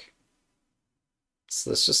attack. So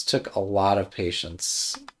this just took a lot of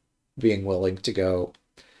patience, being willing to go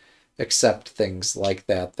accept things like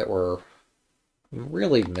that that were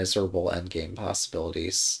really miserable endgame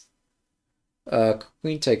possibilities.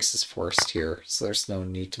 Queen takes is forced here, so there's no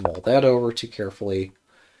need to mull that over too carefully.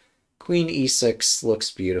 Queen e6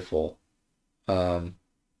 looks beautiful.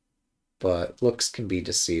 But looks can be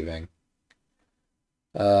deceiving.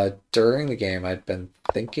 During the game, I'd been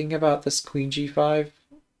thinking about this queen g5,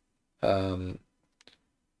 um,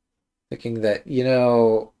 thinking that,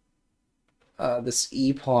 this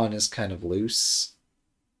e-pawn is kind of loose,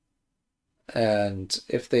 and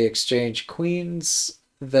if they exchange queens,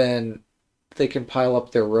 then they can pile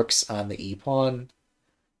up their rooks on the e-pawn,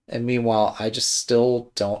 and meanwhile, I just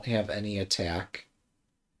still don't have any attack.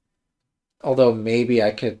 Although maybe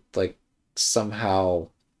I could, like, somehow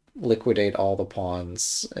liquidate all the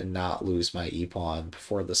pawns and not lose my e-pawn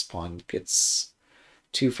before this pawn gets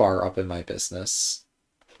too far up in my business.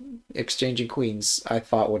 Exchanging queens, I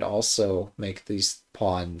thought, would also make these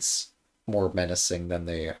pawns more menacing than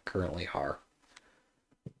they currently are.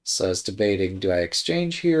 So I was debating, do I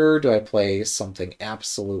exchange here? Do I play something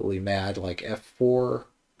absolutely mad like f4?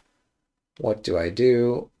 What do I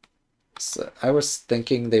do? So I was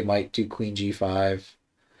thinking they might do queen g5.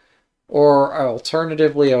 Or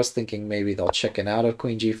alternatively, I was thinking maybe they'll chicken out of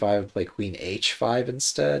queen g5 and play queen h5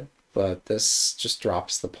 instead. But this just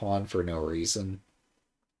drops the pawn for no reason.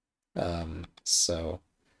 So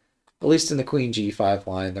at least in the queen g5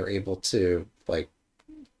 line, they're able to like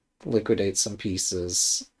liquidate some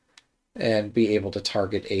pieces and be able to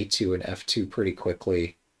target a2 and f2 pretty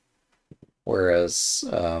quickly. Whereas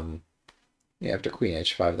after queen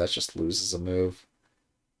h5, that just loses a move.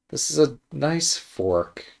 This is a nice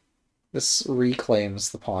fork. This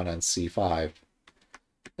reclaims the pawn on c5.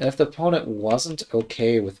 And if the opponent wasn't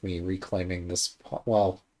okay with me reclaiming this pawn,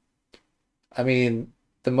 well, I mean,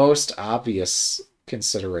 the most obvious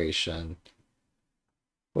consideration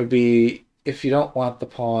would be if you don't want the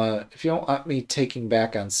pawn, if you don't want me taking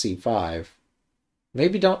back on c5,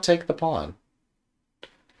 maybe don't take the pawn.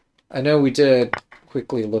 I know we did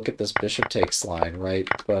quickly look at this bishop takes line, right?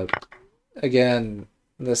 But again,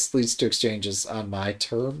 this leads to exchanges on my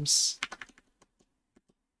terms.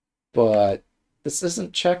 But this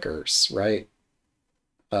isn't checkers, right?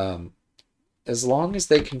 As long as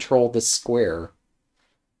they control this square,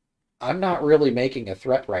 I'm not really making a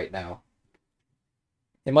threat right now.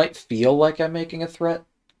 It might feel like I'm making a threat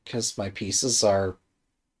because my pieces are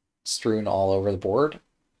strewn all over the board,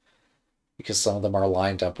 because some of them are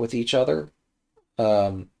lined up with each other.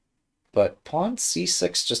 But pawn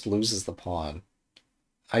c6 just loses the pawn.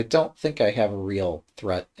 I don't think I have a real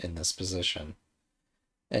threat in this position.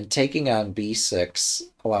 And taking on b6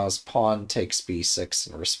 allows pawn takes b6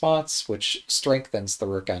 in response, which strengthens the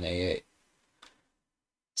rook on a8.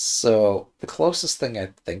 So the closest thing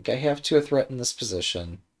I think I have to a threat in this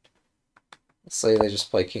position, let's say they just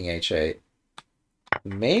play king h8.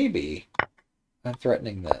 Maybe I'm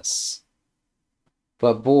threatening this.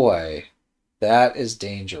 But boy, that is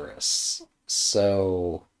dangerous.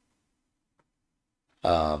 So,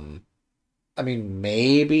 I mean,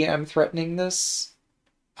 maybe I'm threatening this.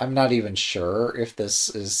 I'm not even sure if this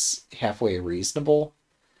is halfway reasonable.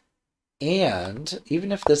 And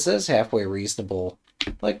even if this is halfway reasonable,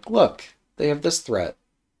 like, look, they have this threat.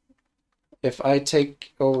 If I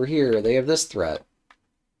take over here, they have this threat.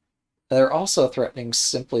 They're also threatening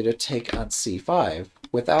simply to take on c5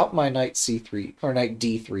 without my knight c3 or knight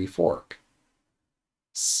d3 fork.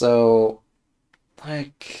 So,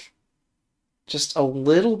 like, just a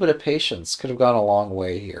little bit of patience could have gone a long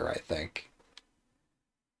way here, I think.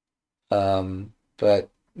 But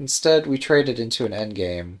instead we traded into an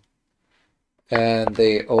endgame, and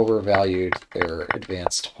they overvalued their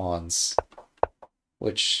advanced pawns,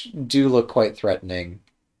 which do look quite threatening.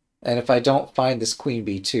 And if I don't find this queen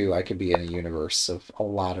b2, I could be in a universe of a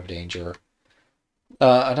lot of danger.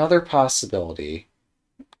 Another possibility,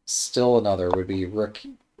 still another, would be rook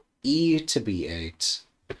e to b8,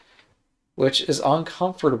 which is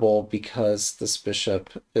uncomfortable because this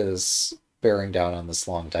bishop is bearing down on this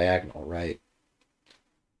long diagonal, right?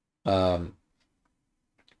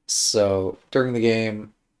 So during the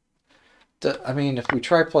game, I mean, if we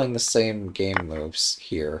try playing the same game moves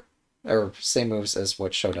here, or same moves as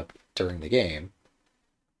what showed up during the game,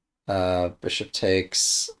 bishop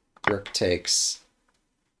takes, rook takes,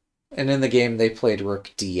 and in the game they played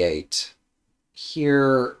rook d8.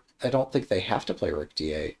 Here, I don't think they have to play rook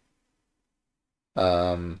d8.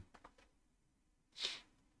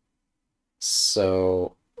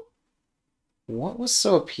 So what was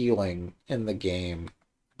so appealing in the game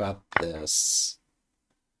about this?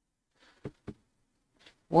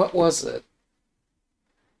 What was it?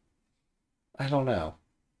 I don't know.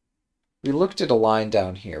 We looked at a line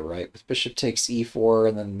down here, right? With bishop takes e4,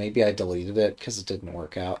 and then maybe I deleted it because it didn't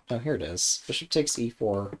work out. Oh, here it is. Bishop takes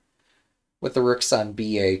e4 with the rooks on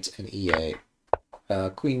b8 and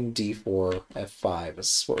e8. Queen d4, f5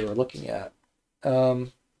 is what we were looking at. Now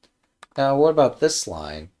what about this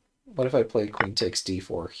line? What if I play queen takes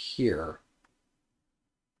d4 here?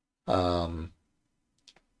 Can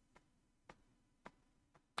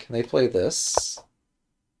they play this?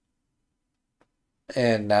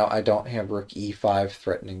 And now I don't have rook e5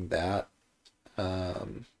 threatening that.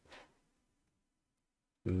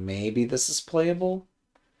 Maybe this is playable.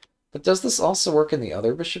 But does this also work in the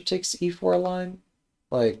other bishop takes e4 line?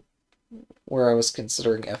 Like, where I was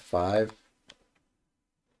considering f5?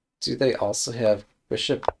 Do they also have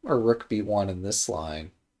bishop or rook b1 in this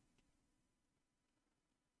line?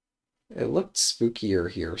 It looked spookier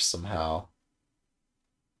here somehow.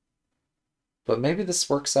 But maybe this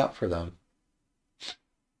works out for them.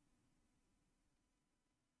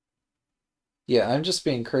 Yeah, I'm just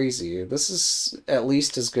being crazy. This is at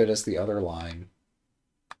least as good as the other line.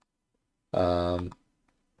 I'm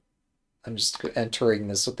just entering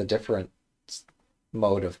this with a different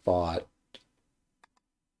mode of thought.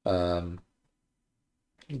 But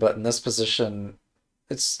in this position,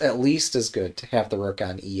 it's at least as good to have the rook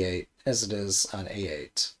on e8 as it is on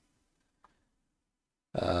a8.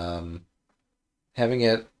 Having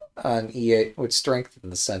it on e8 would strengthen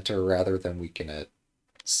the center rather than weaken it.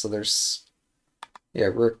 So there's, yeah,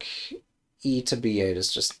 rook e to b8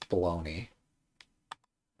 is just baloney.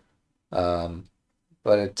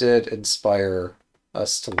 But it did inspire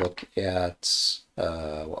us to look at,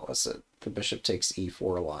 what was it? The bishop takes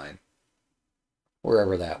e4 line.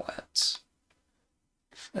 Wherever that went.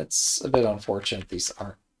 It's a bit unfortunate these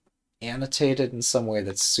aren't annotated in some way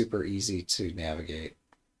that's super easy to navigate.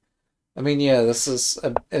 I mean, yeah, this is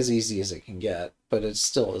as easy as it can get, but it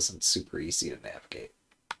still isn't super easy to navigate.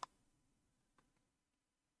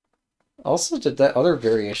 Also, did that other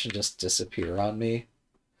variation just disappear on me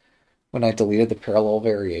when I deleted the parallel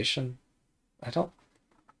variation? I don't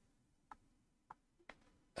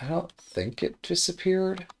think it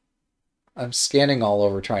disappeared. I'm scanning all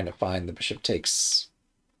over trying to find the bishop takes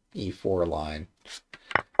e4 line.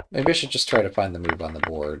 Maybe I should just try to find the move on the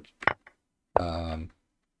board.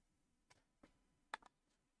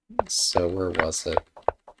 So where was it?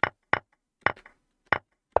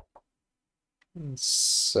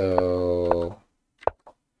 So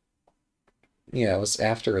yeah, it was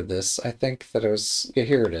after this. I think that it was, yeah,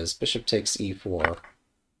 here it is. Bishop takes e4.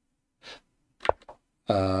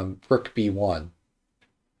 Rook b1.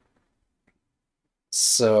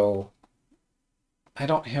 So I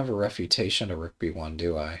don't have a refutation to rook b1,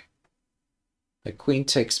 do I? Like queen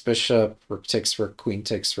takes bishop, rook takes rook, queen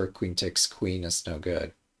takes rook, queen takes queen is no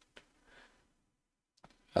good.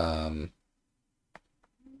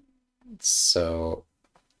 So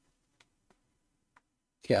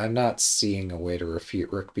yeah, I'm not seeing a way to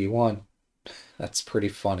refute rook b1. That's pretty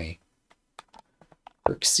funny.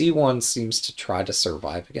 Rook c1 seems to try to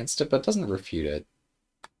survive against it, but doesn't refute it.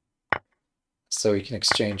 So we can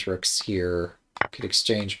exchange rooks here. Could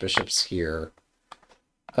exchange bishops here.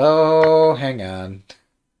 Oh, hang on.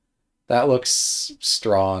 That looks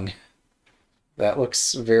strong. That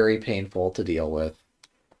looks very painful to deal with.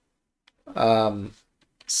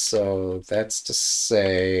 So that's to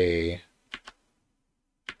say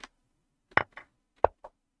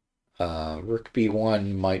rook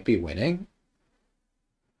b1 might be winning.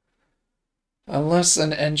 Unless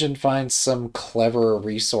an engine finds some clever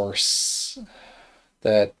resource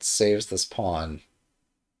that saves this pawn.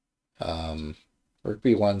 Rook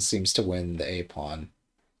b1 seems to win the a pawn.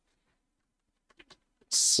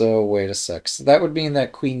 So wait a sec. So that would mean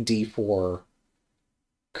that queen d4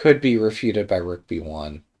 could be refuted by rook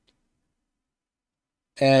b1.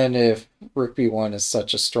 And if rook b1 is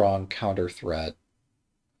such a strong counter threat,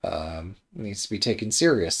 it needs to be taken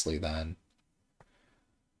seriously then.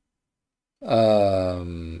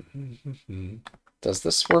 Does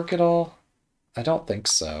this work at all? I don't think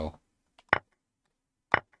so.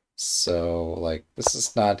 So, like, this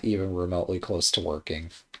is not even remotely close to working.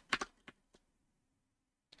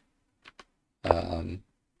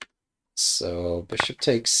 So bishop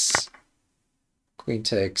takes, queen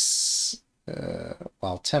takes,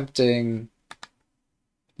 while tempting.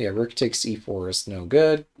 Yeah, rook takes e4 is no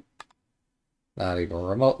good. Not even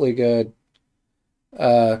remotely good.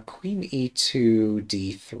 Queen e2,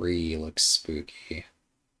 d3 looks spooky.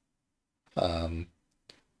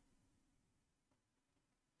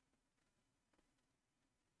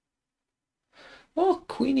 Well,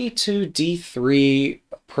 queen e2, d3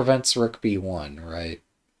 prevents rook b1, right?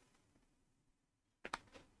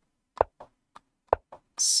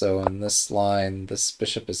 So in this line, this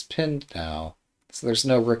bishop is pinned now, so there's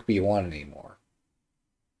no rook b1 anymore.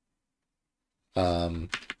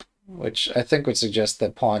 Which I think would suggest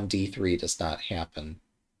that pawn d3 does not happen.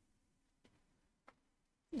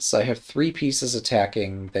 So I have 3 pieces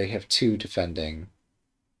attacking, they have 2 defending.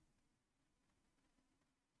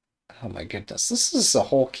 Oh my goodness, this is a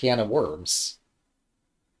whole can of worms.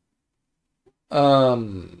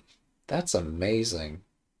 That's amazing.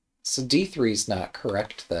 So D3 is not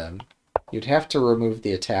correct then. You'd have to remove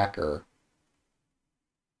the attacker.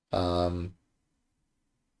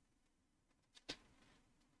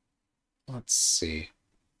 Let's see.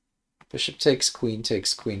 Bishop takes, queen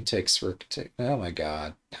takes, rook takes. Oh my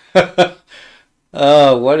god.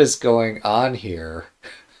 Oh, what is going on here?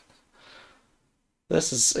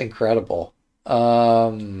 This is incredible.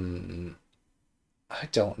 I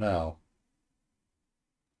don't know.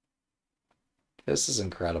 This is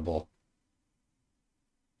incredible.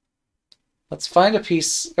 Let's find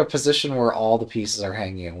a position where all the pieces are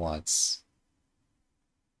hanging at once.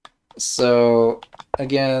 So,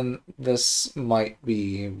 again, this might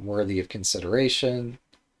be worthy of consideration.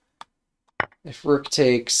 If rook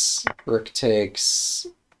takes,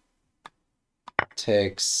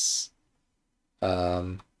 takes,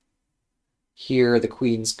 here the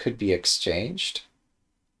queens could be exchanged.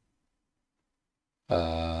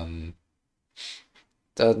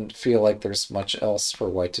 Doesn't feel like there's much else for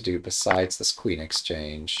white to do besides this queen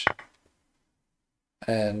exchange.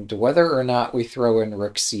 And whether or not we throw in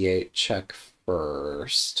rook c8 check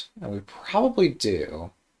first, and we probably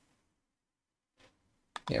do.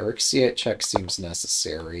 Yeah, rook c8 check seems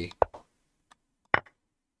necessary.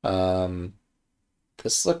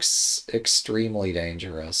 This looks extremely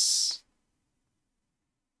dangerous.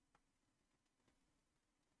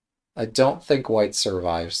 I don't think white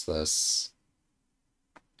survives this.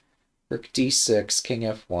 Rook d6, king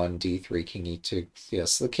f1, d3, king e2.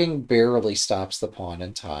 Yes, the king barely stops the pawn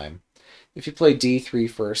in time. If you play d3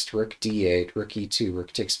 first, rook d8, rook e2,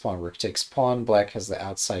 rook takes pawn, black has the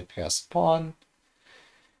outside passed pawn.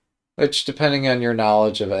 Which, depending on your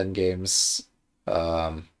knowledge of endgames,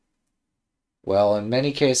 well, in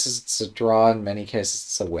many cases it's a draw, in many cases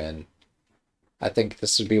it's a win. I think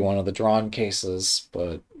this would be one of the drawn cases,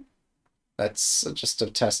 but that's just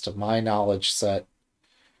a test of my knowledge set.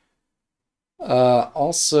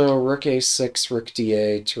 Also, rook a6, rook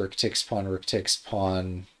d8, rook takes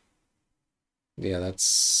pawn. Yeah,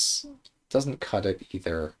 that's doesn't cut it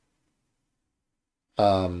either.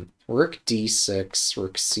 Rook d6,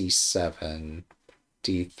 rook c7,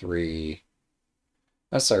 d3.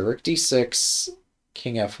 Oh, sorry, rook d6,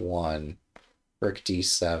 king f1, rook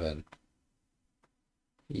d7.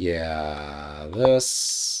 Yeah,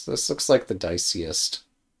 this looks like the diciest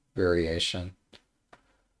variation.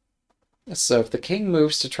 So if the king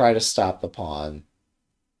moves to try to stop the pawn,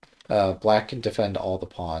 black can defend all the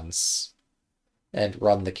pawns and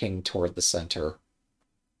run the king toward the center.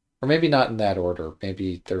 Or maybe not in that order.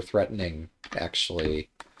 Maybe they're threatening, actually,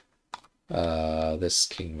 this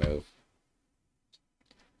king move.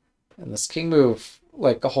 And this king move,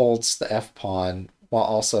 like, holds the f-pawn while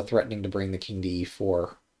also threatening to bring the king to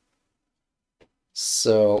e4.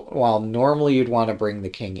 So, while normally you'd want to bring the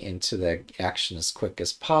king into the action as quick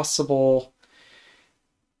as possible,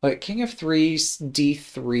 like king f3,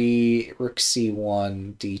 d3, rook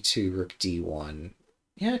c1, d2, rook d1.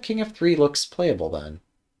 Yeah, king f3 looks playable then.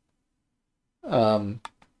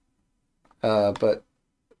 But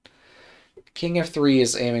king f3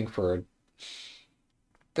 is aiming for...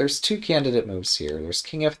 There's 2 candidate moves here. There's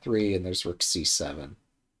king f3 and there's rook c7.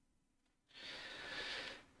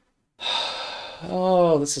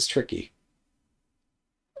 Oh, this is tricky.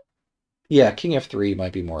 Yeah, king f3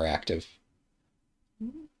 might be more active.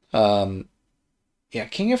 Yeah,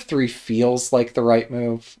 king f3 feels like the right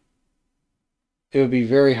move. It would be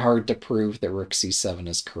very hard to prove that rook c7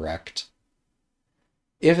 is correct.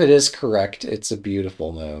 If it is correct, it's a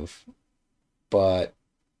beautiful move. But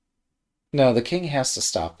no, the king has to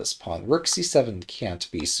stop this pawn. Rook c7 can't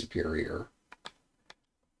be superior.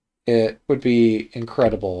 It would be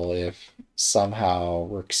incredible if somehow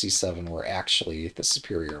rook c7 were actually the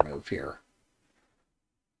superior move here.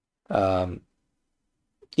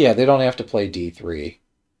 Yeah, they don't have to play d3.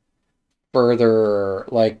 Further,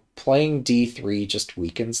 like, playing d3 just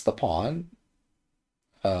weakens the pawn.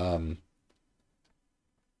 It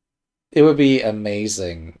would be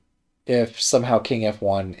amazing if somehow king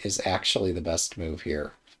f1 is actually the best move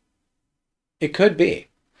here. It could be.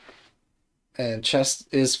 And chess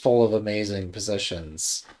is full of amazing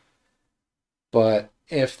positions. But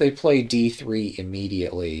if they play d3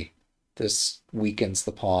 immediately, this weakens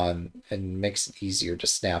the pawn and makes it easier to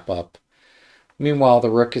snap up. Meanwhile, the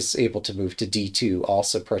rook is able to move to d2,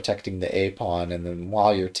 also protecting the a pawn, and then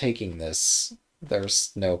while you're taking this,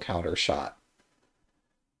 there's no counter shot.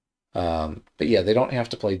 But yeah, they don't have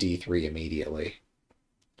to play d3 immediately.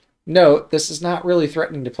 No, this is not really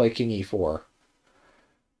threatening to play king e4.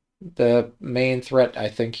 The main threat, I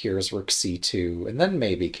think, here is rook c2, and then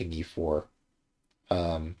maybe king e4.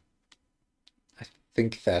 I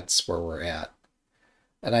think that's where we're at.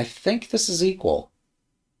 And I think this is equal.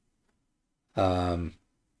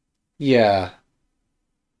 Yeah.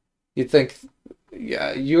 You'd think,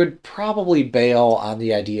 yeah, you would probably bail on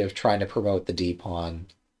the idea of trying to promote the d-pawn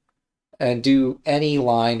and do any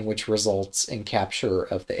line which results in capture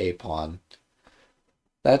of the a-pawn.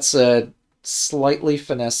 That's slightly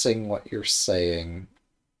finessing what you're saying.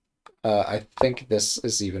 I think this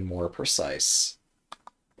is even more precise.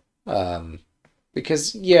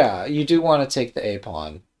 Because, yeah, you do want to take the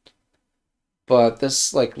a-pawn, but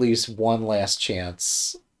this like leaves one last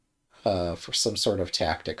chance for some sort of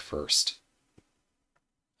tactic first.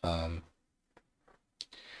 And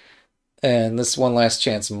this one last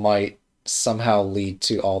chance might somehow lead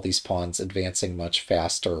to all these pawns advancing much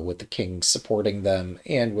faster with the king supporting them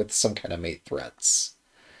and with some kind of mate threats.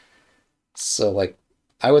 So, like,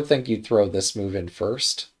 I would think you'd throw this move in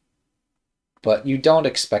first, but you don't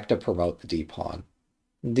expect to promote the d-pawn.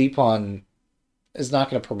 D-pawn is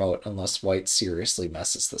not going to promote unless white seriously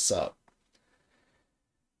messes this up.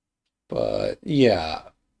 But, yeah,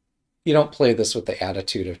 you don't play this with the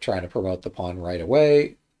attitude of trying to promote the pawn right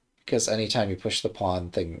away, because anytime you push the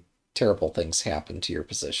pawn, terrible things happen to your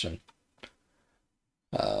position.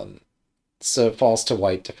 So it falls to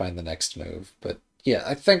white to find the next move. But yeah,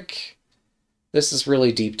 I think this is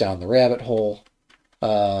really deep down the rabbit hole.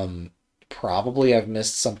 Probably I've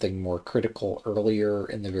missed something more critical earlier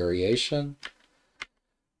in the variation.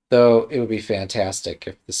 Though it would be fantastic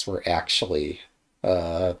if this were actually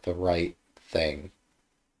the right thing.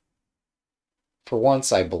 For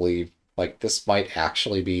once, I believe like this might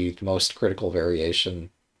actually be the most critical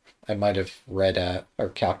variation. I might have read at or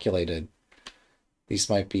calculated these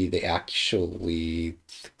might be the actually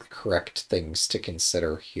correct things to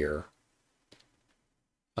consider here.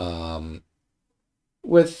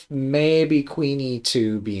 With maybe queen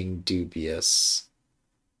e2 being dubious,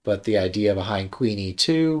 but the idea behind queen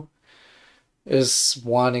e2 is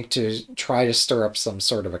wanting to try to stir up some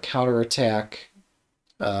sort of a counterattack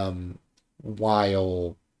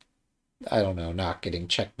while, I don't know, not getting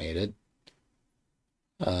checkmated.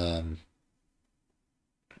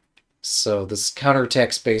 So this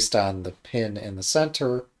counterattack's based on the pin in the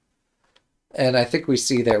center, and I think we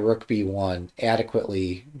see that rook b1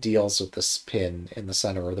 adequately deals with this pin in the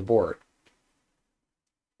center of the board.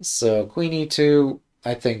 So queen e2,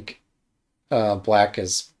 I think black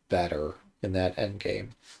is better in that endgame.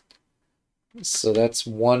 So that's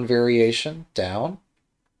one variation down.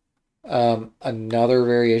 Another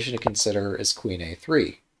variation to consider is queen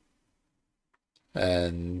a3.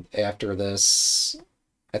 And after this,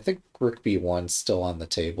 I think rook b1's still on the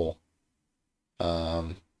table.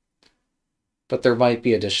 But there might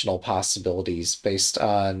be additional possibilities based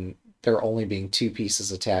on there only being two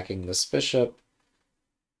pieces attacking this bishop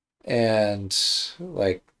and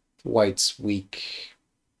like white's weak,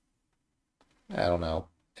 I don't know,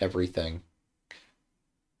 everything.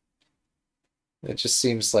 It just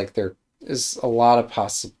seems like there is a lot of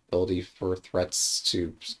possibility for threats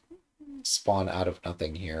to spawn out of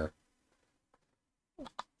nothing here.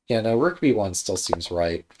 Yeah, no, rook b1 still seems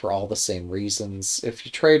right for all the same reasons. If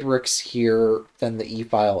you trade rooks here, then the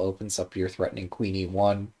e-file opens up your threatening queen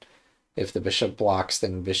e1. If the bishop blocks,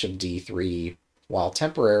 then bishop d3, while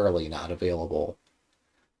temporarily not available.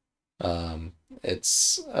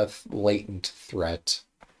 It's a latent threat.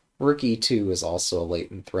 Rook e2 is also a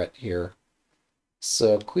latent threat here.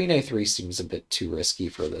 So queen a3 seems a bit too risky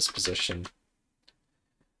for this position.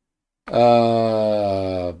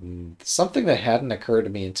 Something that hadn't occurred to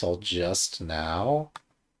me until just now.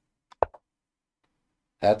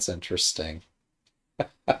 That's interesting.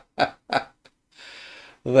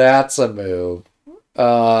 That's a move.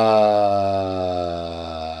 That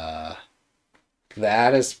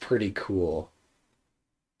is pretty cool.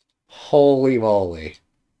 Holy moly.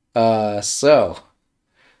 So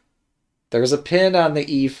there's a pin on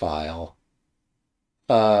the e-file.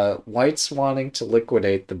 White's wanting to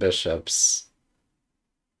liquidate the bishops.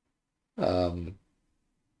 Along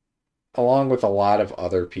with a lot of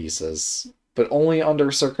other pieces, but only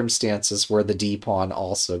under circumstances where the d-pawn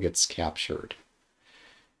also gets captured.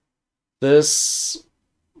 This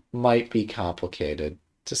might be complicated,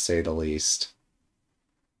 to say the least.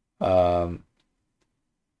 Yeah.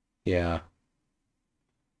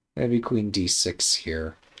 Maybe queen d6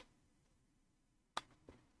 here.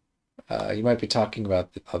 You might be talking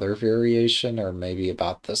about the other variation, or maybe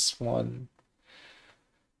about this one.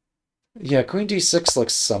 Yeah, queen d6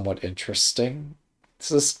 looks somewhat interesting,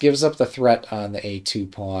 So this gives up the threat on the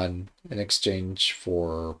A2 pawn in exchange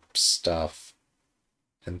for stuff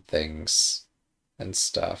and things and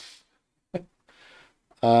stuff.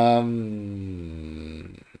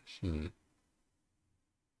 Um, hmm.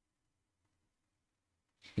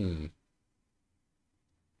 Hmm.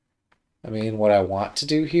 I mean, what I want to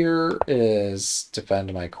do here is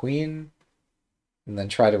defend my queen and then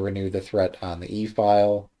try to renew the threat on the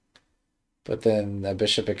e-file. But then a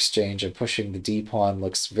bishop exchange and pushing the d-pawn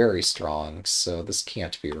looks very strong, so this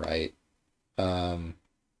can't be right.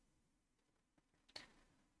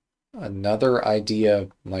 Another idea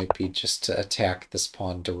might be just to attack this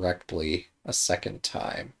pawn directly a second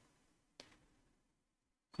time.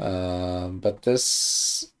 But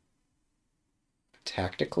this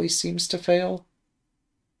tactically seems to fail.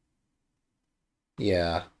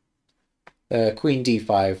 Yeah. The queen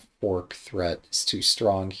d5 fork threat is too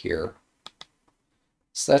strong here.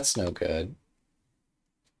 So that's no good.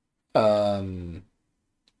 Yeah,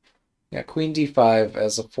 queen d5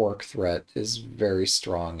 as a fork threat is very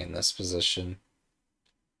strong in this position.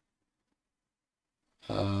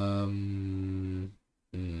 I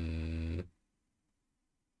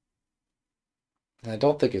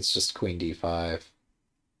don't think it's just queen d5.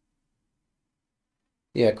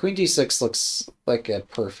 Yeah, queen d6 looks like a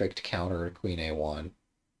perfect counter to queen a1.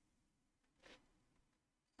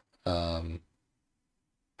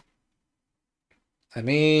 I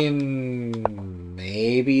mean,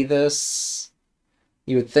 maybe this.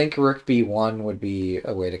 You would think rook b1 would be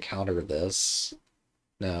a way to counter this.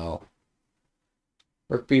 No.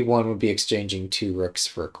 Rook b1 would be exchanging two rooks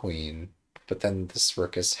for a queen, but then this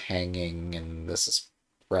rook is hanging and this is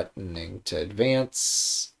threatening to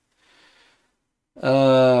advance.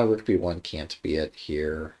 Rook b1 can't be it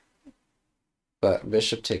here. But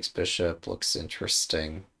bishop takes bishop looks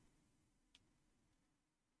interesting.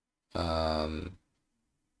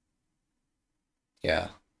 Yeah.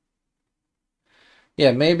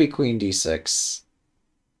 Yeah, maybe queen d6.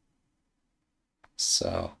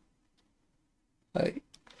 So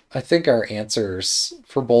I think our answers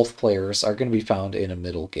for both players are going to be found in a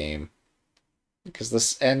middle game. Because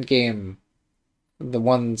this end game, the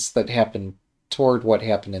ones that happen toward what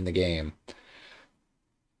happened in the game,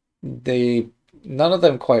 none of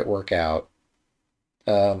them quite work out.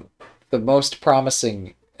 The most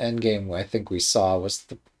promising endgame I think we saw was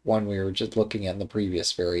the one we were just looking at in the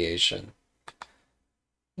previous variation.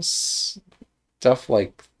 Stuff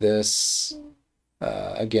like this,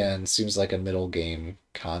 again, seems like a middle game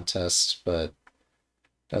contest, but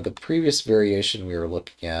no, the previous variation we were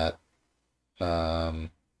looking at, where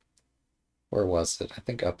was it? I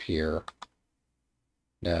think up here.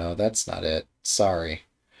 No, that's not it. Sorry.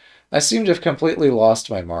 I seem to have completely lost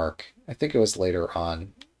my mark. I think it was later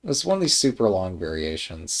on. It was one of these super long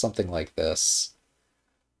variations, something like this.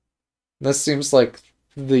 This seems like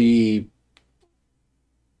the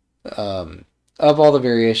of all the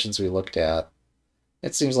variations we looked at,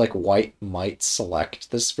 it seems like white might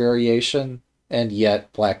select this variation, and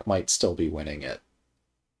yet black might still be winning it.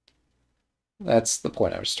 That's the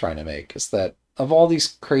point I was trying to make, is that of all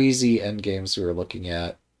these crazy endgames we were looking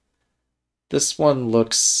at, this one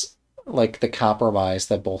looks like the compromise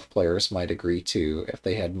that both players might agree to if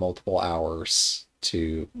they had multiple hours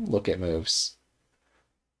to look at moves.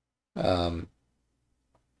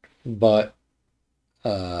 But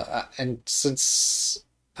and since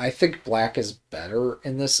I think black is better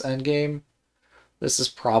in this endgame, this is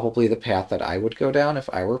probably the path that I would go down if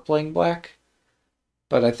I were playing black.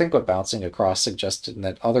 But I think what bouncing across suggested in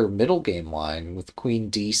that other middle game line with queen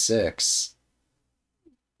d6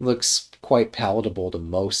 looks quite palatable to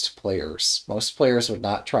most players. Most players would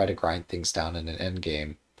not try to grind things down in an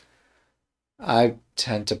endgame. I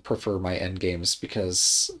tend to prefer my endgames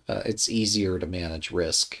because it's easier to manage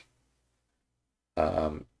risk.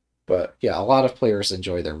 But yeah, a lot of players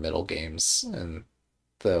enjoy their middle games and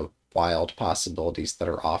the wild possibilities that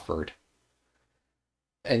are offered.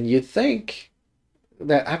 And you'd think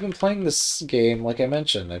that I've been playing this game, like I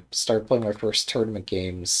mentioned, I started playing my first tournament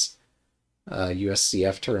games,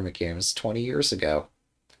 USCF tournament games 20 years ago.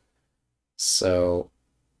 So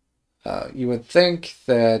you would think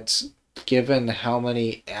that given how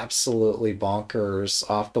many absolutely bonkers,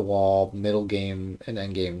 off-the-wall, middle game and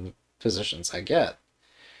end game positions I get,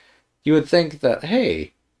 you would think that,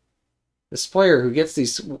 hey, this player who gets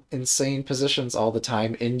these insane positions all the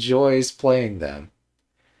time enjoys playing them.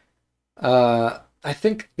 I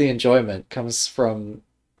think the enjoyment comes from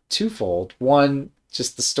twofold. One,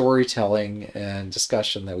 just the storytelling and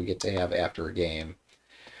discussion that we get to have after a game,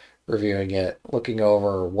 reviewing it, looking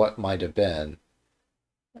over what might have been.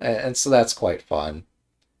 And so that's quite fun.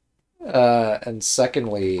 And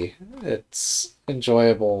secondly, it's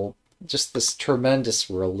enjoyable, just this tremendous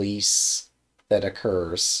release that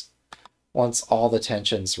occurs once all the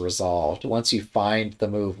tension's resolved. Once you find the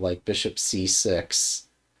move like bishop c6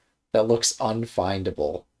 that looks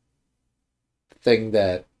unfindable, thing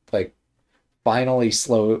that like finally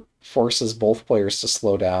forces both players to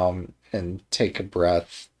slow down and take a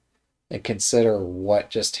breath and consider what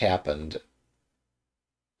just happened.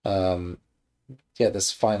 Um, yeah,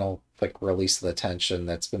 this final like release of the tension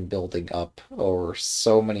that's been building up over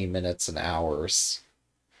so many minutes and hours.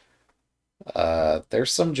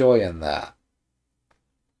 There's some joy in that.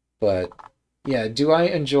 But yeah, do I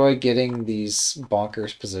enjoy getting these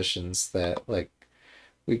bonkers positions that like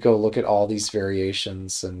we go look at all these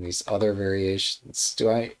variations and these other variations?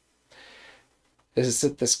 Is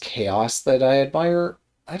it this chaos that I admire?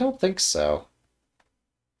 I don't think so.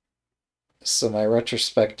 So my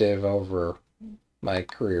retrospective over my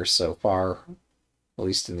career so far, at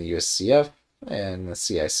least in the USCF and the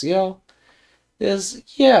CICL, is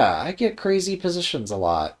yeah, I get crazy positions a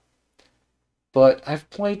lot. But I've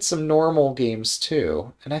played some normal games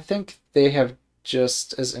too, and I think they have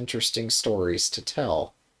just as interesting stories to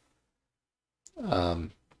tell.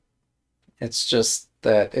 Um, it's just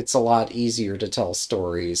that it's a lot easier to tell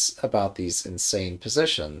stories about these insane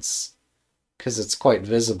positions because it's quite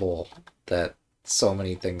visible that so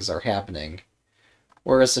many things are happening.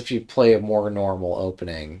 Whereas if you play a more normal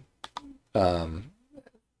opening, um,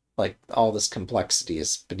 like all this complexity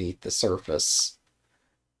is beneath the surface,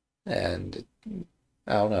 and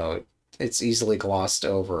I don't know, it's easily glossed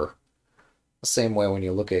over. The same way when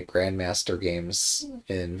you look at Grandmaster games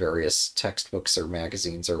in various textbooks or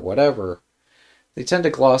magazines or whatever, they tend to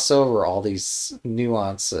gloss over all these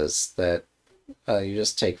nuances that you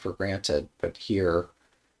just take for granted. But here,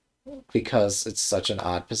 because it's such an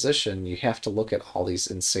odd position, you have to look at all these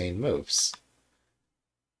insane moves.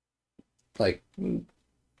 Like,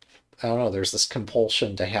 I don't know, there's this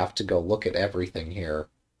compulsion to have to go look at everything here,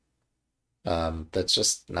 that's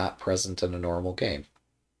just not present in a normal game.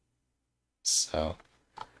 So,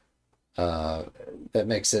 uh, that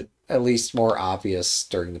makes it at least more obvious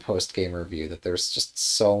during the post-game review that there's just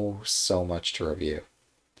so much to review.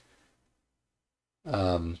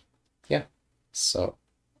 Yeah, so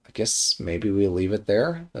I guess maybe we leave it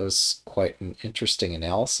there. That was quite an interesting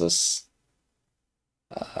analysis.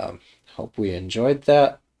 Hope we enjoyed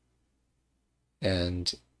that.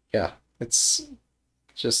 And yeah, it's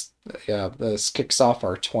just, yeah, this kicks off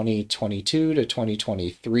our 2022 to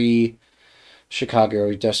 2023 Chicago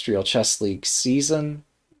Industrial Chess League season.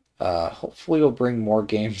 Hopefully we'll bring more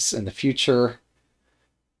games in the future.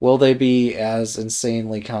 Will they be as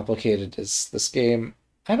insanely complicated as this game?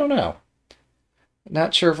 I don't know.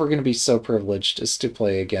 Not sure if we're going to be so privileged as to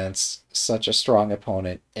play against such a strong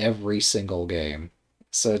opponent every single game.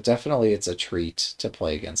 So definitely it's a treat to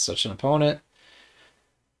play against such an opponent.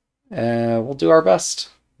 We'll do our best.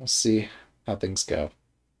 We'll see how things go.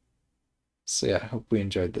 So yeah, I hope we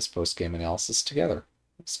enjoyed this post-game analysis together.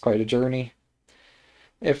 It's quite a journey.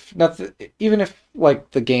 If nothing, even if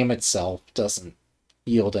like the game itself doesn't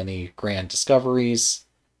yield any grand discoveries,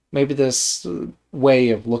 maybe this way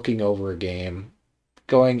of looking over a game,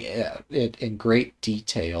 going at it in great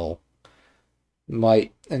detail,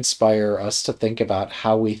 might inspire us to think about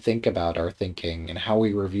how we think about our thinking and how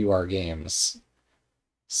we review our games.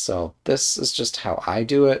 So this is just how I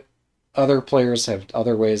do it. Other players have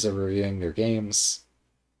other ways of reviewing their games,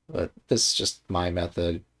 but this is just my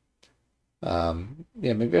method.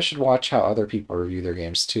 Yeah, maybe I should watch how other people review their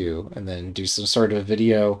games too, and then do some sort of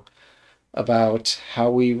video about how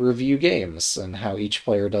we review games and how each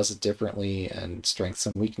player does it differently and strengths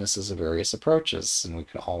and weaknesses of various approaches, and we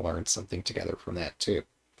can all learn something together from that too.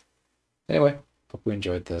 Anyway, hope we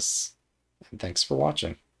enjoyed this, and thanks for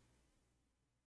watching.